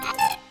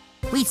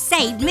 We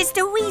saved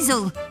Mr.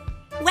 Weasel.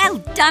 Well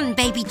done,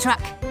 Baby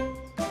Truck.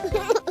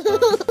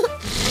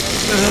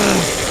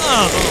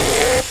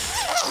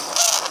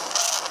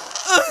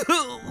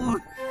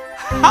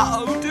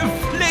 How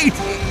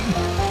deflating!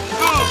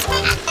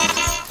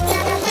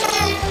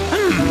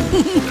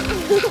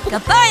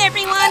 Goodbye,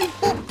 everyone.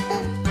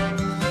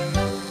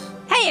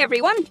 Hey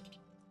everyone,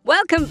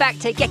 welcome back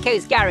to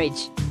Gecko's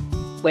garage.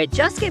 We're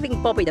just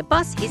giving Bobby the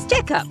bus his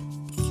checkup.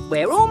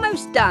 We're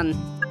almost done.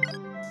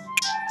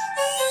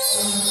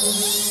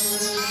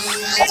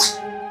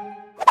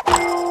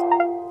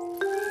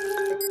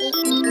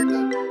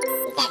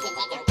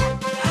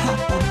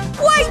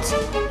 Wait!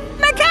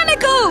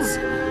 Mechanicals!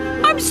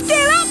 I'm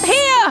still up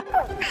here!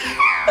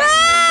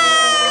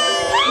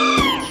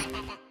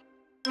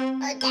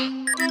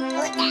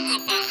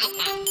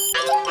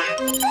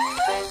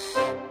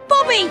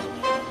 Bobby!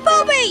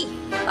 Bobby!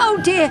 Oh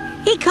dear,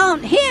 he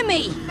can't hear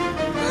me!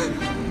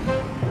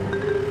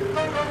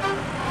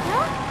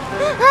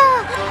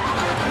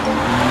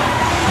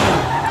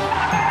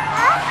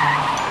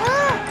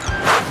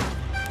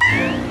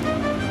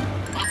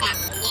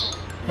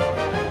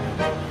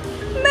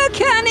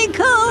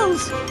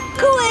 Mechanicals!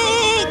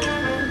 Quick!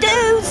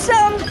 Do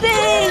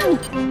something!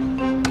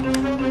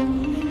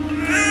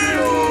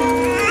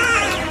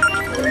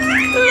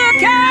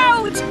 Look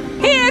out!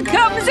 Here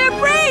comes a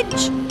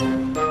bridge!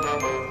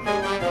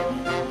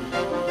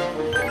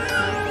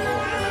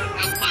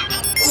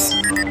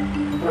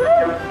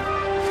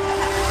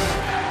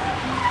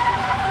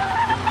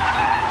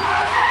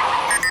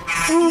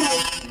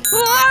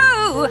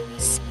 Whoa!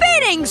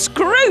 Spinning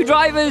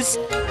screwdrivers!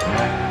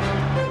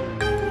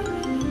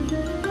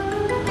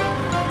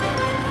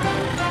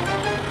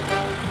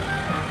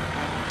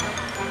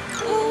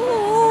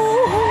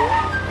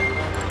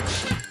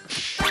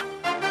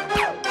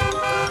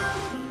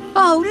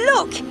 Oh,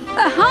 look!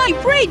 A high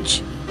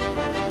bridge!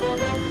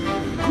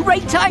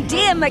 Great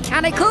idea,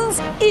 Mechanicals!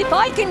 If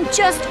I can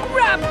just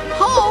grab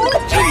hold...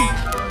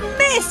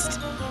 Missed!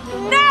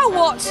 Now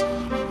what?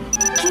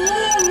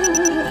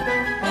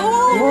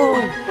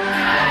 Oh.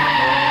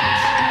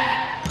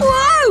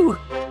 Whoa!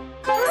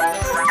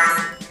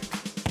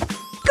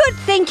 Good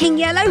thinking,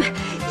 Yellow.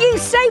 You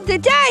saved the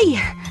day.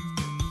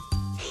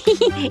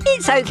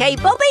 It's okay,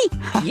 Bobby.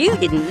 You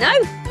didn't know,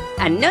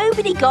 and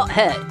nobody got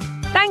hurt.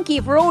 Thank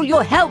you for all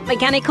your help,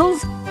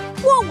 Mechanicals.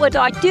 What would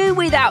I do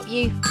without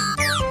you?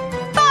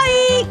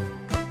 Bye!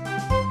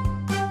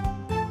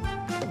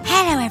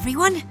 Hello,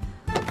 everyone.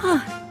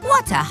 Oh,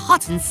 what a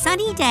hot and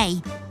sunny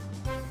day.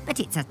 But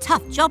it's a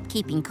tough job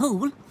keeping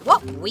cool.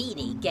 What we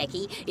need,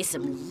 Gecko, is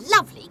some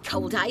lovely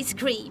cold ice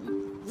cream.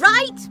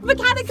 Right,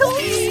 Mechanicals?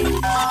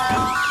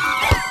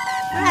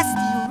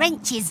 Rusty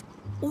wrenches.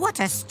 What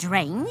a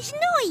strange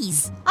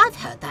noise. I've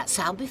heard that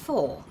sound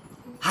before.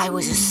 I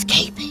was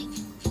escaping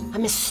a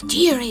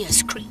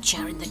mysterious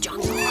creature in the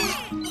jungle.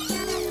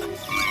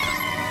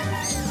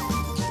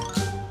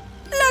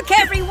 Look,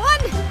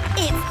 everyone!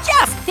 It's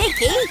just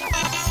Vicky.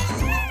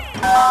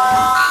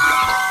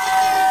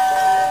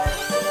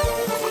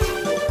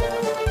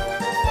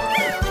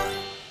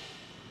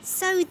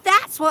 So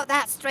that's what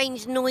that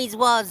strange noise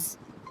was.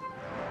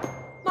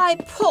 My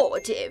poor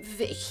dear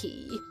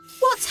Vicky.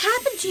 What's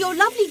happened to your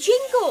lovely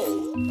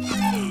jingle?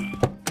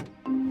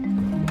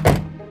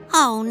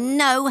 Oh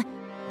no,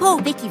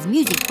 poor Vicky's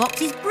music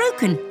box is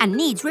broken and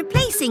needs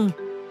replacing.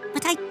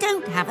 But I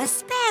don't have a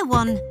spare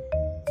one.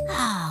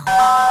 Oh.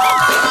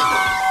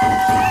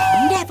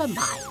 Never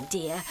mind,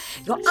 dear.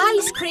 Your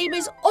ice cream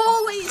is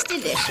always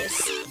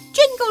delicious,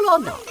 jingle or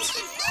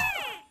not.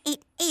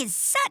 It is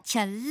such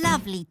a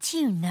lovely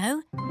tune,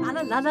 though. La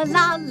la la la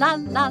la la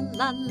la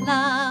la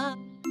la.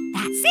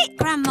 That's it,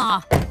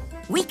 Grandma.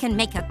 We can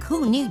make a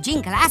cool new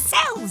jingle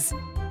ourselves.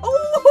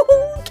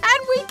 Oh,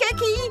 can we,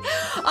 Gecko?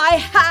 I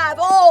have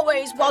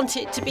always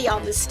wanted to be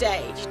on the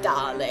stage,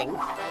 darling.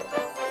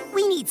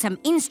 We need some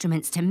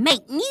instruments to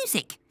make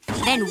music.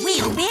 Then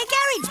we'll be a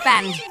garage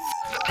band.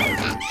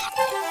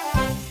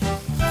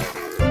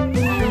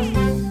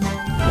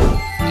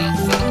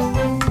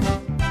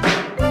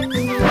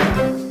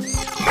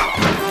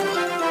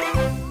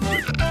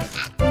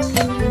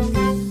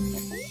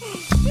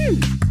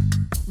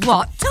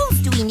 What tools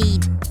do we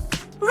need?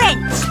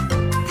 Wrench,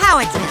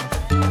 power drill.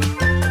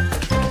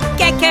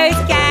 Gecko's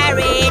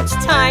garage,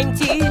 time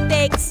to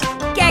fix.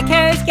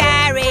 Gecko's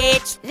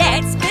garage,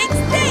 let's fix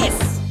this.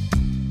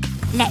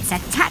 Let's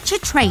attach a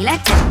trailer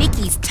to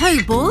Vicky's tow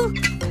ball.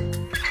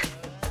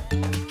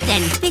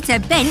 Then fit a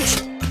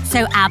bench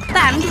so our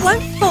band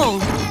won't fall.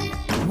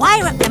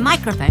 Wire up the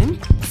microphone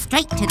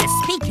straight to the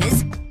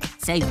speakers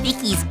so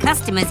Vicky's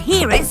customers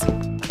hear us,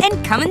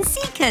 then come and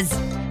seek us.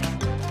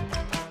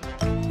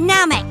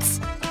 Now, Mex,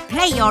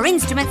 play your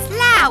instruments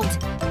loud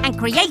and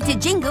create a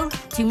jingle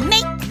to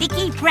make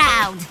Vicky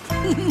proud.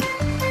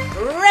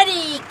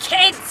 Ready,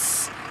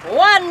 kids?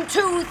 1,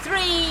 2, 3,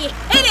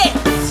 hit it!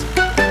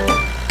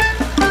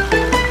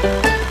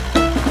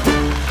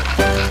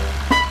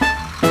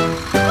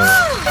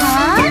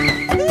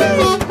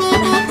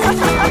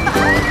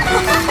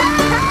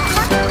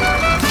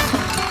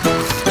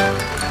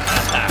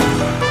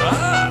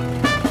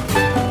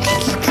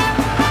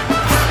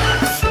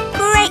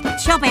 Great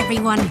job,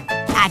 everyone.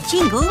 Our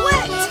jingle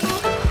worked.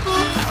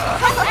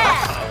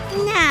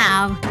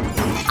 Now,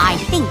 I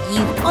think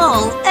you've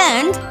all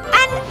earned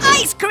an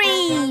ice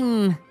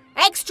cream.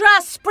 Extra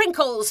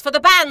sprinkles for the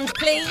band,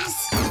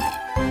 please.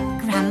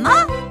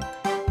 Grandma?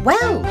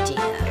 Well,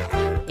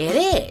 dear, it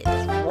is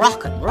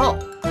rock and roll.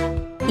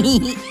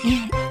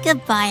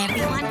 Goodbye,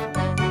 everyone.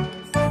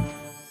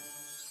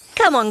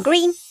 Come on,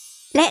 Green.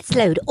 Let's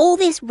load all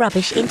this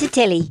rubbish into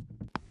Tilly.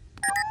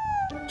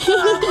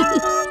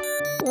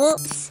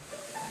 Whoops.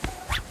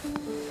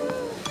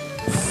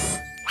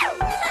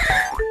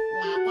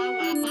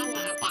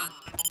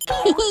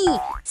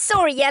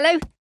 Sorry, Yellow.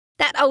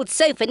 That old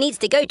sofa needs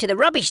to go to the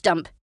rubbish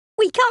dump.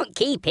 We can't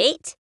keep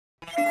it.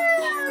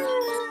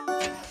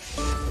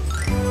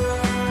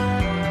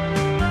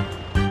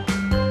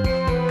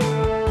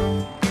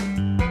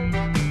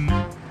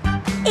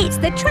 It's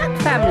the Truck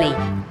family.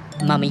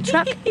 Mummy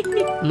Truck,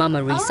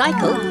 Mama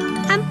Recycle,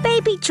 and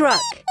Baby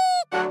Truck.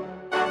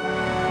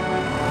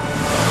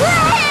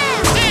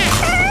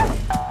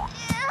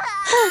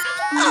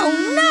 Oh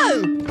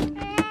no!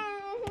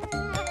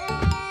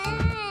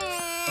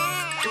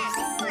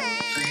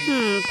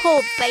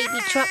 Poor baby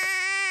truck.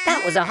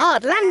 That was a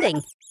hard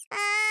landing.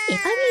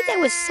 If only there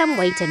was some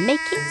way to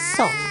make it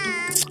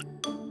soft.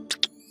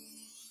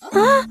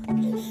 Huh?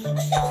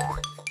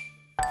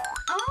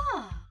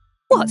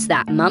 What's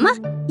that, Mama?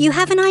 You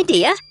have an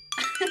idea?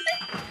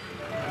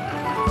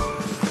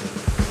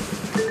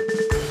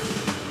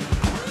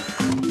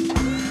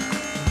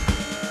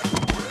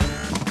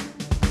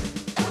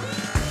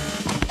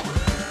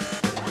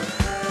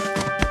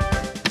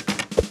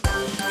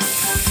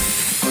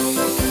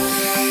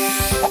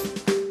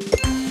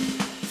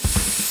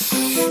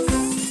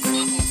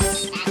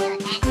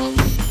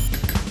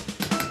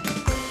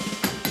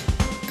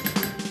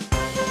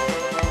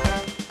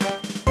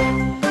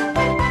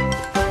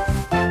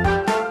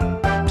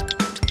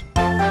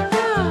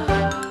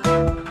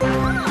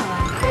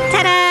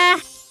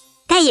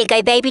 There you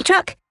go, baby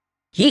truck.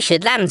 You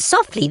should land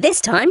softly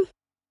this time.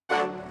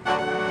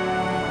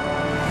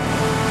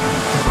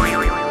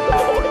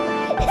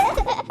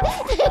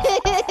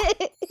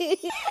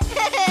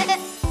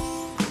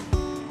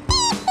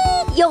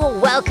 You're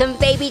welcome,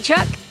 baby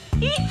truck.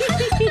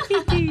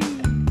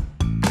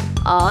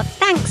 Aw,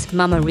 thanks,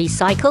 Mama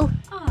Recycle.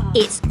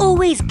 It's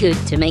always good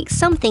to make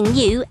something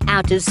new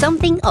out of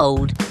something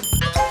old.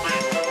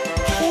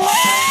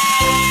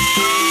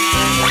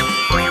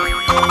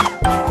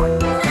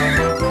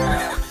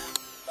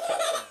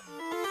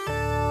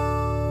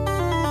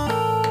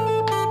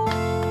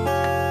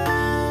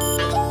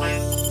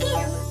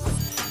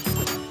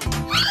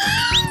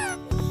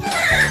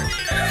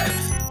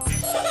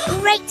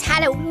 Great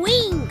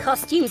Halloween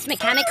costumes,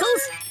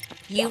 Mechanicals.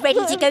 You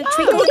ready to go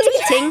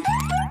trick-or-treating?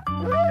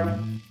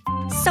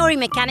 Sorry,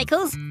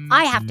 Mechanicals.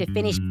 I have to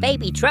finish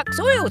Baby Truck's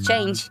oil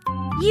change.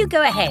 You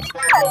go ahead.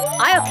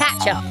 I'll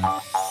catch up.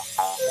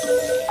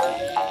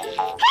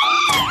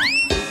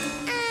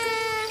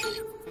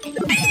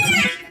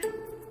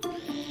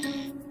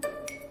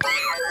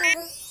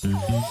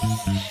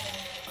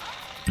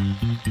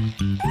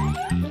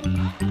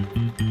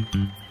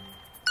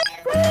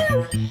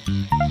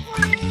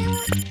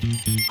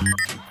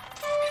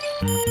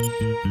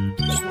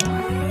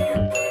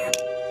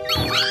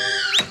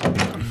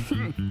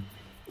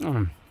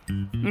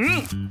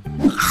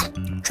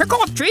 Trick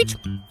or treat?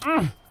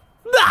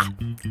 Bah!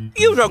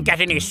 You don't get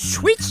any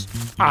sweets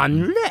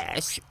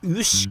unless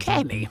you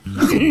scare me.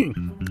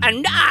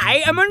 And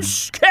I am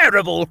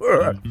unscarable.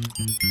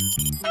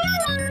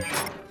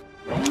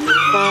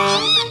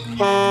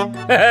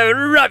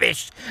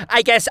 Rubbish!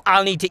 I guess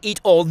I'll need to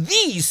eat all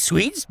these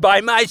sweets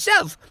by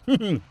myself.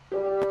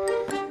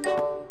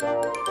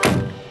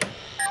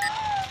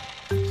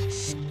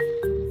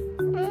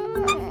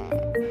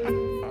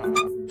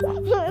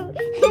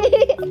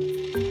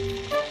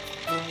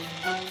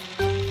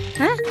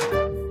 Huh?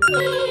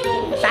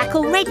 Back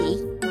already?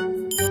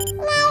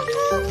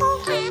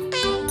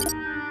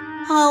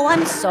 Oh,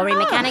 I'm sorry,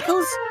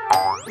 Mechanicals.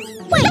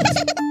 Wait,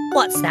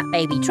 what's that,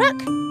 Baby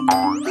Truck?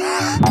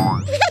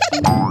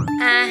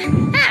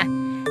 Aha!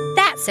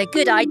 That's a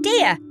good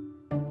idea.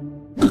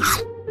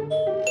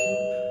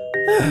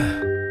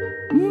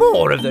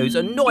 More of those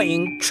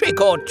annoying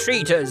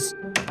trick-or-treaters.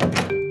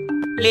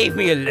 Leave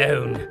me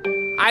alone.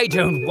 I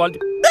don't want...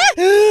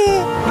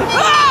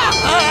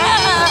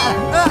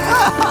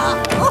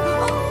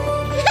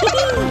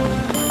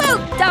 Well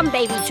done,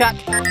 Baby Truck.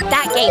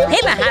 That gave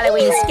him a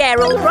Halloween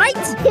scare, all right.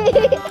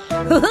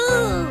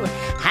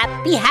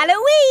 Happy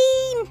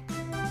Halloween!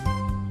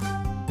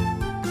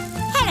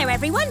 Hello,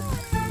 everyone.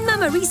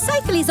 Mama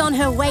Recycle is on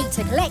her way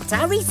to collect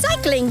our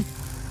recycling.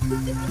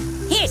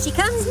 Here she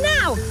comes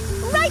now,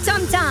 right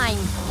on time.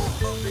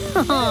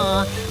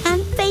 Aww,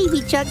 and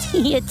Baby Truck's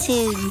here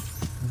too.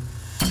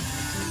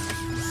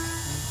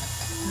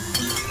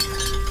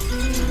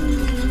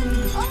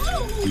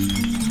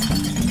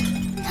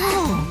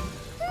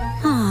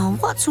 Oh,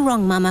 what's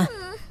wrong, Mama?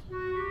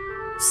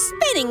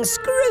 Spinning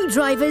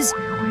screwdrivers!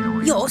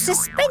 Your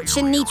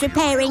suspension needs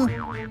repairing.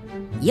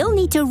 You'll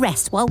need to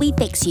rest while we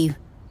fix you.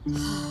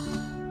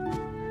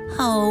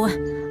 Oh,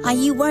 are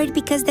you worried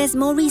because there's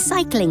more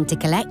recycling to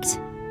collect?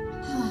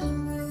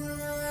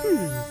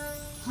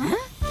 Huh?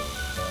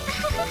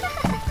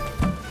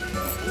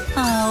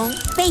 Oh,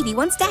 Baby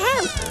wants to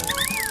help.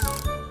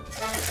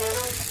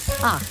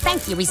 Ah,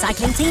 thank you,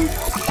 recycling team.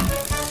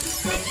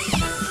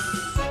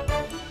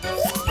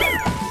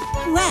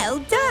 Well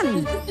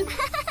done!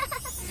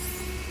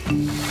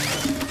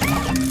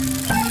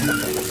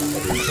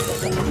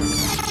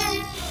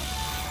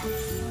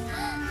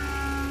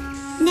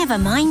 Never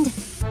mind.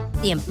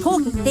 The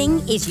important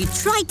thing is you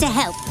tried to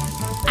help.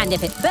 And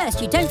if at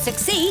first you don't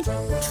succeed,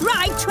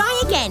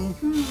 try again.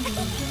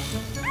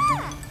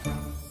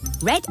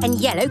 Red and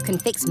yellow can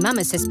fix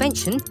Mama's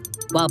suspension,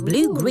 while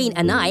blue, green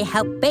and I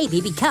help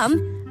Baby become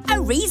a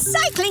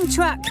recycling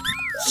truck.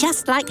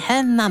 Just like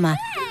her Mama.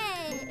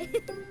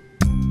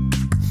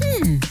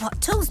 What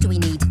tools do we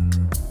need?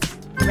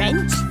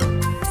 Wrench,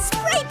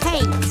 spray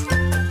paint.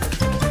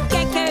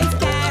 Gecko's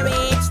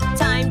garage,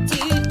 time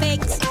to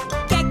fix.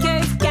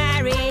 Gecko's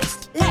garage,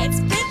 let's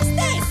fix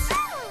this.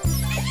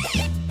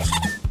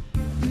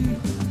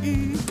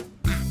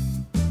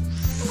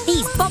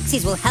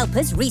 maxes will help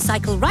us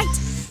recycle right.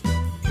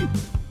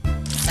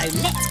 So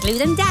let's glue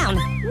them down,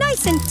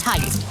 nice and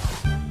tight.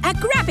 A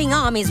grabbing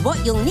arm is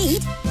what you'll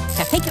need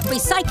to pick up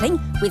recycling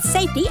with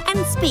safety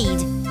and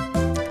speed.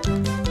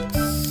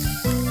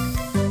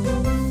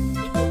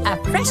 A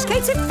fresh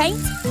coat of paint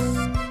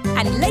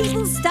and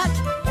labels stuck.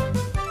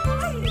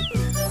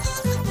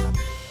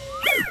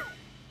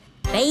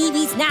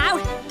 Babies now,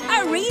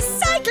 a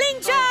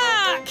recycling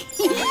truck!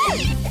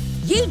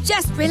 You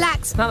just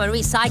relax, Mama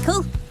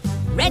Recycle.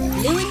 Red,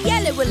 blue and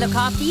yellow will look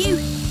after you.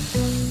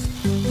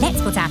 Let's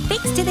put our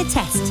fix to the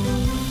test.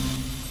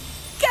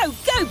 Go,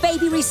 go,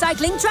 baby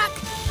recycling truck!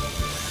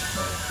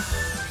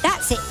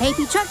 That's it,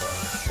 baby truck.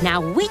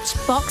 Now which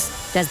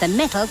box does the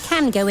metal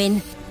can go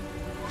in?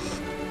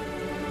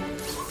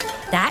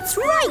 That's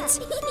right!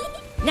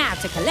 Now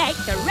to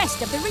collect the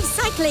rest of the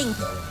recycling.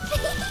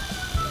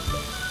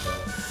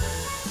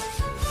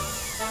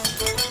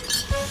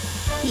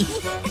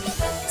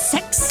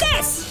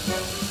 Success!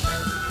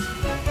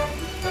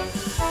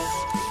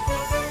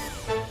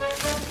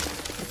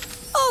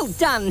 All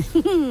done.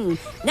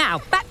 Now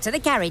back to the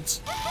garage.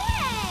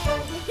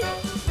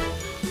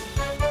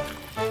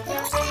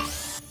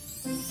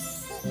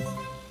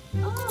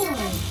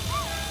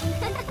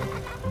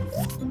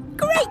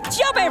 Great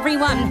job,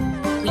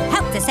 everyone! We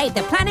helped to save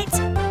the planet,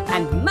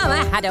 and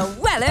Mama had a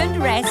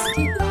well-earned rest.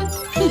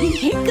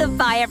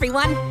 Goodbye,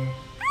 everyone.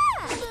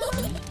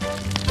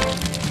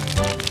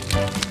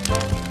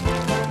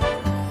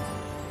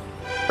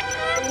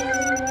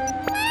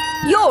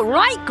 You're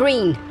right,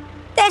 Green.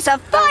 There's a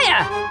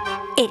fire.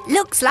 It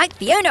looks like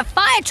Fiona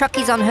fire truck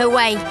is on her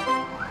way.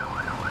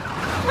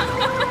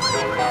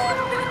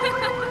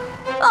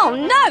 Oh,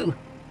 no.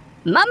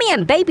 Mummy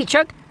and Baby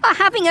Truck are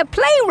having a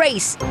play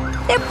race.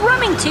 They're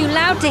brumming too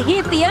loud to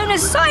hear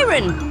Fiona's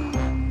siren.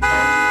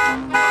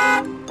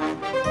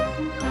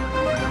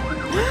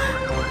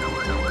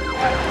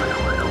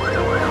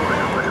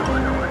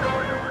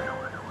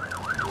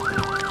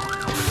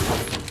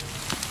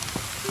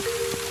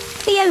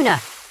 Fiona,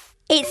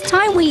 it's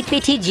time we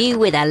fitted you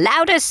with a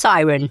louder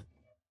siren.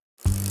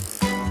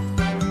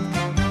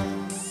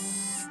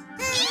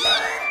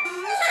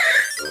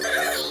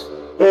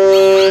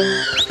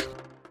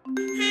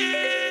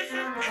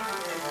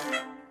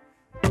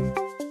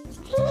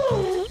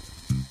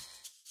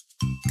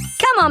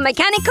 Come on,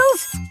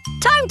 Mechanicals.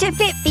 Time to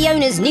fit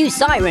Fiona's new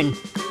siren.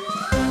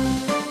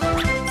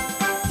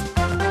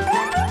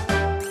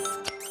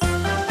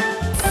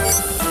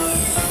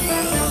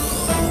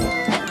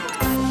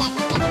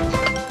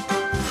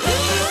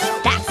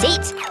 That's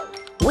it.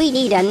 We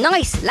need a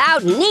nice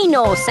loud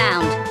Neenor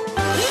sound.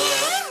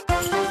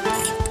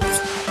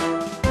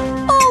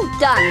 All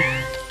done.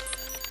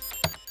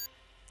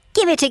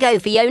 Give it a go,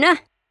 Fiona.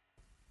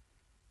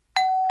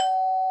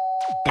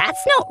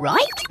 That's not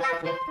right.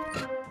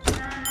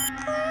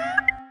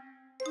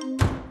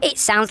 It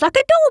sounds like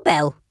a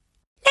doorbell.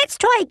 Let's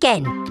try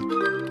again.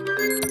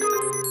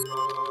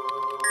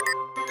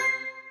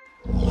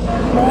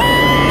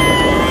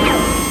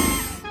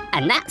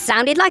 And that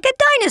sounded like a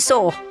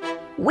dinosaur.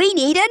 We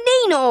need a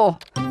Neenor.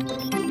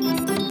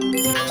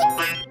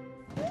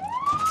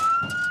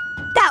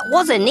 That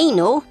was a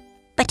Neenor,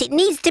 but it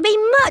needs to be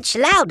much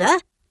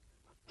louder.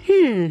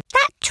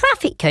 That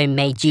traffic cone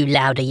made you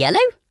louder, Yellow.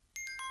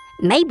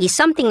 Maybe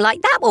something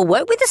like that will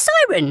work with the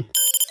siren.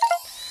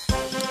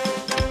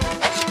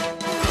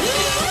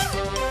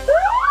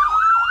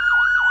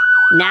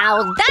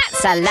 Now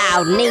that's a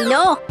loud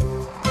Neenor.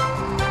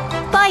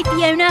 Bye,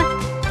 Fiona.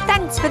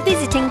 Thanks for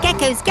visiting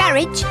Gecko's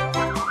garage.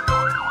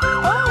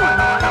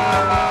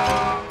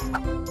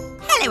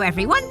 Hello,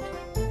 everyone.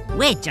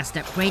 We're just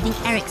upgrading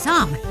Eric's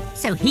arm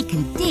so he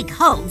can dig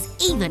holes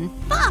even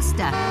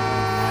faster.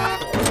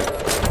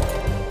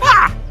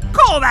 Ah!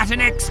 Call that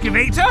an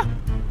excavator?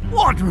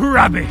 What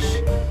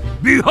rubbish!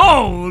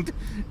 Behold,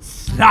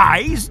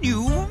 Sly's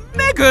new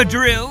mega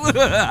drill.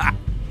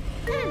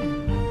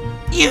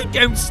 You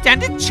don't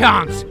stand a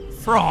chance,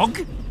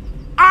 Frog.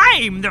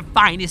 I'm the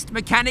finest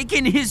mechanic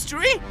in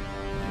history.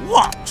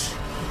 Watch.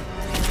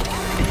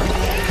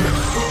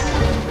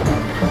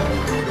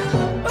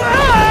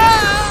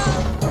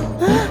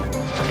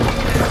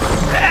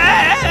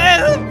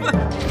 Help!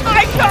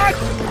 I can't...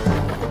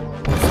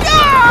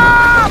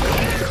 Stop!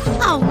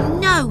 Oh,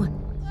 no.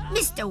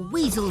 Mr.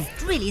 Weasel's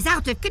drill is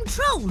out of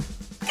control.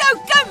 Go,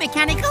 go,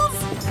 Mechanicals!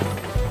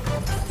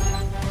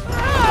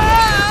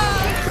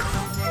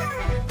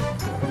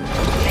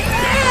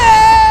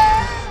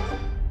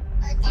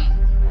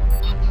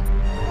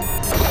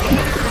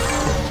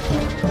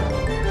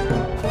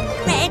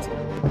 Red,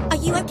 are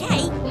you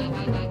okay?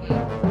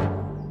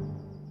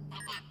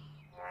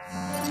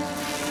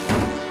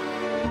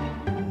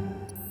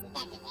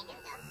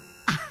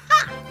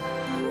 Aha!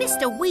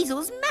 Mr.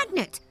 Weasel's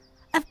magnet.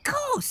 Of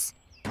course.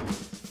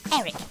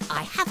 Eric,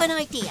 I have an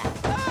idea.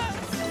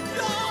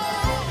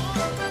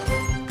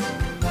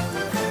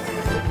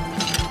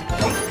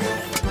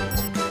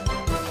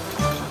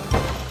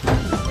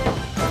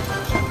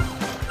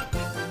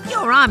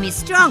 Your arm is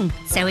strong,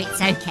 so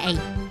it's okay.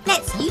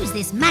 Let's use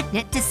this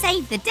magnet to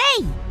save the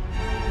day.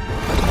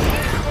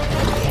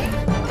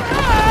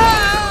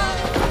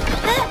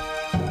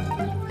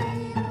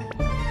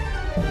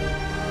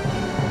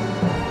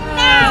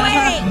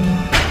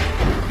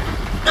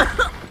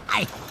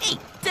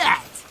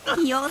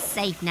 You're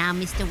safe now,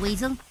 Mr.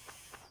 Weasel.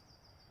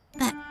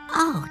 But,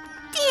 oh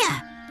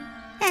dear,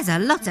 there's a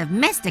lot of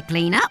mess to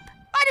clean up.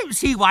 I don't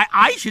see why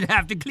I should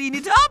have to clean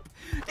it up.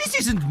 This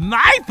isn't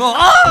my fault.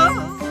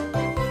 Oh!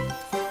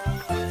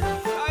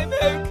 I'm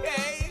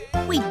okay.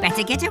 We'd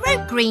better get a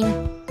rope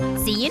green.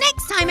 See you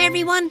next time,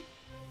 everyone.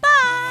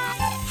 Bye.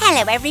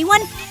 Hello,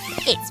 everyone.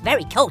 It's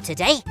very cold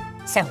today,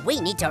 so we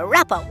need to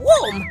wrap up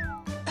warm.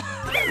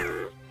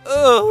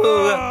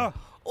 Oh,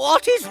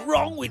 what is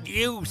wrong with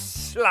you,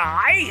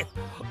 Sly?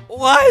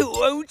 Why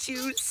won't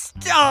you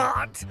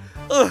start?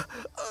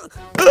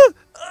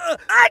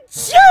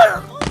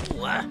 Achoo!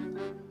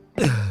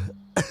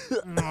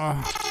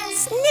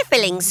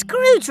 Sniffling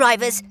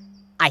screwdrivers.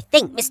 I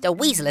think Mr.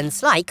 Weasel and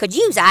Sly could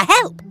use our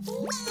help.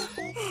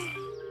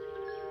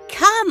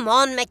 Come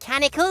on,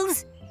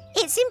 Mechanicals.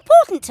 It's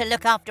important to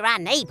look after our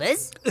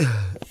neighbours.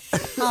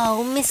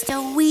 Oh,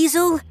 Mr.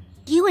 Weasel,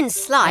 you and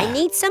Sly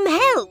need some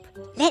help.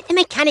 Let the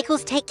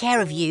Mechanicals take care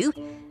of you,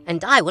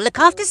 and I will look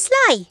after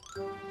Sly.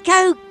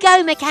 Go,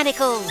 go,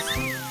 Mechanicals!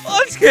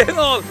 What's going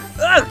on?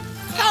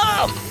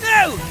 Oh,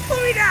 no!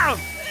 Put me down!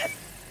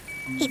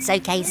 It's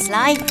okay,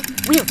 Sly.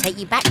 We'll take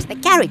you back to the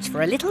garage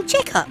for a little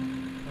checkup.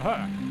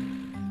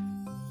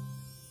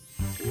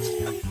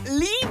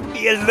 Leave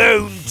me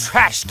alone,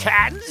 trash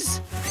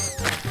cans.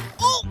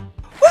 Oh,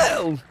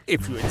 well,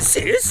 if you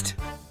insist.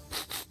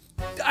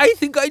 I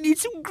think I need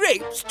some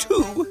grapes,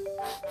 too.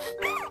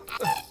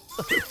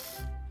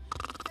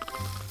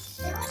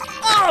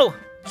 Oh!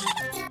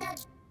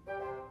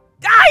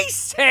 I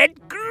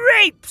said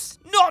grapes,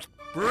 not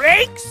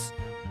brakes.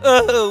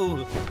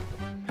 Oh.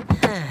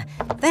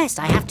 First,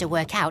 I have to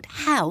work out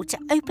how to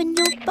open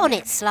your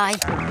bonnet, Sly.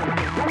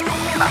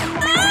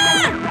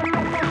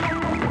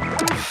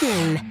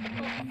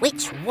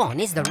 Which one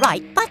is the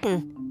right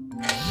button?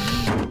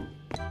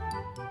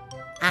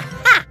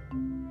 Aha!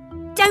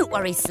 Don't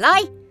worry,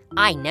 Sly.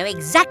 I know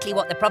exactly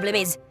what the problem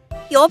is.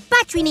 Your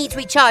battery needs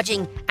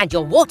recharging and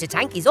your water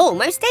tank is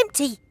almost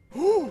empty.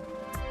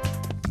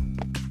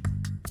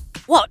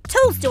 What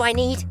tools do I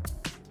need?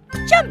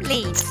 Jump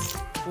leads,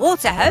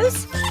 water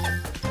hose,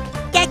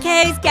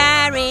 Gecko's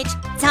garage,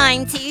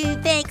 time to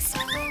fix.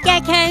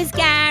 Gecko's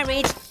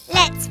garage,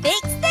 let's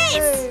fix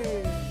this.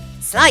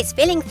 Sly's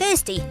feeling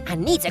thirsty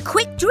and needs a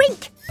quick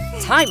drink.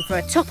 Time for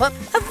a top-up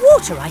of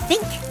water, I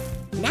think.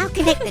 Now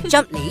connect the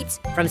jump leads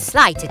from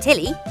Sly to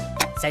Tilly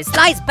so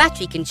Sly's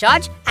battery can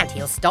charge and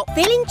he'll stop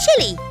feeling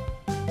chilly.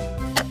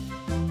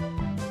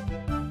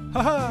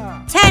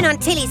 Turn on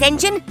Tilly's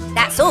engine,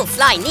 that's all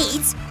Sly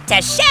needs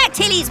to share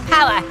Tilly's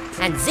power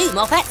and zoom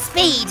off at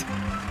speed.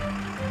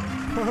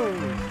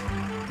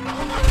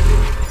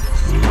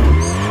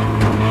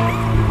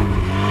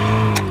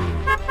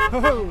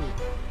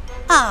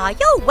 Ah,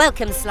 you're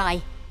welcome,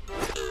 Sly.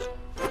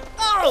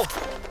 Oh!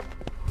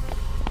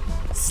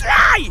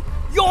 Sly!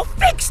 You're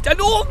fixed and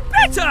all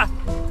better!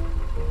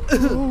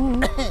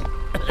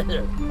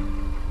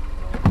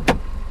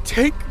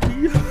 Take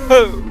me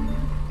home,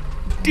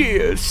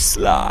 dear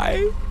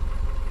Sly.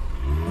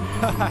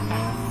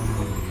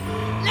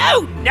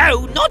 No,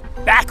 no, not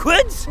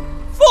backwards!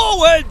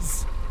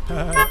 Forwards!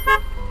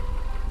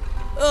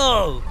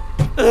 Oh,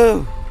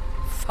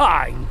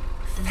 fine.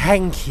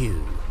 Thank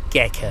you,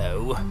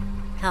 Gecko.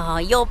 Ah,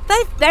 you're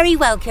both very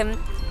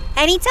welcome.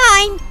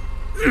 Anytime.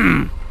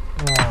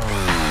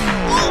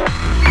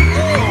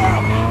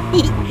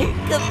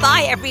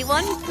 Goodbye,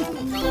 everyone.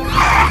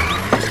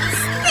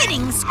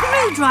 Spinning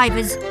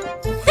screwdrivers.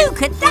 Who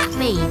could that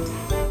be?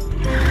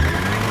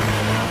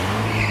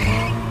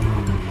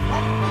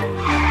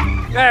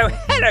 Oh,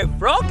 hello,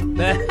 Frog.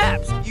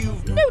 Perhaps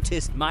you've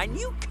noticed my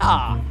new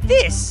car.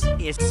 This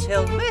is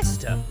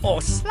Sylvester,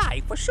 or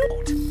Sly for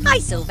short. Hi,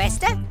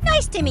 Sylvester.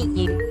 Nice to meet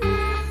you.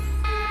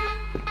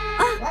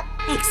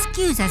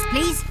 Excuse us,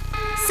 please.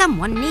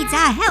 Someone needs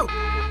our help.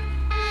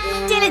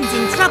 Dylan's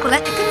in trouble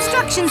at the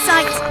construction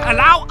site.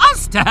 Allow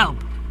us to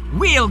help.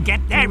 We'll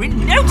get there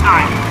in no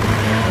time.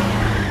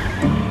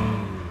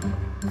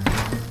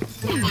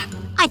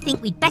 I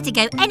think we'd better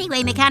go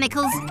anyway,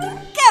 Mechanicals.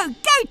 Go,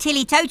 go,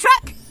 Tilly Tow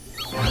Truck.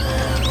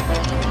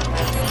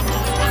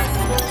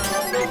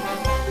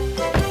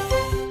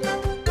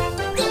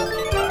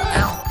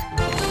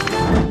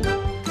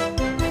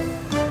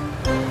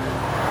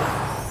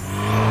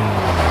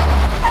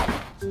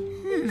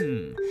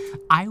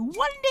 I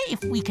wonder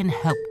if we can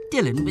help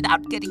Dylan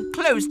without getting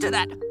close to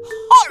that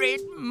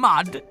horrid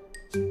mud.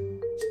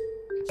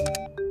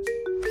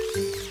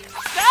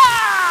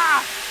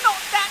 Ah!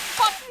 Not that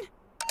button!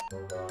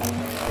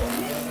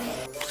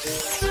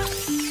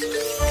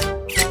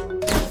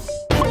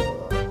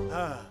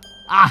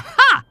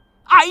 Aha!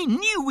 I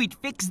knew we'd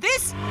fix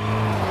this!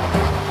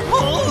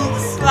 Pull,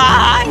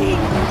 Sly!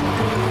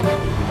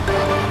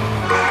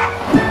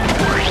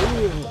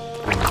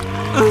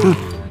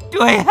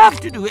 Do I have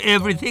to do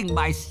everything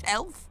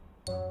myself?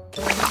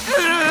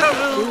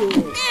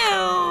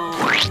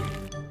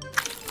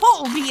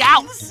 Pull me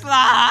out,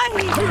 Sly!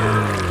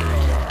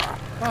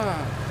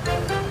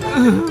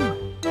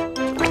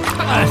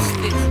 Curse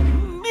this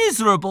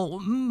miserable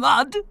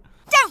mud!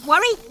 Don't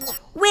worry,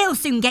 we'll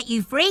soon get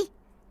you free.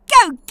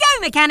 Go, go,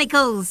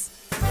 Mechanicals!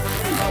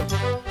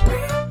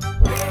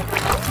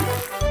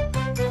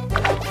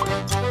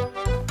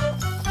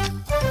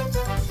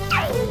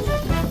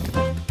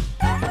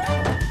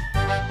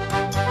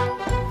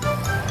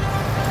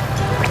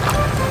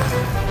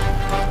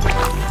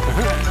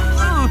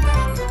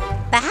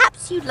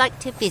 Perhaps you'd like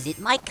to visit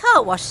my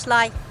car wash,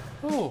 Sly.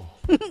 Oh.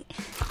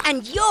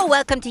 And you're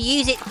welcome to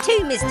use it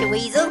too, Mr.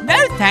 Weasel.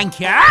 No, thank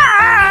you.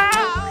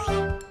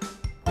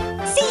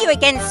 See you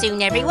again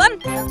soon, everyone.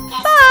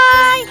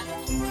 Bye!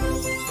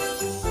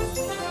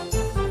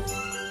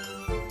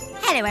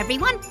 Hello,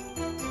 everyone.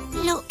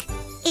 Look,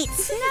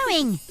 it's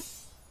snowing.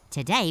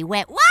 Today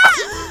we're...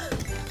 Whoa!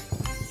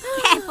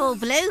 Careful,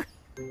 Blue.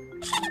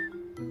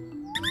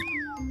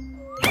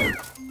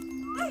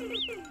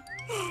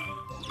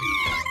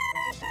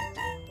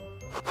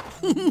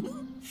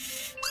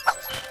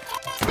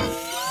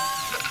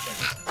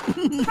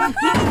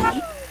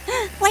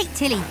 Wait,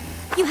 Tilly.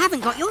 You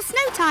haven't got your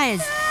snow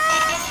tyres.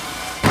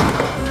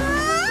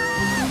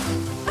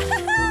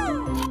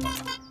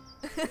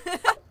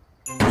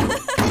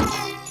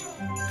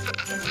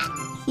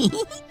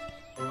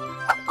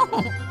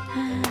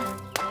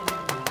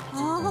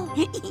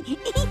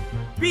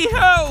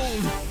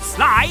 Behold!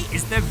 Sly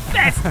is the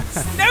best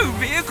snow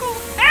vehicle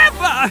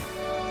ever!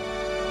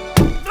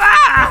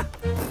 Ah!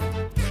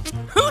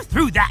 Who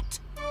threw that?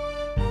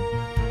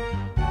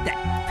 That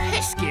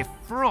pesky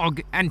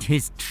frog and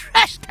his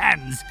trash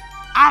cans!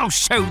 I'll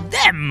show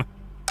them!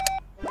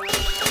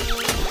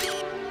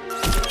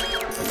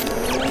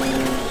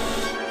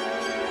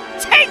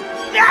 Take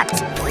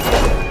that!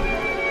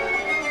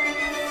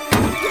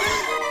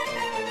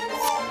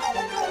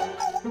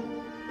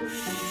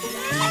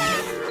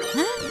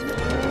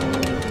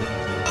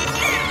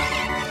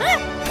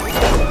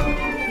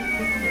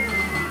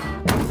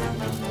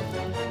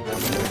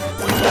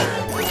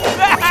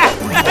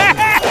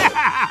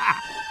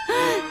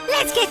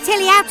 Let's get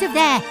Tilly out of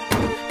there.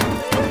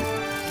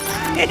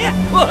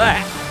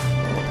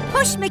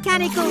 Push,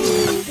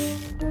 Mechanicals.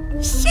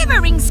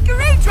 Shivering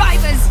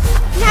screwdrivers.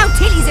 Now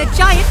Tilly's a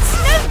giant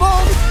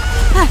snowball.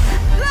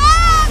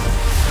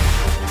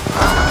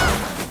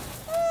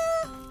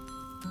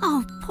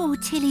 Oh, poor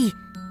Tilly.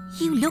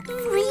 You look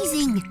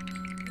freezing.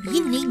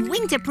 You need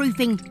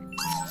winterproofing.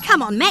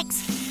 Come on,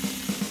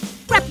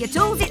 Mex. Grab your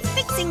tools, it's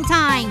fixing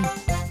time.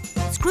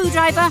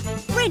 Screwdriver,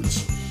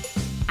 wrench.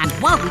 And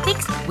while we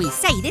fix, we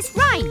say this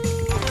rhyme.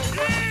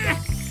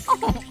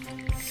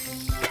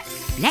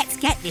 Let's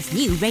get this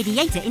new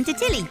radiator into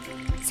Tilly,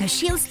 so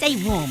she'll stay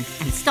warm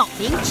and stop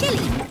being chilly.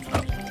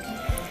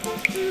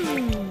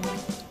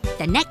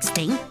 The next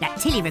thing that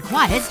Tilly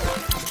requires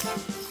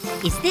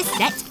is this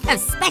set of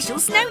special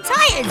snow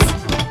tyres.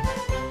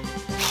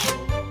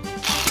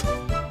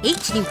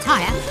 Each new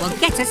tyre will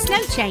get a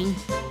snow chain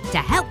to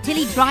help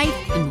Tilly drive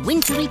in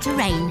wintry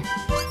terrain.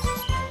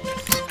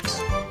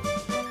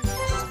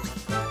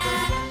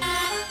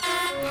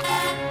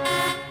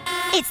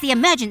 It's the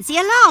emergency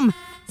alarm.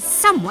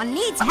 Someone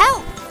needs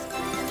help.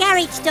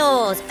 Garage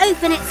doors,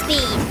 open at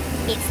speed.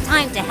 It's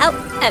time to help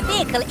a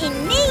vehicle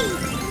in need.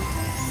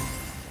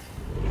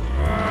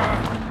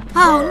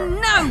 Oh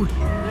no!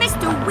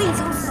 Mr.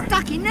 Weasel's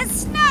stuck in the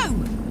snow.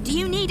 Do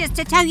you need us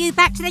to tow you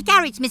back to the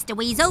garage, Mr.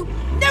 Weasel?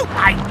 No,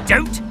 I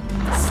don't.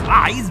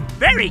 Sly's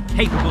very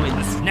capable in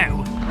the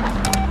snow.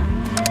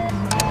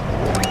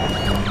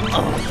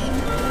 Oh.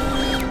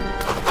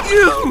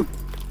 Ew!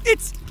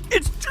 It's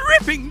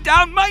dripping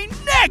down my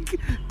neck!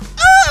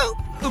 Oh!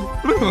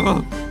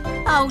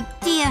 Oh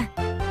dear,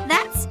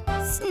 that's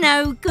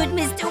no good,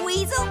 Mr.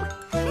 Weasel.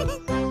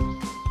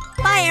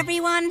 Bye,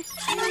 everyone.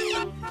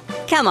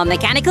 Come on,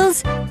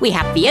 Mechanicals. We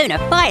have Fiona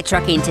fire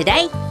truck in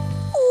today.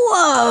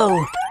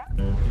 Whoa!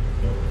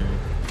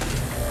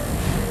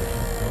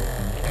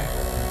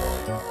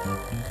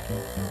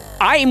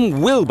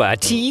 I'm Wilbur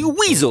T.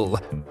 Weasel,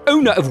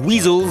 owner of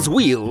Weasel's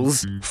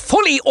Wheels,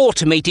 fully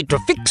automated to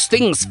fix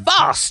things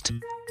fast.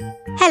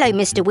 Hello,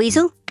 Mr.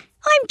 Weasel.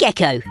 I'm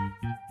Gecko.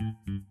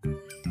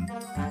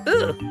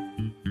 Ugh.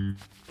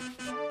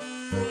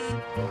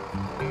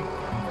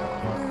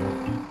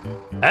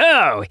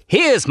 Oh,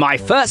 here's my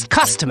first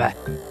customer.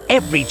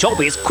 Every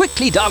job is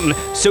quickly done,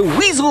 so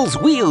Weasel's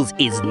Wheels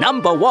is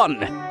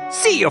 #1.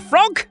 See you,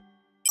 Frog?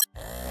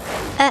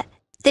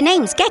 The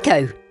name's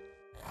Gecko.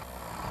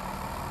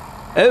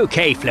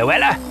 OK,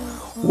 Floella.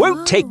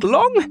 Won't take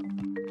long.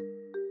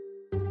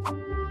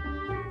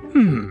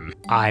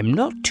 I'm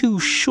not too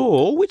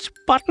sure which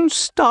button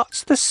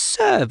starts the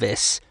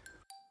service.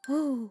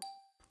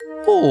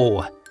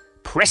 Oh,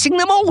 pressing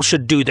them all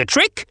should do the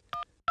trick.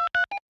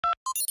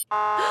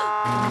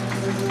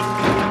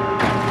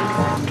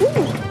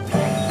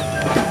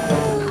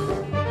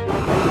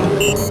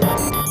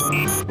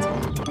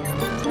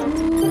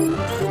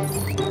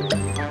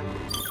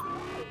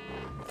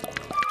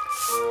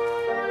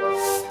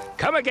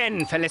 Come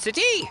again,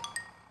 Felicity.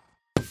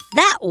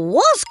 That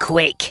was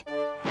quick.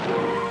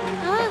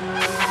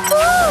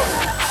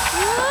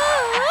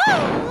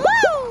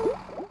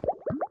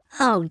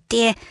 Oh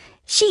dear,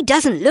 She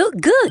doesn't look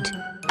good.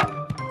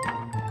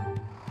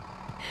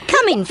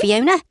 Come in,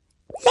 Fiona.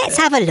 Let's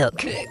have a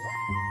look.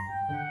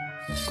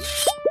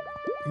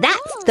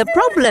 That's the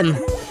problem.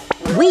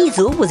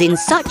 Weasel was in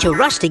such a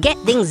rush to get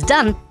things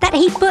done that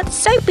he put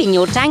soap in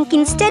your tank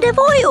instead of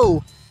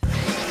oil.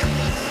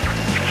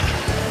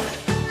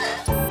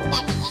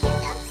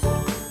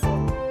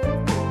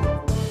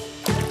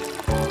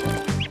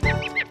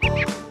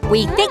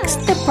 We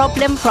fixed the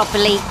problem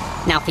properly.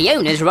 Now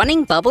Fiona's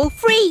running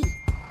bubble-free.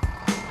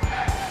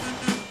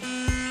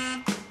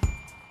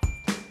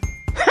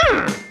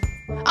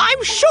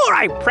 I'm sure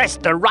I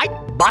pressed the right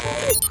button.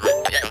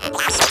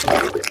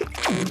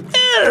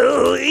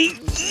 Oh,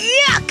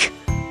 yuck!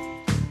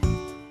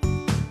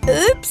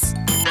 Oops.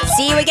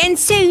 See you again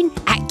soon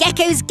at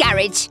Gecko's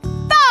garage.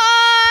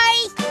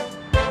 Bye!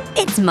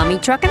 It's Mummy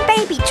Truck and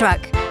Baby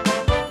Truck.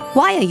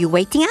 Why are you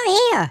waiting out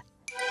here?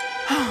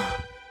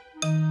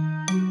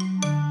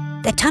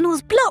 The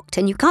tunnel's blocked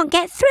and you can't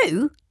get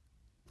through?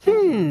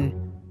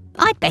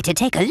 I'd better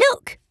take a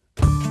look.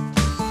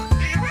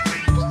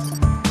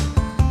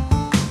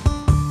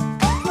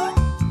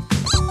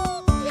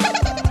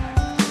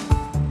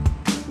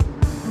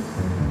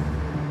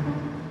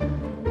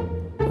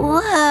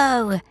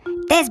 Whoa!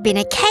 There's been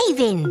a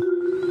cave-in.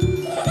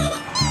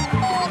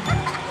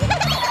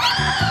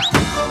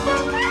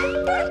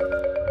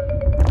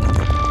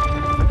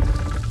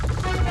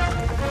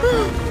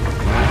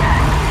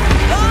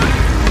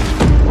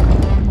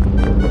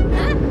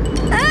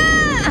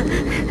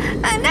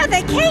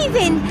 Another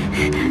cave-in!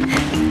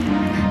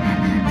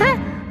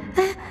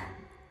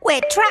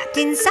 We're trapped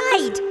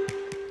inside.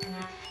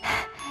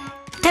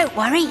 Don't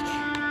worry,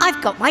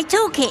 I've got my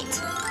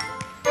toolkit.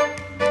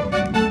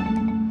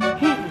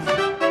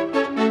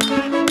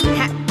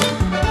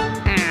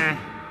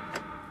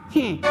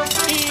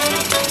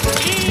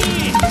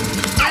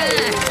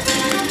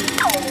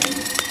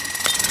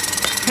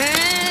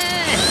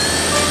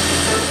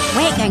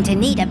 We're going to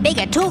need a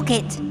bigger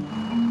toolkit.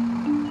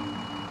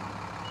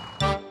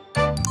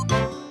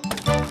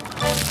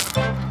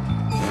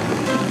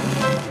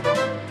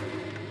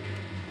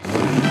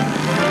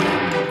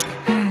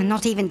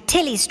 Not even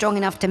Tilly's strong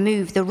enough to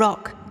move the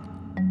rock.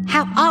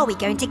 How are we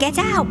going to get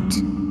out?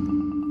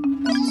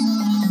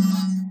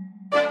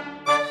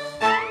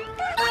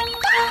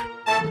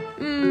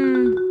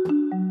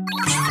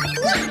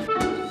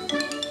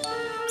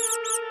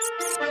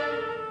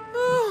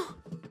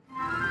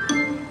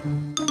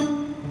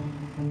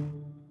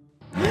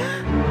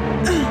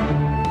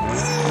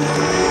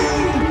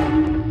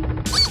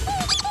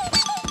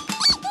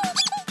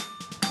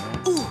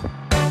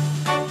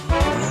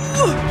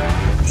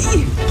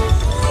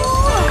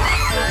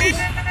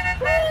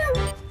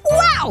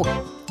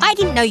 I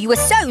didn't know you were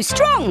so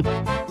strong.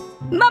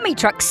 Mummy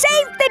Truck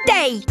saved the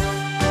day.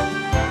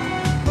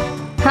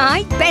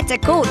 I'd better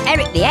call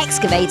Eric the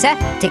excavator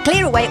to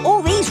clear away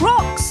all these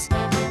rocks.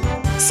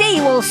 See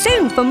you all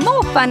soon for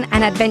more fun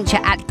and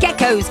adventure at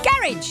Gecko's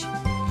garage.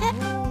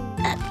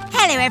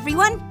 Hello,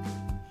 everyone.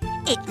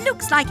 It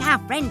looks like our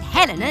friend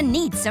Helena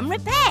needs some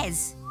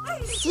repairs.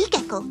 See,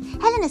 Gecko,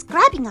 Helena's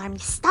grabbing arm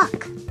is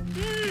stuck.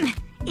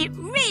 It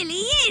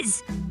really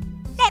is.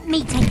 Let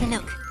me take a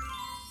look.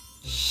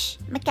 Shh,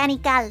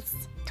 mechanicals.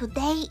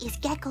 Today is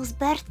Gecko's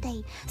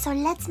birthday, so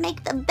let's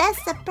make the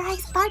best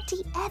surprise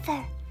party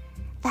ever.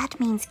 That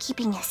means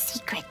keeping a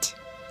secret,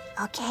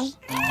 okay?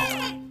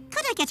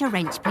 Could I get a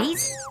wrench,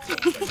 please?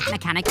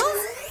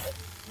 Mechanicals?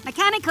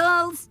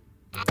 Mechanicals!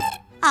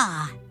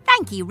 Ah,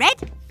 thank you,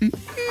 Red.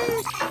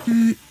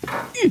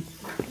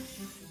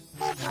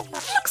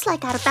 Looks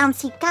like our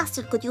bouncy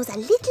castle could use a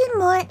little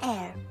more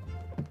air.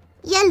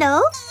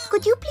 Yellow,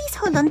 could you please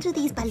hold on to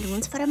these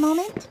balloons for a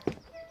moment?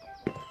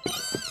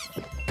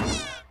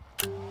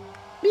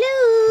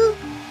 Blue,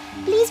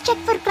 please check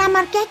for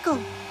Grandma Gecko.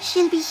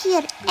 She'll be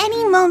here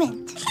any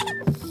moment.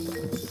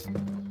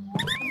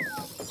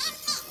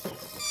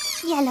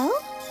 Yellow?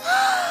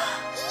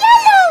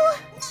 Yellow!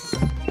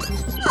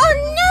 Oh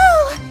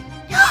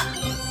no!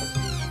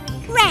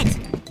 Red,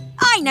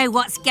 I know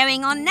what's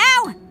going on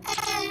now.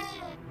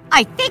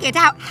 I figured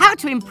out how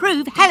to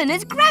improve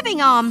Helena's grabbing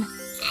arm.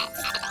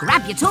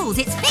 Grab your tools,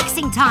 it's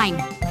fixing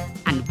time.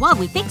 And while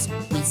we fix,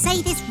 we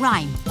say this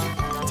rhyme.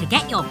 To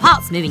get your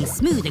parts moving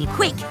smooth and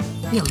quick,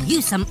 we'll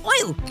use some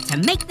oil to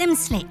make them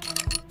slick.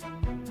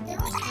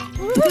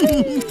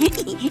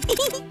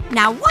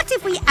 Now what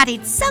if we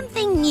added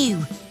something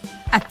new?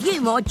 A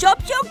few more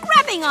jobs your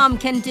grabbing arm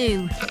can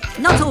do.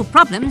 Not all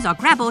problems are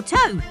grab or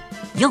tow.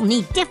 You'll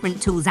need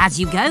different tools as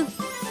you go.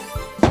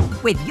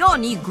 With your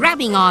new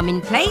grabbing arm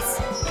in place,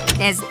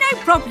 there's no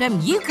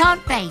problem you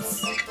can't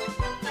face.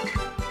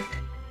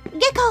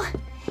 Gecko!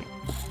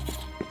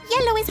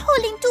 Yellow is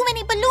holding too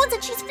many balloons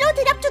and she's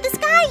floated up to the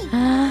sky.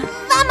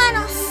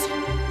 Vámonos!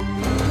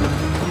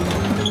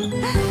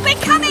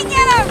 We're coming,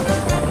 Yellow!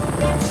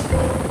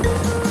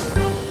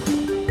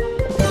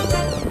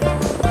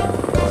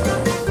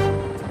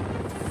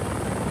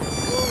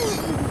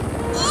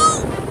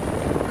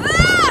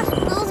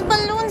 Those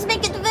balloons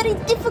make it very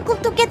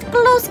difficult to get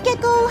close,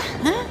 Gecko.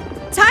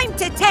 Time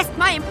to test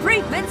my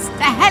improvements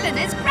to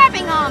Helena's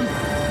grabbing arm.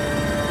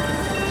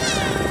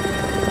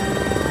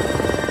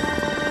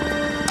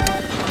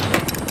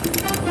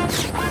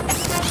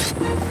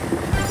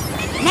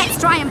 Let's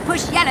try and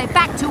push Yellow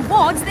back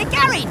towards the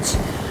garage.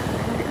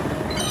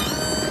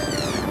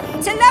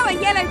 To lower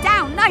Yellow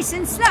down nice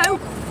and slow,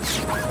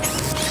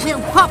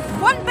 we'll pop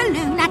one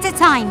balloon at a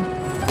time.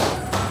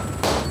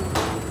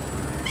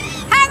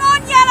 Hang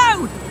on,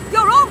 Yellow!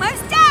 You're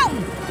almost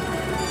down!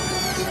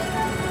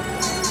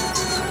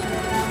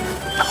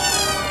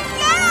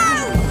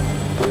 Yellow!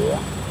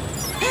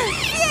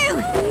 Phew!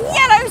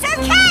 Yellow's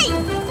okay!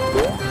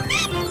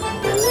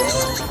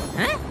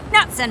 Huh?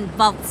 Nuts and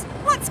bolts.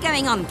 What's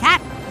going on,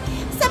 Cat?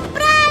 Surprise!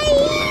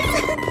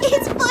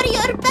 It's for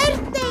your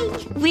birthday!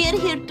 We're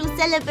here to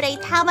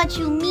celebrate how much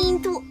you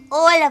mean to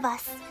all of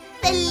us.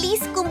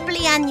 Feliz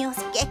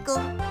cumpleaños, Gecko.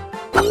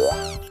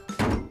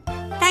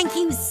 Thank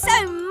you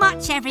so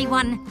much,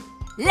 everyone.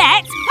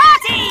 Let's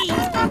party!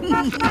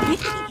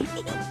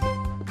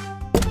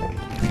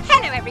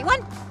 Hello,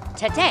 everyone.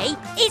 Today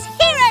is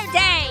Hero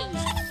Day.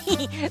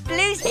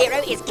 Blue's hero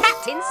is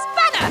Captain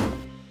Spanner.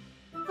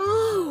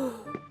 Oh,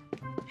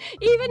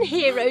 even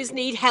heroes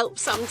need help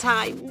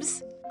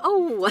sometimes.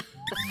 Oh.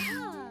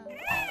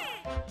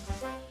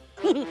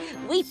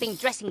 We've been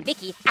dressing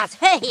Vicky as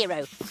her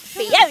hero,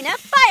 Fiona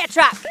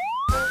Firetrap.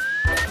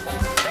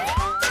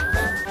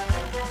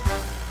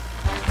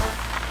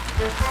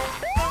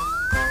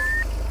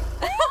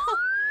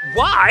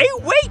 Why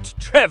wait,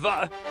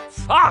 Trevor?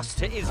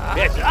 Faster is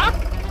better.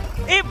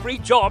 Every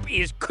job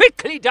is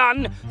quickly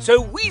done, so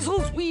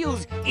Weasel's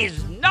Wheels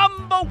is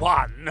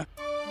 #1.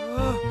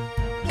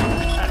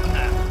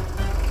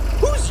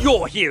 Who's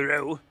your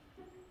hero?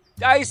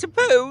 I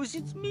suppose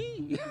it's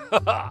me.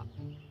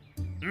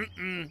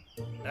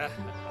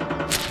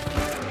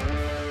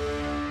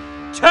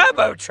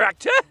 Turbo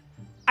Tractor?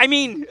 I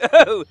mean,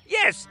 oh,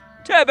 yes,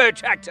 Turbo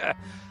Tractor.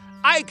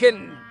 I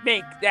can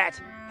make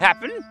that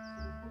happen.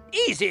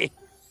 Easy.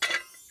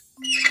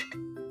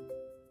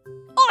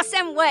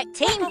 Awesome work,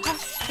 team.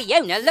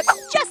 Fiona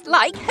looks just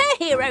like her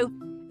hero,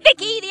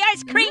 Vicky the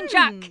ice cream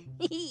truck.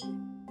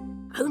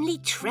 Only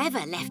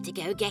Trevor left to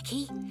go,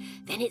 Gecky.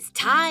 Then it's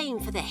time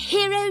for the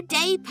Hero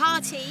Day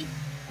party.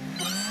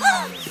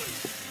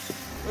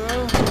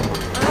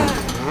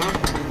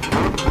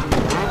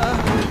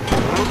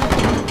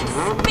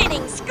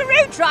 Spinning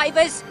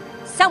screwdrivers!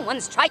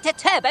 Someone's tried to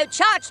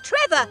turbocharge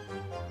Trevor.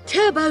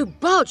 Turbo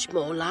Bodge,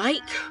 more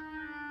like.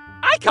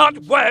 I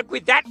can't work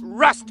with that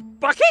rust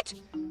bucket.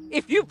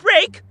 If you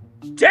break,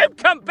 don't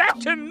come back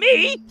to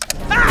me.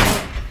 Ah!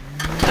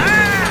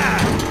 Ah!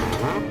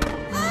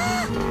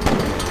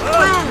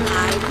 Well,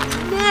 I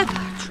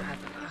never,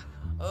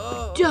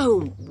 Trevor.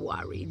 Don't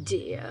worry,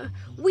 dear.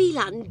 We'll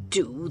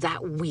undo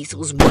that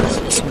Weasel's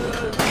worthless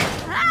work.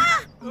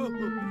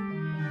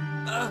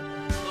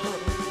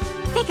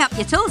 Pick up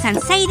your tools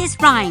and say this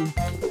rhyme.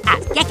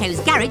 At Gecko's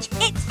garage,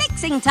 it's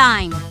fixing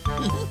time.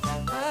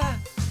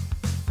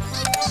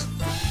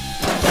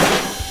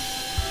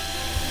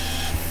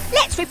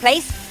 Let's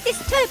replace this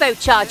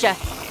turbocharger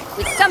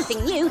with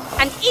something new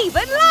and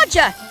even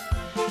larger.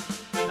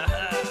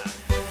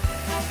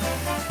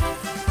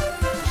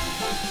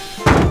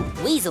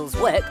 Weasel's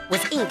work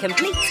was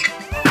incomplete.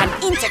 An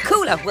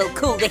intercooler will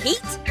cool the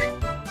heat.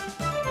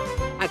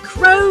 A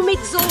chrome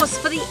exhaust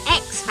for the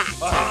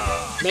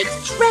X-Factor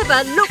makes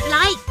Trevor look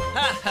like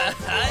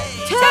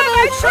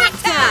Turbo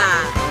Tractor.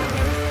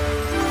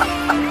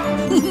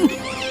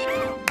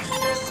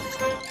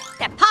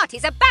 The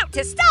party's about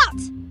to start.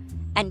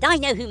 And I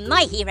know who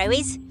my hero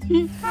is.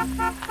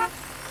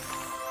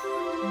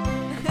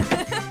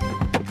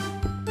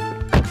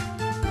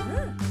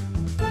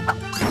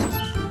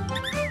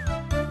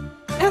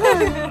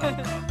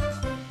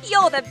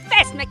 You're the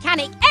best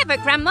mechanic ever,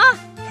 Grandma.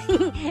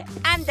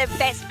 And the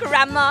best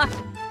Grandma.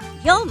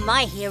 You're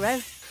my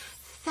hero.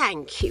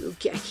 Thank you,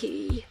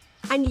 Gecky.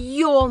 And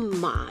you're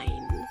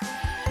mine.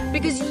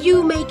 Because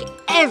you make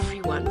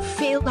everyone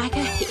feel like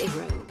a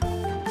hero.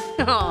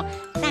 Oh,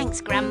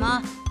 thanks,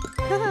 Grandma.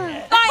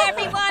 Bye,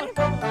 everyone.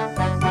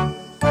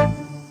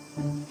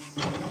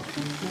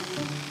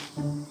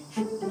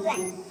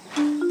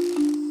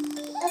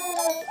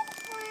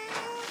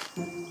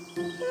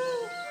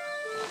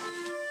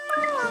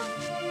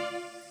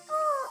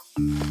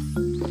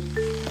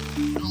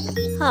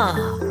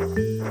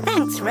 Oh,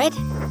 thanks, Red.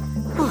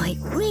 Oh, it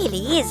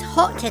really is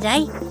hot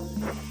today.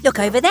 Look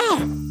over there.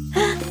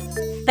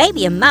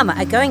 Baby and Mama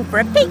are going for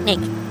a picnic.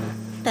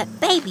 But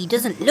Baby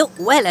doesn't look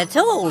well at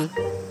all.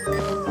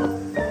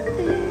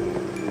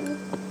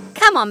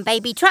 Come on,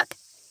 Baby Truck.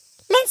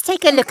 Let's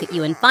take a look at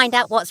you and find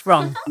out what's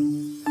wrong.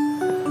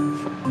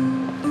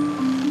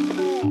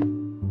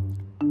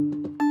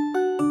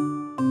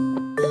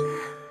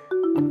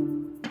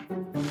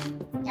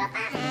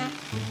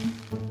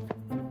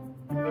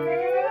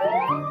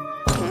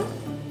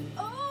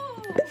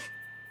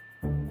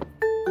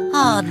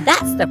 Oh,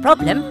 that's the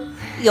problem.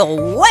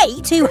 You're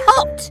way too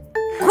hot.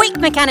 Quick,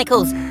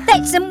 Mechanicals,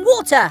 fetch some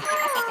water.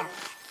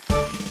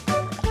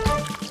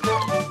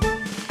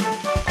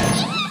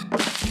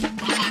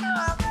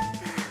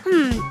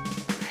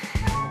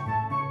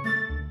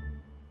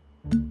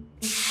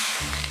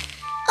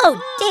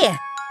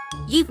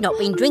 You've not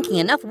been drinking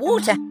enough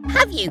water,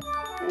 have you?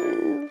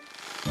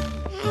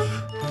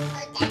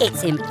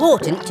 It's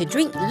important to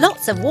drink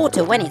lots of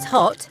water when it's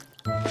hot.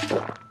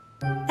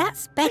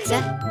 That's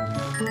better.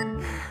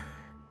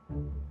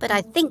 But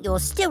I think you're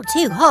still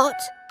too hot.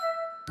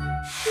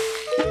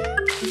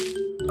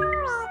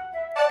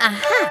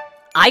 Aha!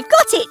 I've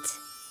got it!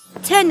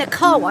 Turn the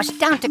car wash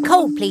down to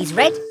cold, please,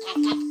 Red.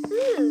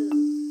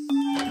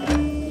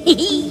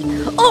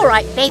 All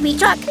right, baby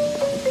truck.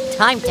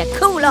 Time to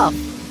cool off.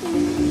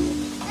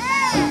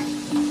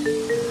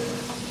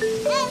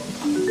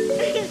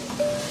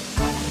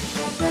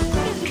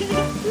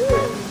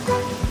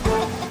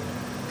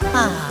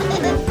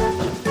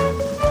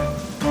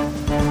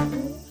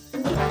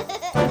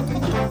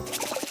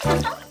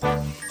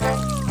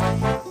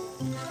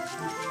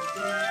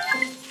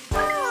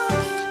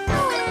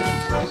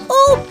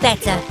 All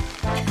better.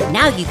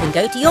 Now you can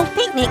go to your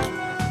picnic.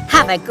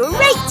 Have a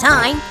great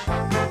time.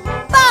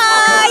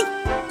 Bye!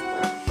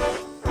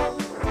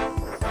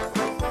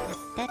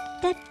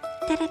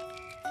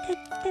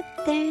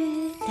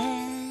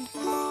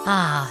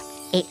 Ah,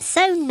 it's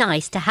so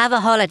nice to have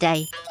a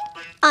holiday.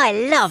 I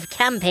love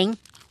camping.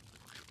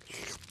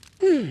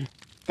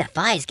 The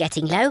fire's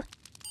getting low.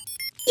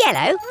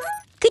 Yellow,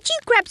 could you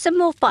grab some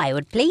more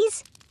firewood,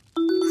 please?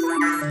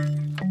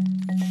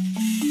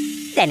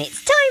 Then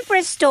it's time for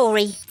a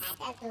story.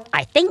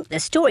 I think the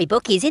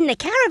storybook is in the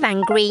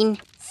caravan green.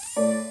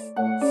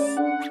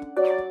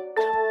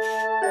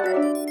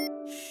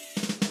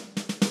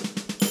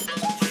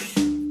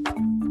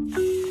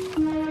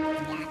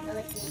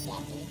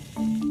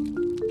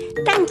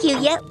 Thank you,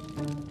 Yep.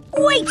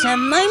 Wait a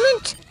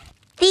moment.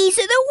 These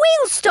are the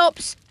wheel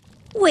stops,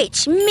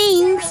 which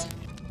means...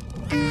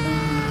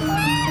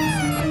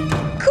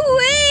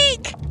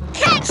 Quick!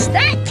 Catch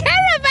that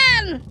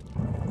caravan!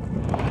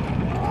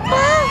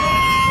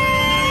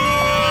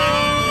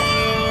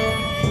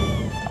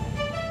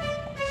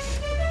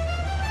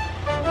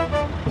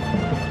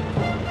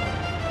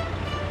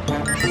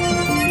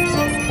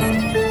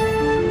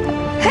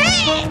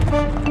 Hey!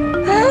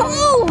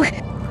 Oh!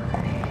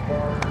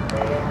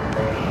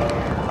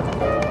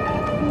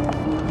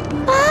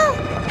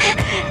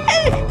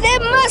 There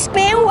must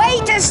be a way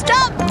to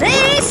stop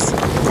this!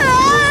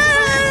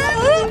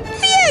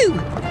 Phew!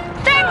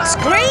 Thanks,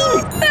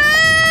 Green!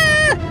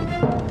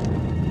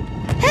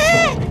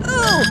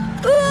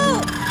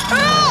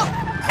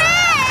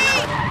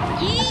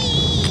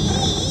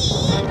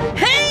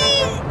 Hey!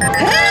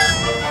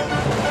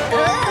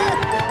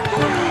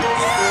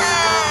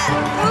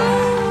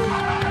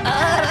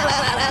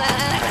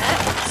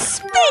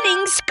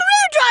 Spinning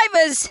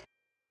screwdrivers!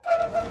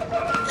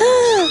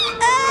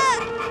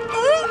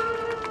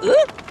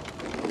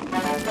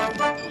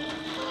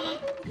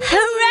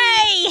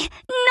 Hooray!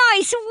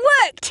 Nice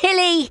work,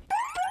 Tilly!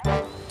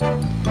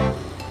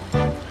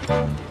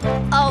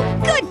 Oh,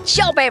 good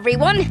job,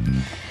 everyone!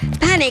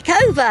 Panic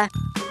over!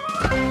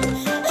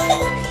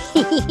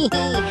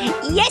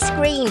 Yes,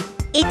 Green,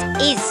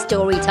 it is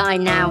story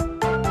time now.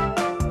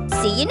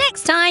 See you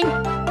next time.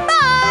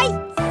 Bye!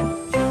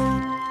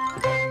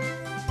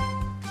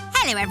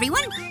 Hello,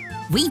 everyone.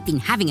 We've been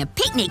having a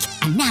picnic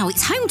and now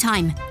it's home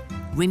time.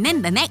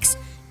 Remember, Mex,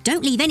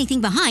 don't leave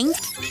anything behind.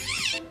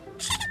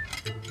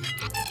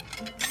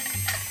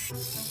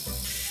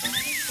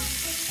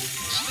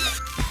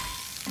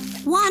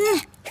 One,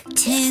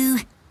 2,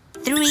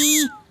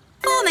 3,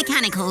 4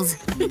 mechanicals.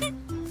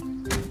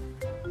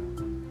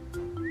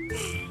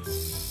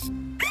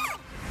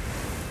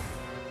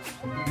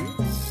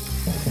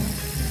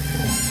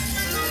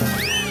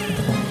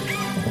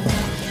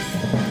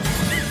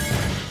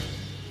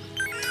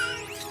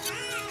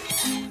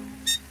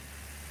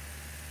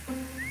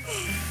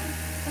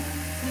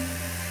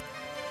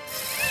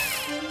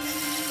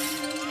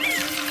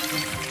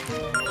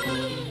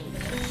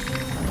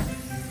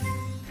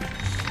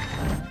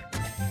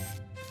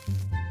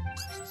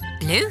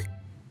 Blue?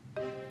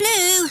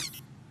 Blue!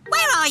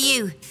 Where are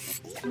you?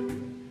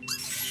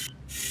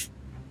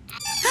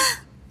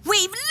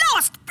 We've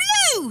lost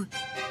Blue!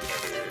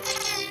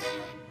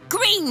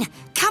 Green,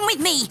 come with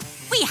me.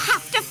 We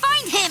have to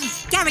find him.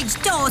 Garage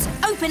doors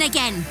open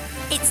again.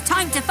 It's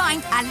time to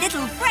find our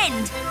little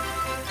friend.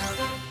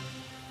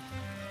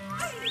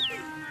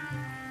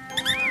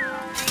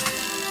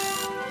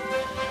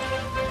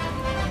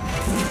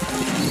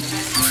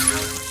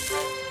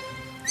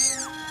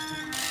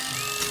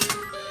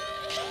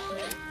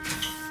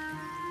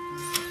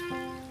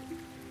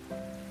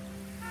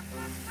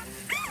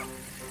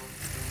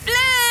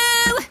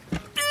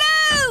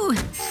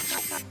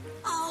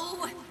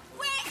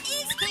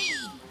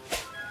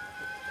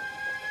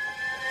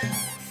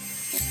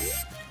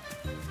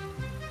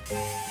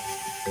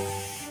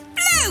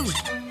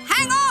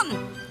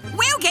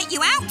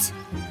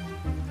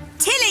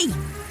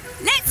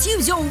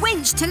 Use your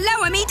winch to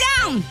lower me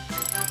down!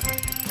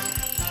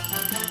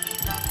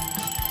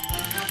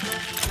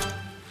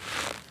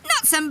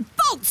 Nuts and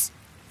bolts!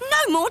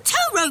 No more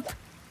tow rope!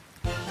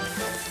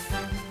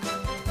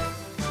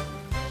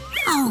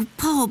 Oh,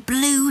 poor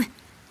Blue.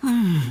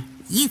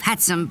 You've had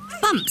some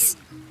bumps.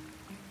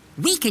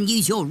 We can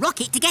use your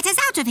rocket to get us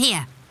out of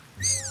here.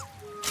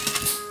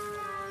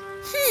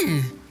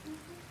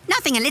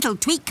 Nothing a little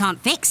tweak can't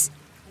fix.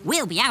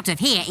 We'll be out of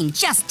here in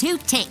just 2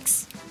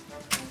 ticks.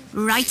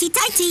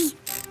 Righty-tighty.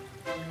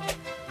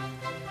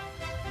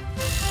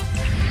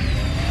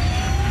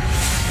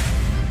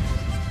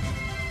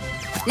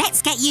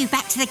 Let's get you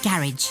back to the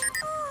garage.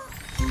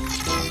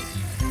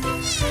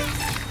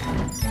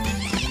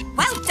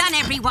 Well done,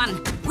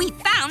 everyone. We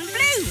found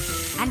Blue.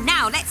 And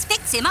now let's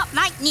fix him up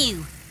like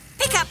new.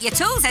 Pick up your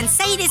tools and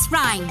say this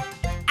rhyme.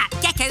 At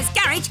Gecko's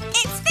garage,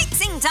 it's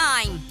fixing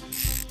time.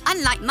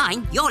 Unlike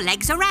mine, your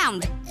legs are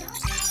round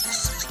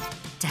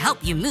to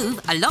help you move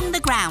along the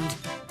ground.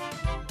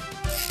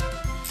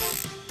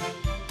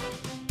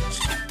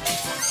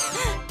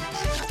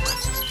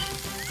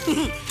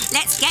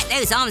 Let's get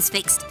those arms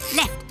fixed,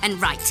 left and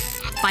right,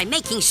 by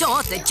making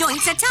sure the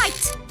joints are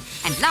tight.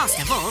 And last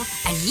of all,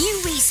 a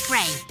new wee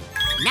spray.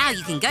 Now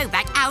you can go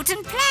back out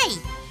and play.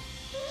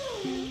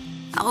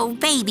 Oh,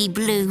 baby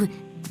Blue,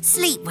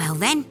 sleep well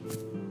then.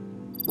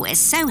 We're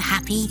so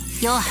happy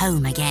you're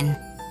home again.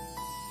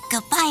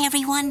 Goodbye,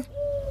 everyone.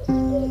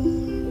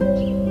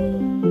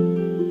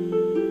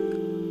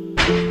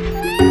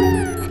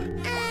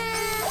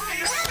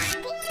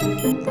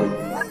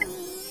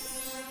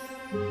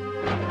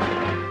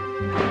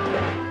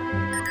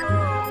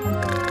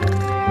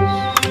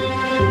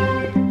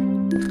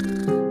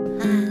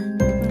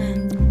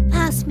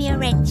 Pass me a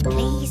wrench,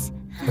 please.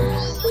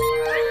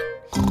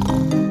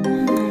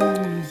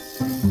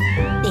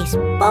 This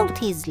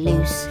bolt is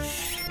loose.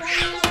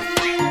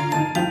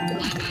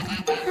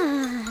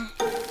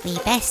 We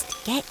best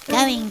get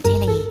going,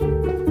 Tilly.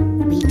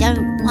 We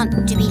don't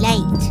want to be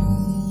late.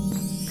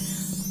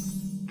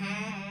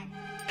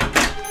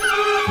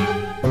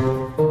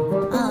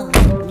 Oh,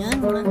 no.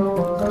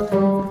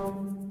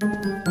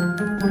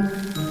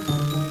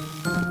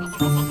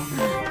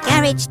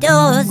 Garage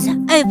doors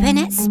open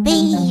at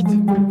speed.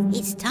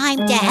 It's time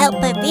to help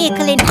a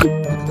vehicle in...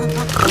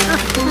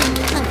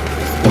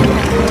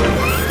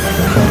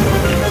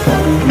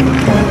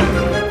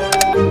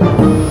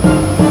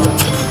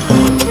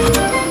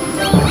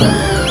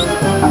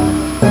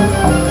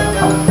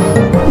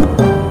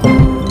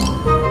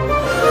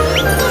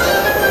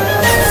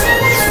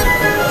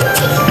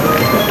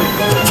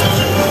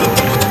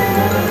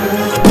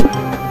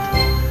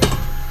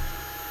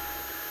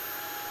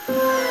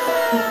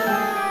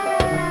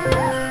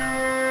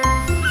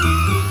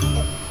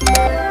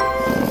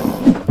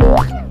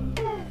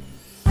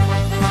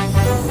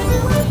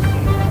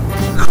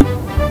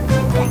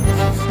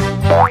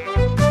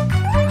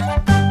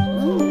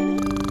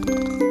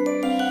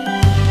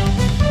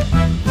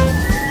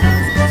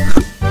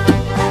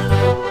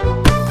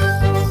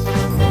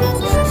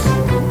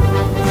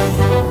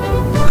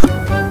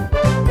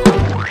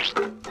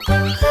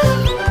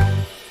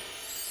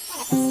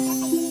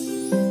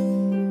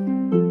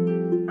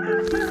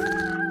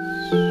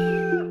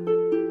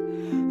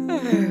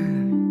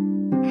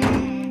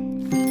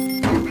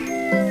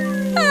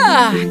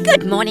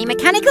 Good morning,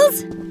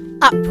 Mechanicals.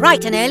 Up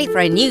bright and early for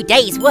a new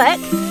day's work.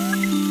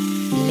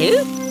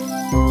 Blue?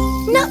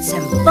 Nuts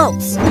and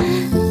bolts.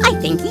 I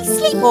think he's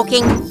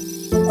sleepwalking.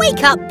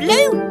 Wake up,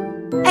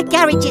 Blue. A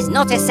garage is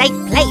not a safe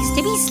place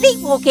to be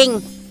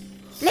sleepwalking.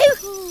 Blue?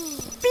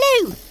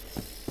 Blue?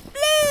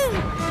 Blue?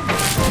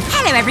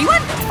 Hello,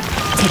 everyone.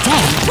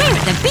 Today, we're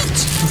at the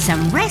beach for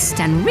some rest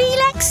and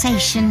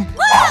relaxation.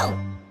 Whoa!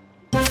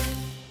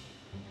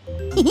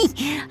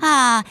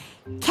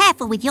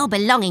 Careful with your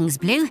belongings,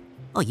 Blue,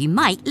 or you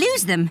might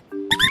lose them.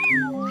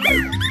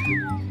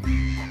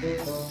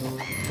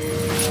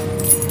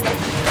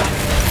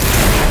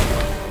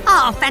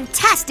 Oh,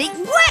 fantastic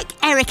work,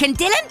 Eric and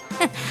Dylan.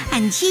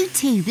 And you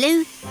too,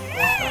 Blue.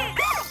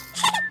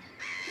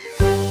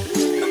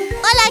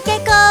 Hola,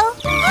 Gecko!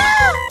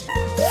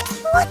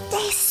 What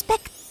a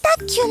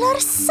spectacular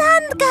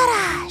sand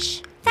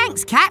garage!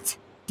 Thanks, Cat.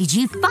 Did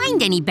you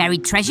find any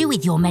buried treasure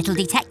with your metal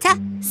detector?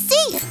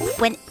 See,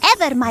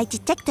 whenever my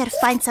detector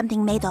finds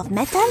something made of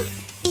metal,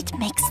 it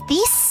makes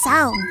this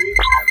sound.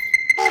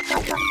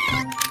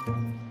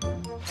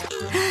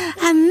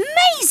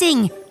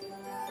 Amazing!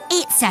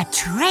 It's a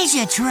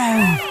treasure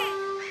trove.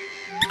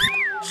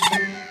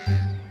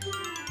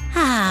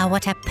 Ah,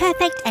 what a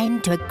perfect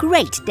end to a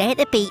great day at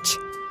the beach.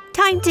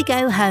 Time to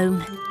go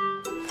home.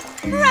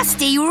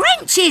 Rusty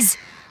wrenches!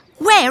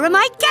 Where are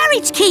my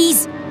garage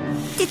keys?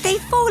 Did they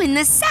fall in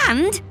the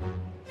sand?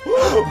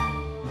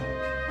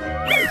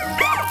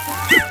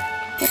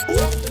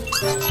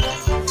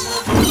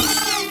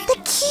 The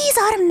keys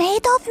are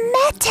made of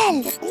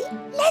metal.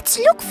 Let's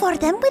look for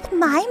them with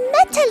my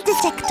metal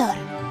detector.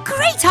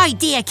 Great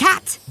idea,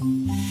 Cat.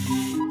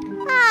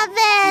 Ah,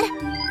 there.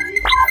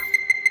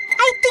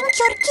 I think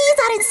your keys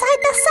are inside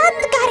the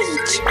sand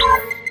garage.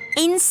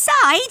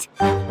 Inside?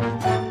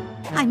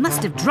 I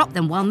must have dropped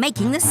them while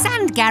making the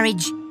sand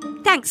garage.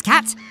 Thanks,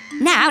 Cat.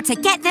 Now to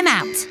get them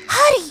out.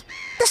 Hurry!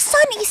 The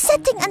sun is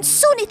setting and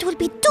soon it will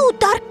be too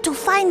dark to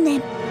find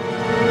them.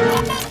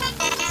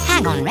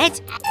 Hang on, Red.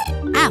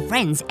 Our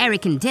friends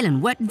Eric and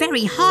Dylan worked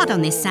very hard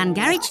on this sand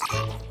garage.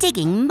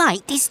 Digging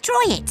might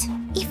destroy it.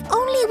 If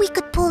only we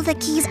could pull the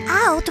keys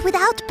out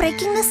without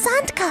breaking the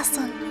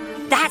sandcastle.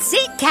 That's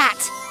it,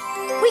 Cat.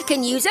 We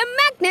can use a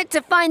magnet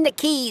to find the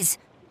keys.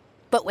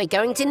 But we're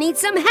going to need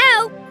some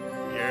help.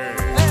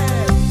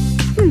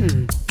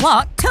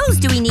 What tools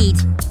do we need?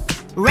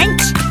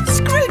 Wrench,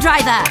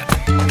 screwdriver.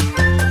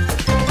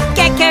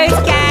 Gecko's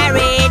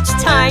garage,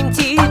 time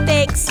to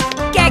fix.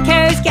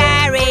 Gecko's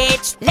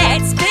garage,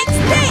 let's fix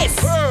this.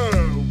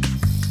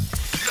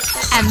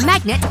 A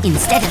magnet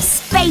instead of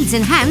spades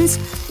and hands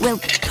will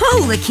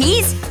pull the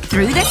keys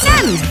through the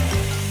sand.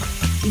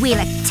 We'll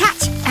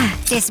attach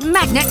this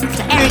magnet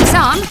to Eric's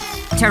arm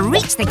to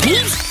reach the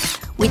keys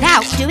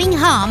without doing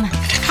harm.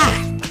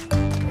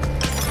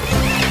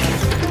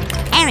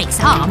 Eric's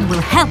arm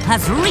will help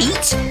us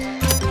reach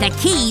the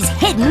keys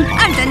hidden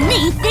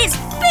underneath this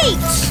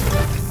beach.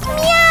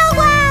 Meow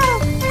wow!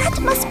 That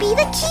must be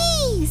the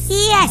keys.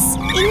 Yes,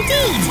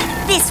 indeed.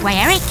 This way,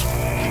 Eric.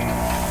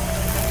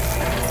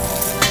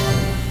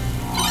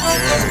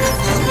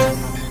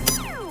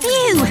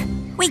 Phew!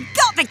 We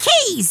got the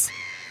keys!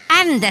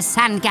 And the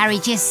sand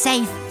garage is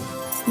safe.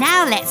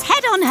 Now let's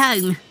head on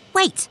home.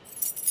 Wait,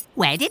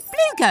 where did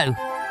Blue go?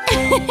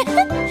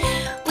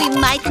 We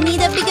might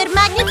need a bigger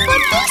magnet for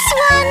this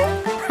one.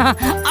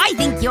 I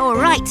think you're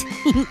right.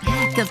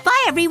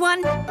 Goodbye,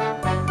 everyone.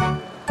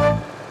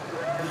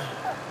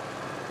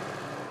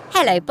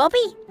 Hello,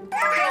 Bobby.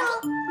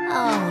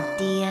 Oh,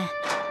 dear.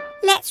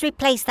 Let's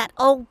replace that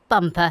old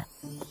bumper.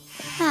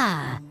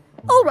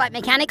 All right,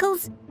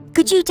 Mechanicals.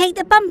 Could you take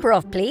the bumper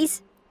off,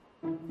 please?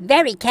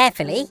 Very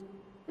carefully.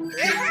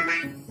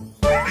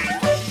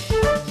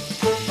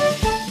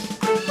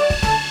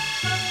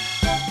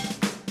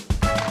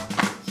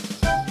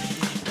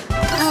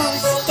 Oh,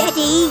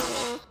 steady.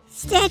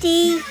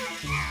 Steady.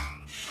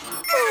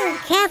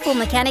 Oh, careful,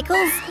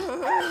 Mechanicals.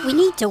 We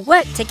need to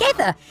work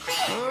together.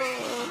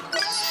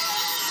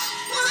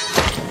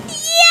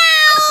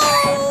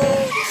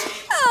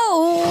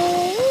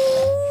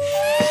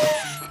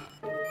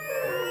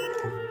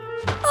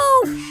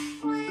 Oh,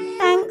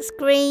 thanks,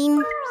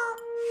 Green.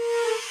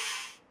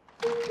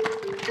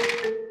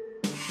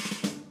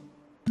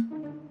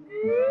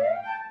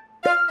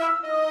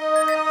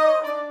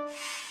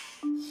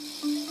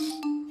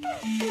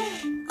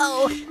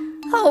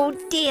 Oh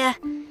dear.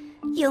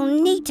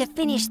 You'll need to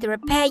finish the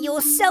repair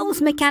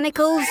yourselves,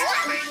 Mechanicals.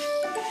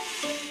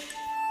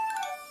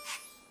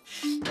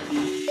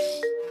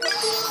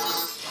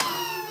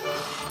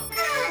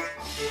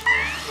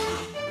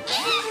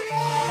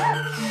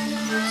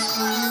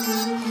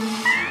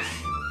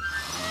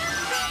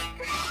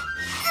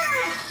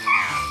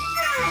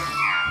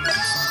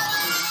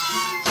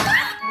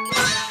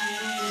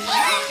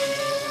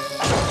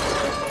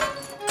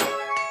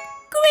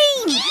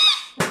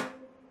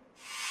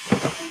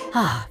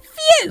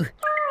 Phew!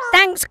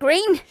 Thanks,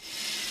 Green.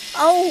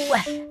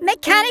 Oh,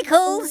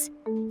 Mechanicals,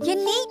 you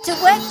need to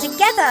work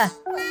together.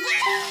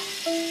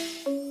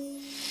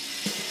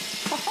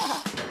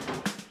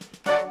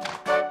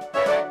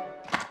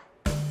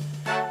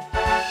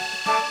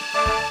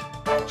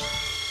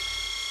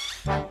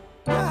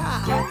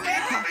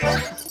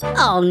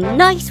 Oh,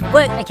 nice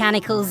work,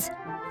 Mechanicals.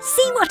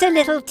 See what a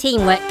little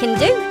teamwork can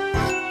do.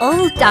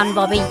 All done,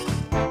 Bobby.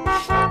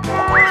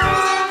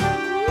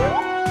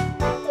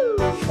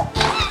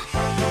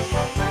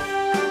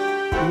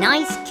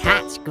 Nice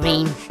catch,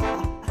 Green.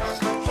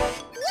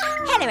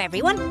 Hello,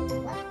 everyone.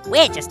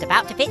 We're just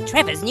about to fit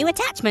Trevor's new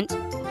attachment.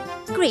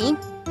 Green,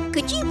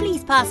 could you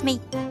please pass me?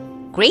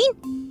 Green?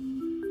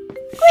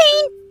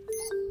 Green?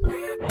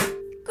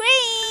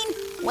 Green,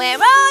 where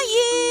are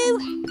you?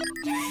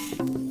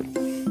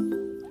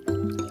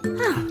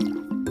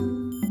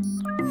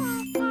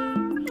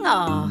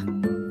 Oh,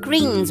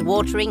 Green's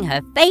watering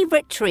her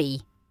favourite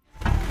tree.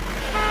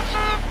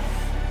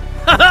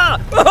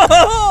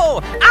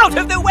 Out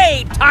of the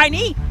way,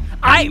 Tiny!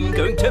 I'm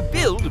going to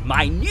build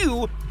my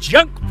new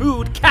junk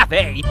food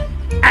cafe,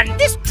 and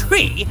this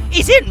tree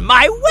is in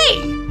my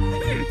way!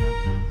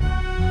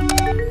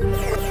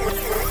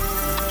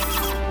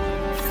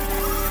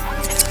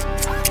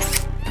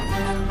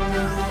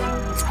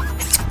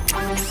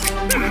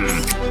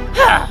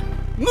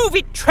 Move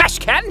it, trash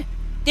can!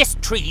 This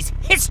tree's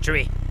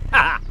history!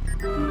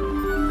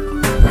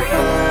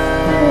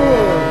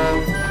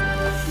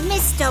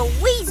 Mr.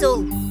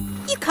 Weasel,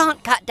 you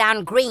can't cut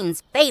down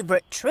Green's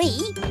favourite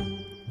tree.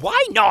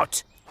 Why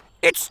not?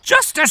 It's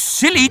just a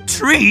silly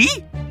tree.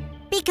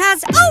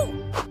 Because,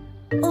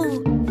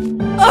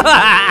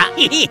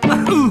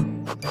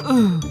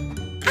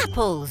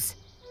 apples.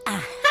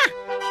 Aha!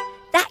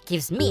 That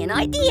gives me an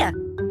idea.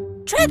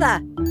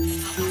 Trevor!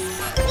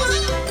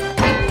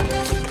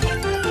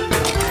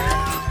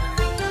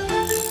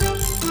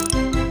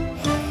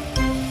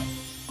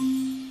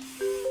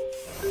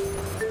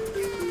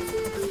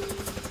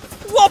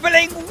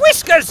 Wobbling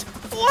whiskers!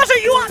 What are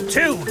you up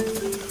to?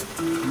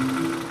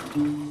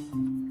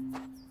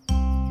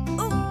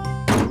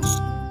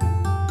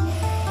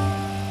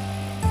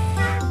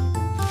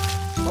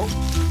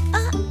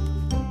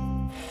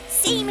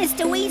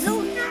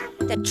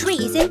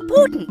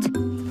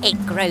 important.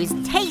 It grows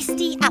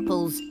tasty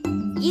apples.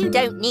 You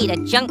don't need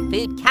a junk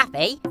food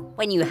cafe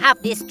when you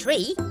have this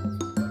tree.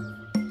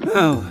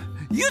 Oh,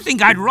 you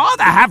think I'd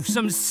rather have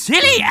some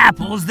silly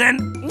apples than...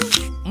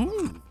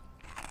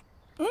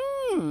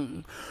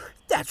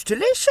 That's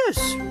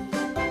delicious.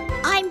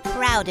 I'm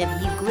proud of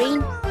you,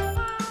 Green.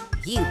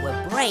 You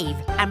were brave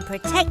and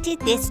protected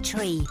this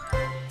tree.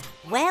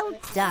 Well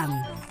done.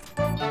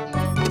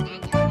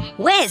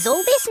 Where's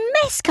all this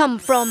mess come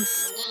from?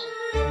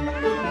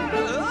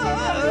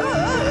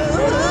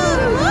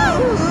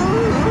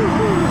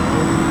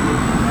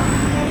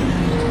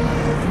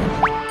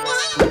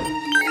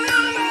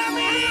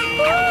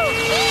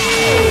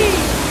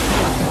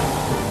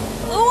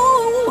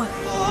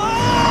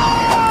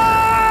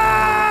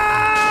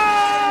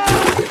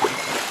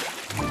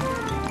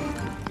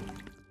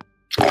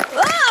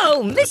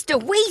 Oh,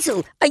 Mr.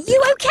 Weasel, are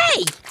you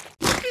okay?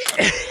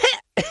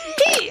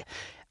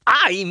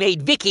 I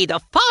made Vicky the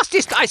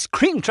fastest ice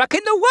cream truck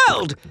in the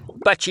world,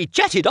 but she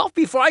jetted off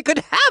before I could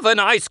have an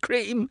ice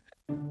cream.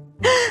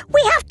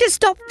 We have to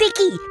stop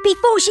Vicky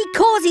before she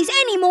causes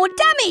any more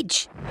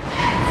damage.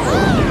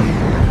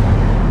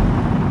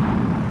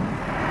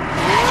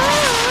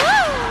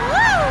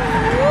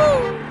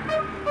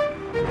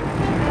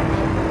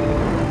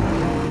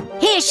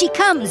 Here she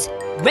comes.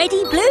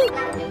 Ready, Blue?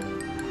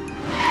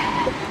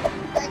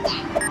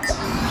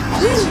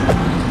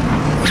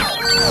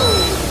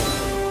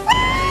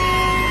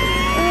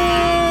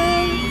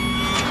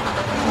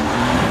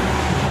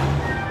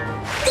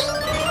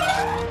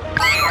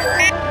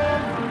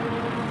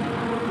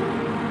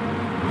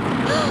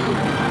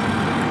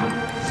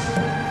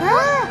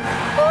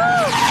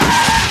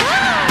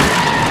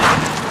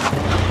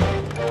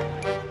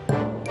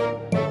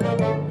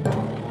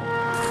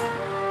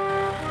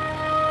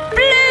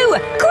 Blue,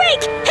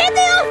 quick, hit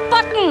the off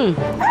button.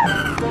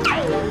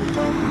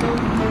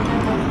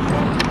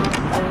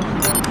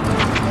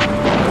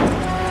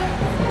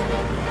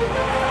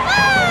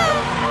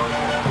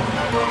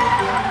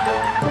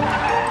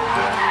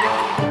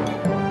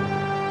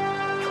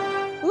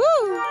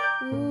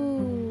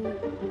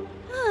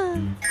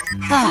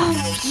 Oh,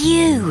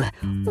 phew.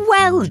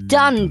 Well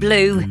done,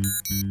 Blue.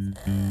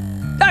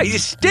 I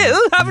still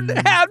haven't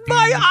had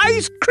my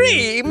ice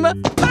cream.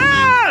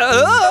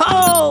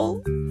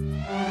 Oh!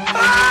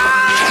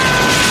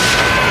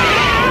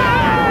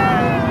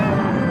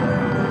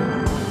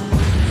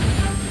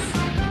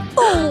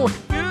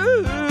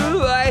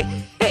 Oh, I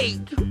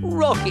hate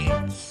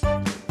rockets.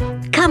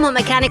 come on,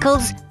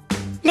 Mechanicals.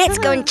 Let's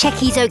go and check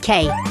he's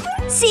okay.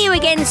 See you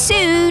again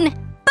soon.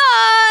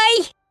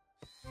 Bye!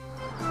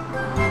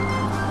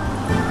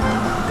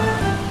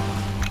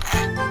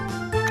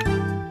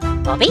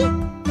 Bobby?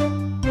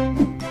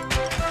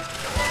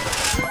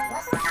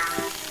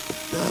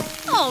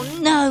 Oh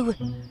no!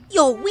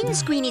 Your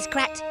windscreen is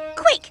cracked.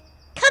 Quick,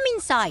 come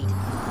inside.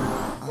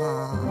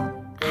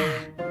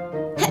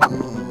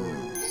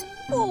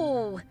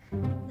 Oh,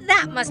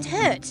 that must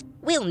hurt.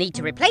 We'll need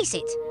to replace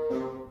it.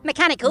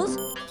 Mechanicals,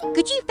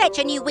 could you fetch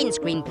a new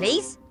windscreen,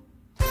 please?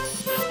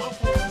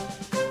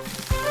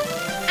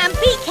 And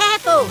be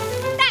careful!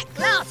 That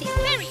glass is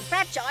very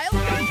fragile.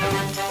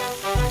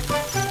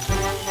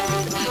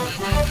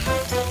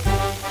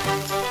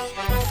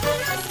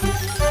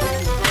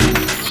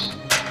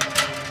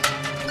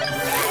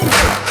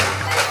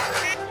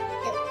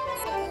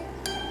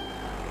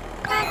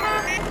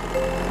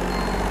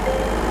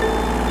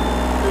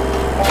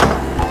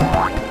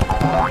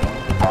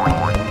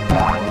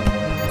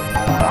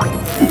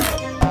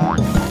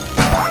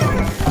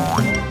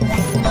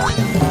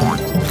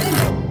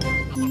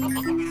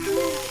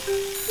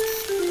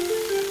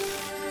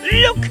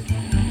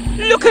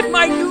 Look at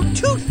my new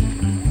tooth.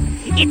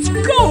 It's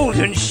gold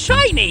and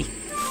shiny.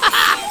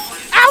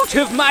 Out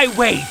of my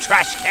way,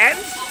 trash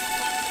cans.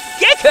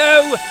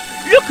 Gecko,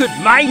 look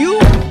at my new...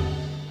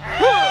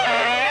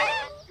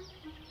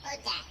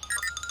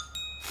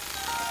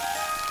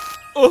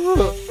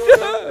 Oh,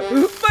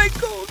 my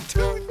gold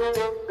tooth.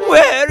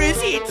 Where is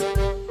it?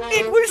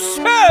 It was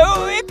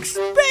so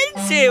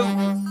expensive.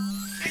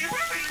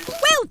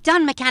 Well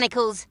done,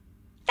 Mechanicals.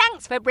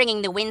 Thanks for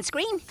bringing the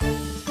windscreen.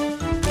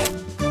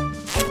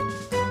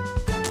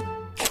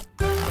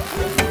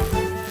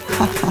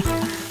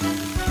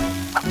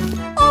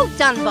 All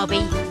done,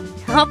 Bobby.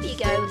 Off you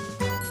go.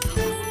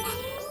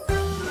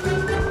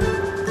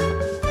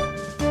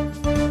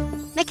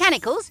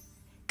 Mechanicals,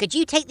 could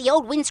you take the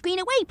old windscreen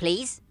away,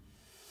 please?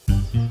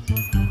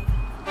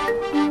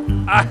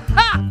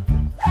 Aha!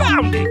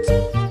 Found it!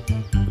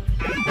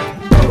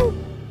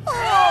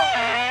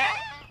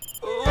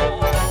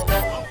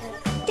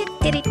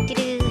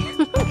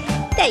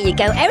 There you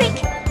go,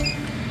 Eric.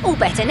 All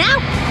better now.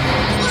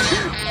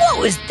 What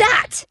was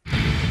that?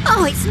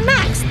 Oh, it's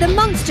Max, the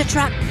monster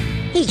truck.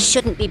 He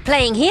shouldn't be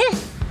playing here.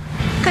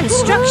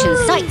 Construction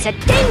sites are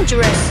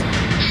dangerous.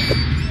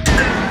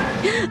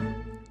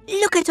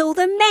 Look at all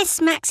the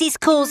mess Max is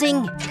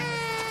causing.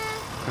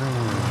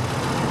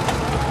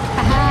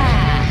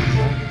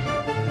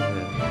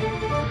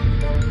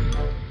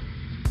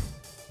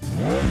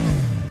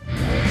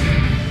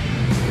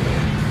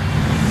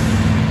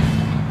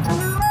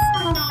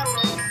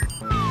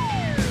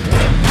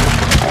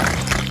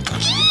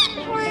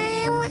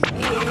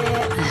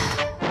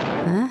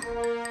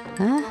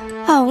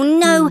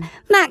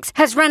 Max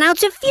has run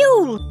out of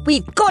fuel.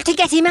 We've got to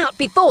get him out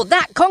before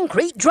that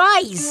concrete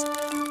dries.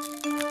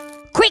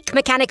 Quick,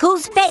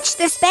 mechanicals, fetch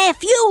the spare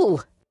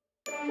fuel.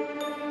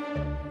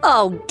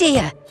 Oh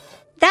dear,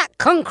 that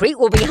concrete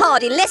will be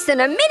hard in less than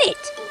a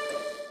minute.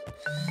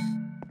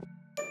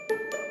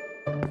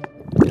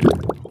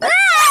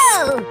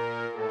 Oh!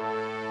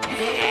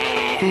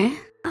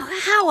 Oh,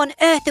 how on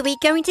earth are we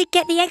going to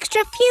get the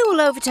extra fuel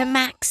over to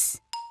Max?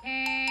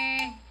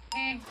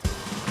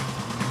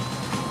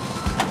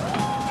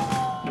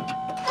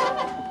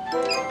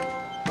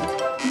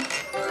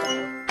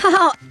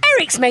 Oh,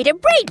 Eric's made a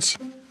bridge.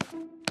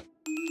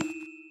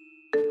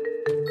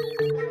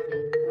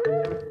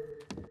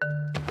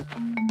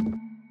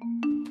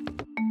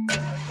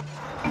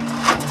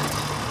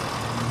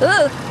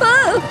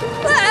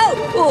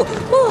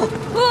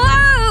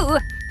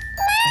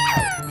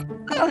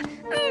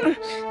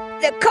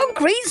 The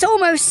concrete's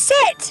almost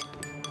set.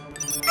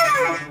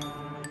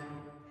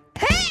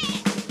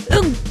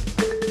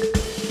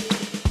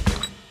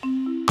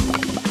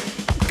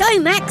 Go,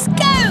 Max,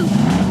 go!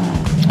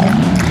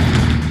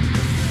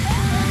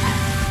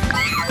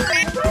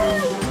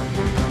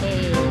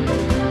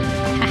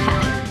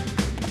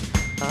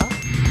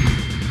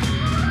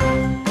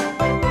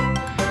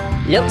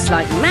 Looks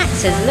like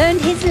Max has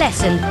learned his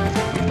lesson.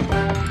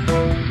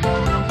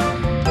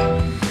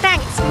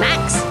 Thanks,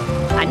 Max.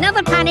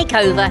 Another panic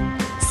over.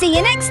 See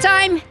you next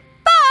time.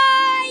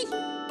 Bye!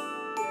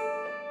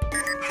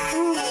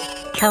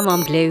 Come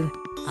on, Blue.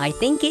 I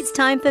think it's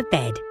time for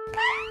bed.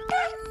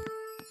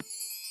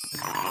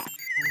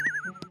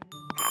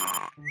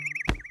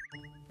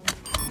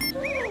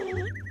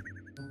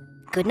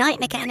 Good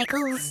night,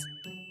 mechanicals.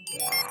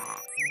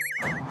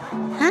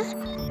 Huh?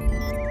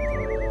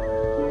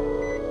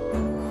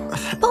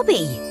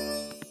 Bobby,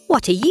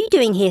 what are you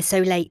doing here so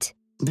late?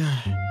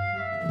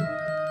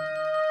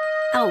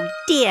 Oh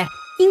dear,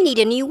 you need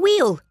a new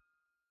wheel.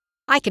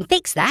 I can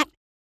fix that,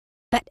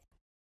 but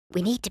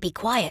we need to be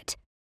quiet.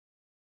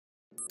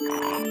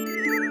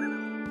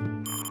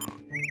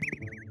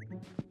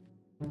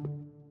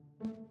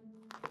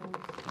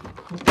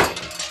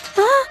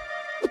 Ah!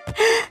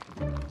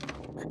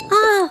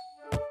 Ah!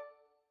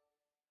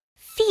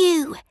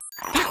 Phew,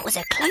 that was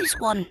a close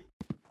one.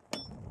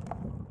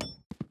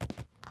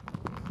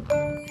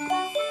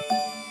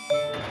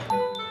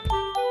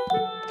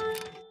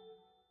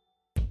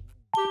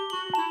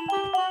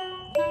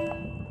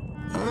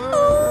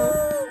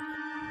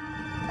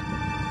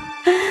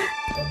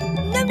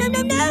 No, no,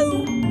 no,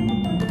 no!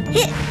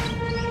 Hit!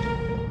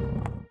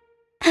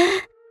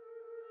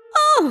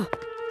 Oh!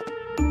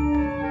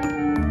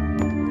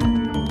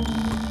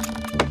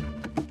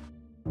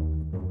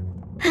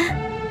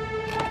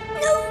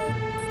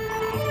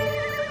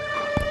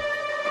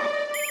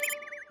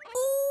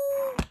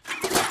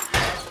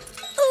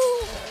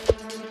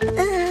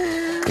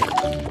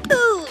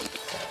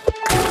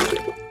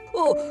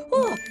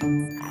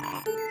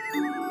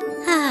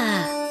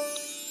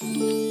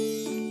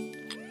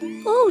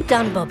 All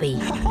done, Bobby.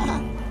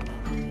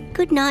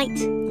 Good night.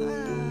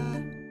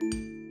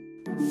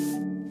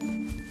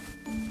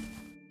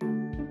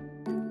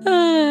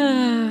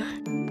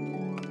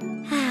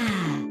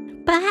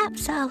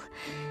 Perhaps I'll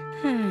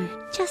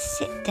just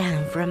sit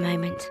down for a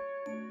moment.